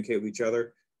and communicate with each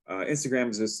other. Instagram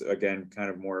is just, again,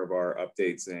 kind of more of our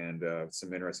updates and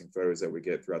some interesting photos that we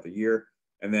get throughout the year.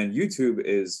 And then YouTube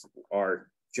is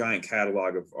our giant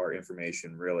catalog of our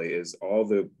information, really, is all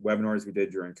the webinars we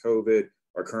did during COVID.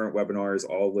 Our current webinars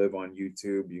all live on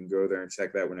YouTube. You can go there and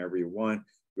check that whenever you want.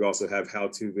 We also have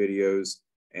how-to videos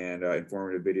and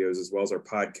informative videos, as well as our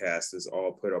podcast is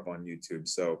all put up on YouTube.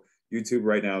 So YouTube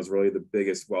right now is really the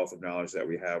biggest wealth of knowledge that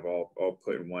we have all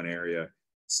put in one area.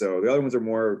 So the other ones are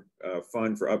more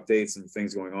fun for updates and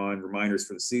things going on, reminders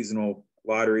for the seasonal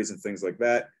lotteries and things like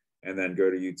that. And then go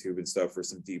to YouTube and stuff for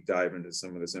some deep dive into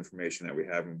some of this information that we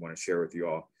have and want to share with you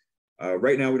all.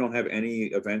 Right now, we don't have any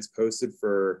events posted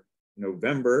for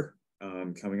November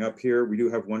coming up here. We do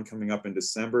have one coming up in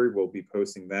December. We'll be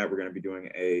posting that. We're going to be doing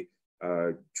a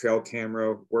trail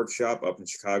camera workshop up in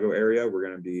Chicago area. We're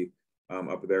going to be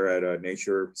up there at a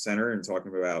nature center and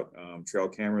talking about trail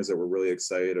cameras that we're really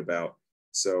excited about.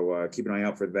 So keep an eye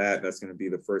out for that. That's going to be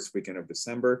the first weekend of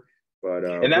December. But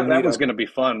and that was going to be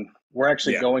fun. We're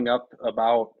actually going up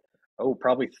about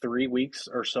probably 3 weeks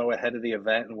or so ahead of the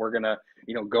event, and we're going to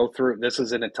go through. This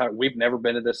is an entire. We've never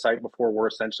been to this site before. We're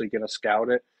essentially going to scout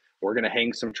it. We're going to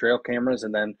hang some trail cameras,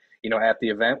 and then at the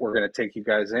event we're going to take you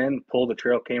guys in, pull the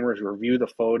trail cameras, review the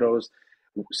photos,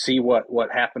 see what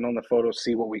happened on the photos,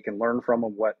 see what we can learn from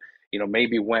them, what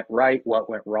maybe went right, what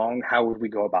went wrong, how would we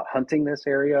go about hunting this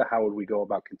area, how would we go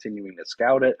about continuing to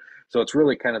scout it. So it's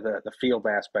really kind of the field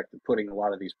aspect of putting a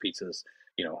lot of these pieces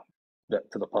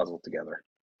to the puzzle together.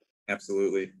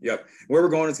 Absolutely. Yep. Where we're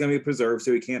going is going to be preserved,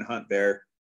 so you can't hunt there,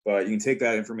 but you can take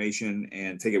that information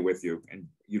and take it with you and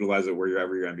utilize it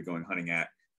wherever you're going to be going hunting at.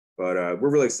 But we're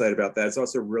really excited about that. It's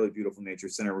also a really beautiful nature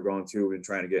center we're going to. We've been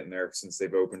trying to get in there since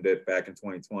they've opened it back in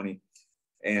 2020.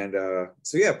 And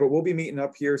so, yeah, but we'll be meeting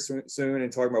up here soon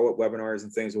and talking about what webinars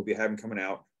and things we'll be having coming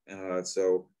out.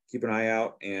 So keep an eye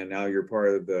out. And now you're part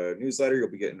of the newsletter.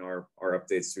 You'll be getting our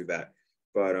updates through that.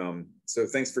 But so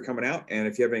thanks for coming out. And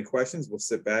if you have any questions, we'll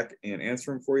sit back and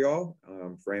answer them for you all.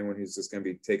 For anyone who's just going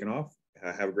to be taking off,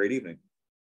 have a great evening.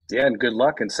 Yeah, and good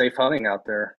luck and safe hunting out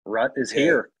there. Rut is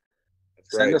here.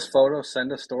 Send us photos,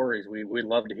 send us stories. We'd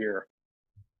love to hear.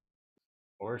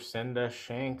 Or send us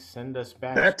shanks, send us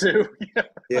back. That too.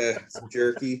 Yeah, some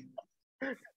jerky.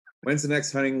 When's the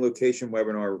next hunting location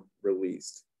webinar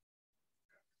released?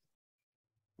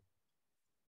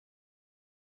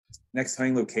 Next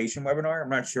hunting location webinar? I'm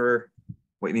not sure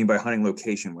what you mean by hunting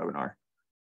location webinar.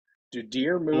 Do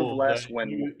deer move less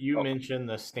when you mentioned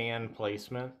the stand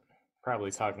placement?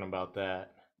 Probably talking about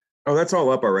that. Oh, that's all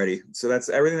up already. So that's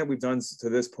everything that we've done to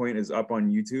this point is up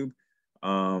on YouTube.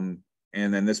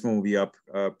 And then this one will be up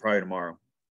probably tomorrow.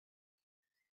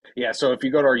 Yeah, so if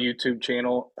you go to our YouTube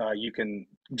channel, you can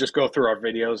just go through our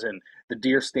videos, and the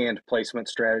deer stand placement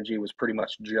strategy was pretty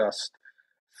much just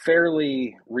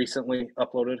fairly recently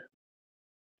uploaded.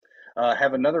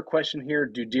 Have another question here.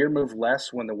 Do deer move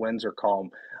less when the winds are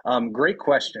calm? Great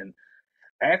question.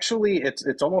 Actually,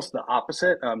 it's almost the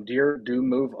opposite. Deer do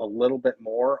move a little bit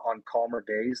more on calmer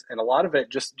days, and a lot of it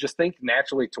just think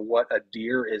naturally to what a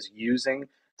deer is using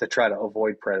to try to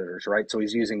avoid predators, right? So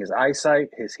he's using his eyesight,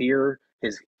 his ears,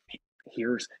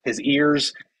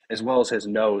 as well as his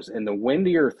nose. And the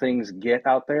windier things get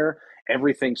out there,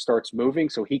 everything starts moving,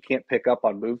 so he can't pick up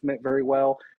on movement very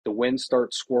well. The wind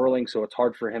starts swirling, so it's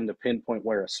hard for him to pinpoint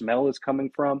where a smell is coming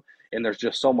from. And there's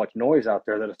just so much noise out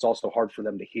there that it's also hard for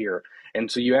them to hear. And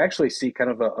so you actually see kind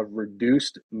of a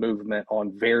reduced movement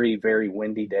on very, very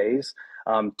windy days,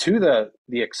 to the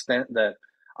extent that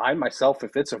I myself,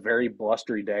 if it's a very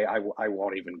blustery day, I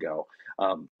won't even go.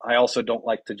 I also don't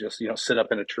like to just sit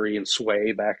up in a tree and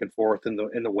sway back and forth in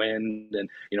the wind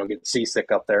and get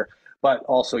seasick up there. But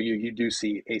also you do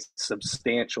see a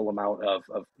substantial amount of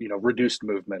reduced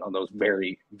movement on those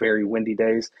very, very windy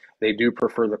days. They do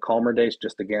prefer the calmer days.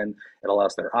 Just again, it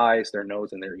allows their eyes, their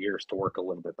nose, and their ears to work a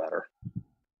little bit better.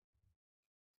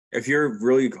 If you're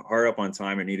really hard up on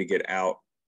time and need to get out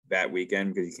that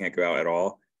weekend because you can't go out at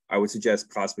all, I would suggest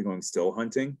possibly going still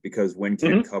hunting, because wind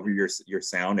can cover your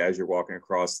sound as you're walking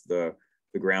across the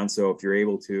ground. So if you're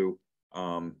able to,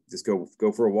 just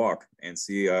go for a walk and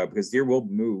see, because deer will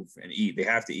move and eat. They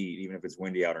have to eat, even if it's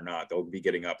windy out or not. They'll be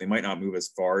getting up. They might not move as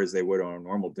far as they would on a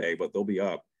normal day, but they'll be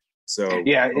up. So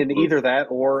yeah, and either that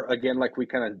or, again, like we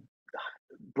kind of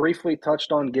briefly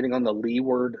touched on, getting on the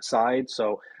leeward side.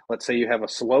 So let's say you have a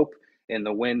slope and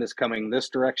the wind is coming this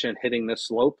direction, hitting this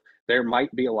slope. There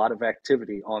might be a lot of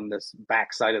activity on this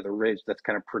backside of the ridge that's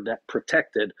kind of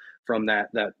protected from that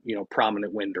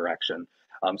prominent wind direction.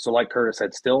 So like Curtis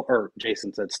said,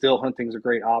 Jason said, still hunting is a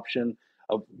great option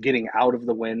of getting out of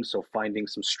the wind. So finding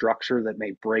some structure that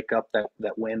may break up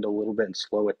that wind a little bit and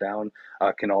slow it down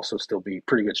can also still be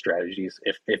pretty good strategies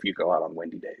if you go out on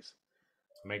windy days.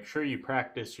 Make sure you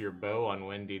practice your bow on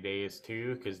windy days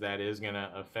too, because that is going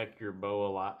to affect your bow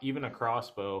a lot, even a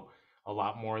crossbow, a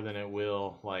lot more than it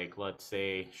will, like, let's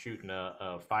say, shooting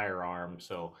a firearm.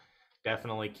 So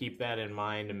definitely keep that in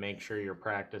mind and make sure you're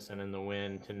practicing in the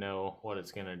wind to know what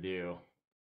it's going to do.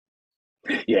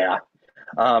 Yeah.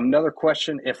 Another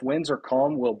question: if winds are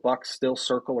calm, will bucks still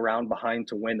circle around behind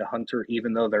to wind a hunter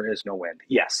even though there is no wind?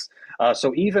 Yes.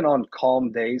 So even on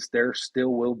calm days, there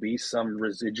still will be some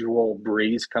residual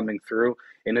breeze coming through,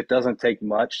 and it doesn't take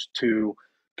much to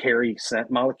carry scent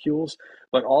molecules.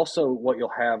 But also, what you'll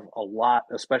have a lot,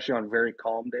 especially on very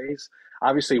calm days,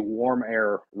 obviously warm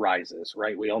air rises,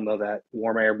 right? We all know that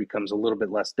warm air becomes a little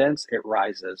bit less dense, it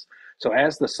rises. So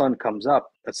as the sun comes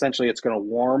up, essentially it's going to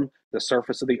warm the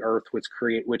surface of the earth,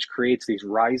 which creates these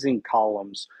rising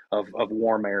columns of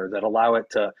warm air that allow it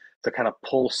to kind of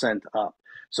pull scent up.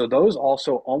 So those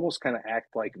also almost kind of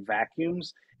act like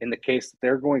vacuums in the case that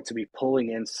they're going to be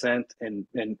pulling in scent and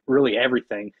really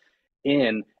everything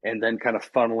in, and then kind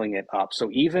of funneling it up. So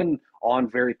even on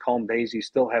very calm days, you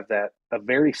still have a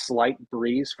very slight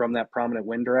breeze from that prominent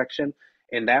wind direction,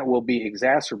 and that will be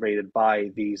exacerbated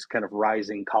by these kind of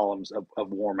rising columns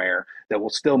of warm air that will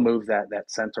still move that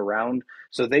scent around.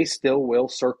 So they still will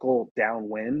circle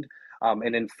downwind,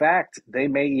 and in fact, they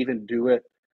may even do it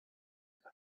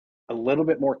a little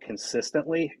bit more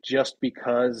consistently, just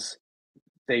because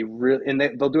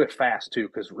they'll do it fast too,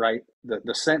 because right,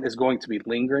 the scent is going to be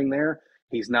lingering there.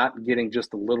 He's not getting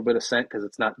just a little bit of scent because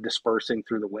it's not dispersing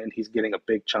through the wind. He's getting a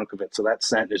big chunk of it, so that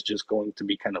scent is just going to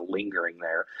be kind of lingering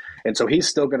there, and so he's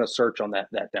still going to search on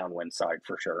that downwind side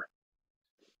for sure.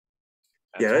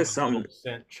 That's something.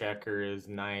 Scent checker is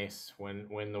nice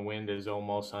when the wind is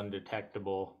almost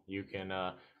undetectable. You can,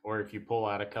 or if you pull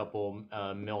out a couple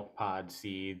milk pod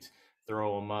seeds,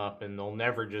 throw them up, and they'll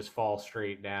never just fall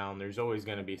straight down. There's always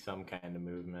going to be some kind of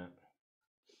movement.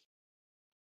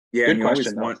 Yeah, good,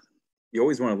 and you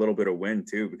always want a little bit of wind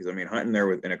too, because I mean, hunting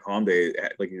there in a calm day,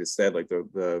 like you just said, like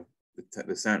the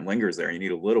scent lingers there. You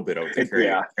need a little bit of to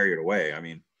carry it away. I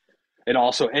mean. And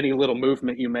also, any little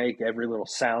movement you make, every little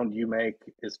sound you make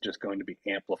is just going to be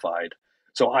amplified.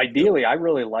 So ideally, I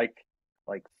really like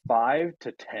 5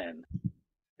 to 10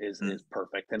 is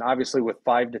perfect. And obviously, with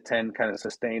 5 to 10 kind of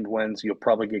sustained winds, you'll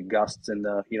probably get gusts in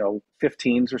the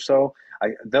 15s or so.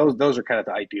 Those are kind of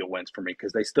the ideal winds for me,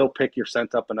 because they still pick your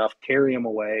scent up enough, carry them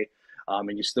away,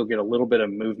 and you still get a little bit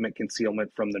of movement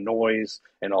concealment from the noise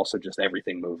and also just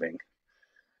everything moving.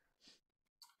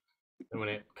 And when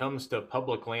it comes to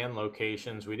public land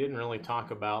locations, we didn't really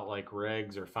talk about like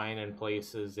regs or finding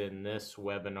places in this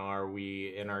webinar.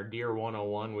 In our Deer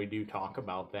 101, we do talk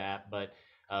about that. But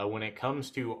when it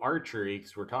comes to archery,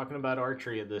 because we're talking about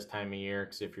archery at this time of year,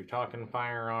 because if you're talking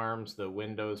firearms, the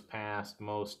window's past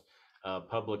most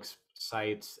public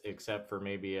sites, except for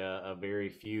maybe a very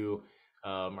few,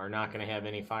 are not going to have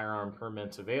any firearm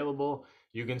permits available.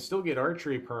 You can still get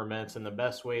archery permits, and the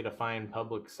best way to find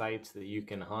public sites that you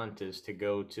can hunt is to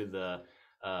go to the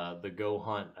the Go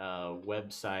Hunt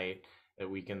website that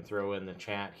we can throw in the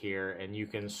chat here, and you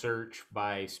can search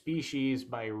by species,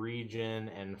 by region,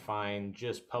 and find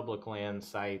just public land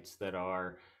sites that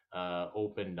are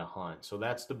open to hunt. So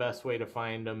that's the best way to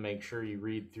find them. Make sure you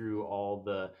read through all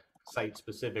the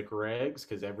site-specific regs,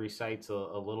 because every site's a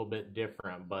little bit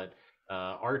different. But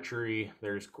archery,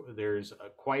 there's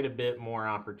quite a bit more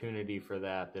opportunity for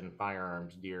that than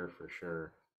firearms deer, for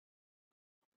sure.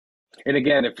 And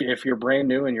again, if you're brand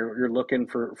new and you're looking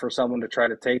for someone to try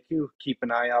to take you, keep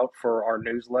an eye out for our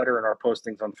newsletter and our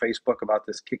postings on Facebook about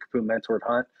this Kickapoo mentored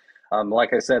hunt.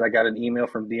 Like I said, I got an email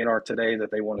from DNR today that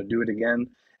they want to do it again,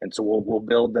 and so we'll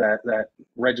build that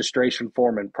registration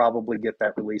form and probably get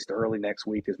that released early next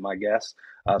week is my guess.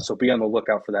 So be on the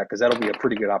lookout for that, because that'll be a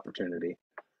pretty good opportunity.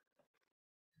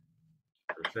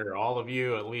 For sure. All of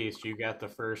you, at least, you got the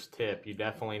first tip. You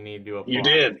definitely need to apply. You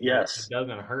did, yes. It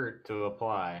doesn't hurt to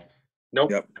apply. Nope.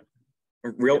 Yep.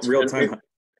 Real time.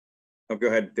 Oh, go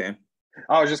ahead, Dan.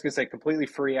 I was just gonna say, completely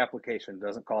free application,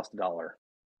 doesn't cost $1.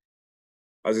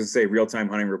 I was gonna say real-time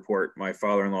hunting report. My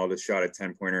father-in-law just shot a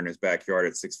 10-pointer in his backyard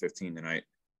at 6:15 tonight.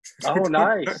 Oh,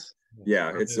 nice.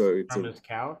 Yeah, from it's his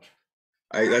couch.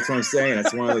 That's what I'm saying.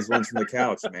 That's one of those ones from the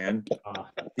couch, man.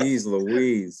 Jeez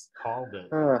Louise. Called it.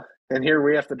 And here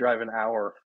we have to drive an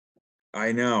hour.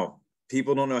 I know.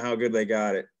 People don't know how good they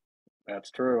got it. That's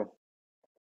true.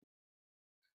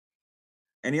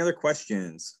 Any other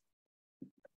questions?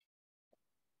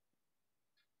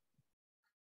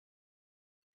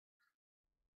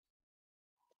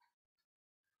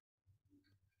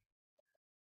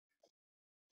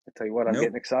 I tell you what, I'm Nope.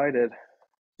 getting excited.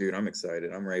 Dude, I'm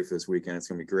excited. I'm ready for this weekend. It's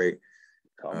gonna be great.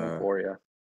 Coming for you.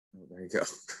 There you go.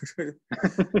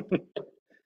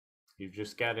 You've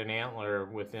just got an antler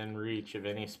within reach of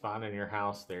any spot in your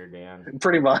house there, Dan.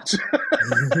 Pretty much.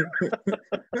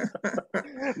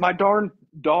 My darn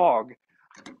dog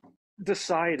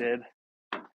decided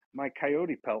my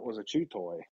coyote pelt was a chew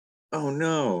toy. Oh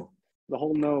no. The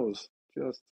whole nose.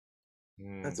 Just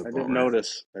That's a I bummer. didn't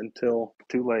notice until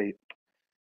too late.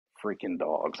 Freaking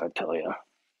dogs, I tell you.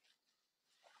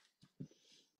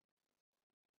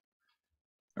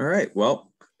 All right.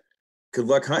 Well, good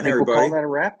luck hunting, everybody. We'll call that a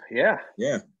wrap. Yeah.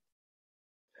 Yeah.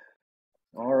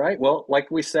 All right. Well, like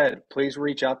we said, please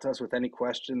reach out to us with any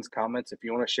questions, comments. If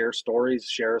you want to share stories,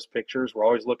 share us pictures. We're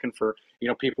always looking for,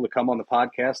 people to come on the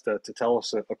podcast to tell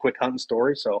us a quick hunting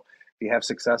story. So if you have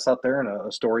success out there and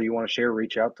a story you want to share,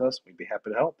 reach out to us. We'd be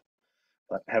happy to help.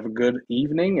 But have a good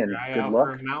evening and good luck.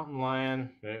 For a mountain lion.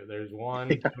 There's one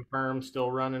confirmed still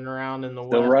running around in the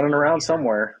west. Still running around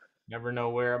somewhere. Never know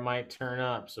where it might turn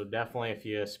up. So definitely, if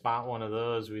you spot one of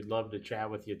those, we'd love to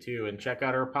chat with you too. And check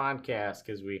out our podcast,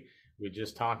 because we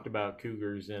just talked about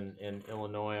cougars in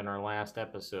Illinois in our last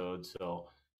episode. So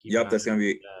that's going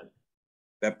to be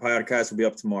that podcast will be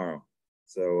up tomorrow.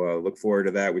 So look forward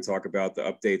to that. We talk about the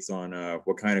updates on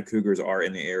what kind of cougars are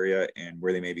in the area and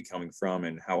where they may be coming from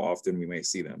and how often we may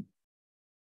see them.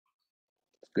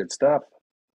 Good stuff.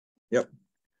 Yep.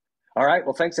 All right.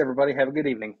 Well, thanks everybody. Have a good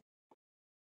evening.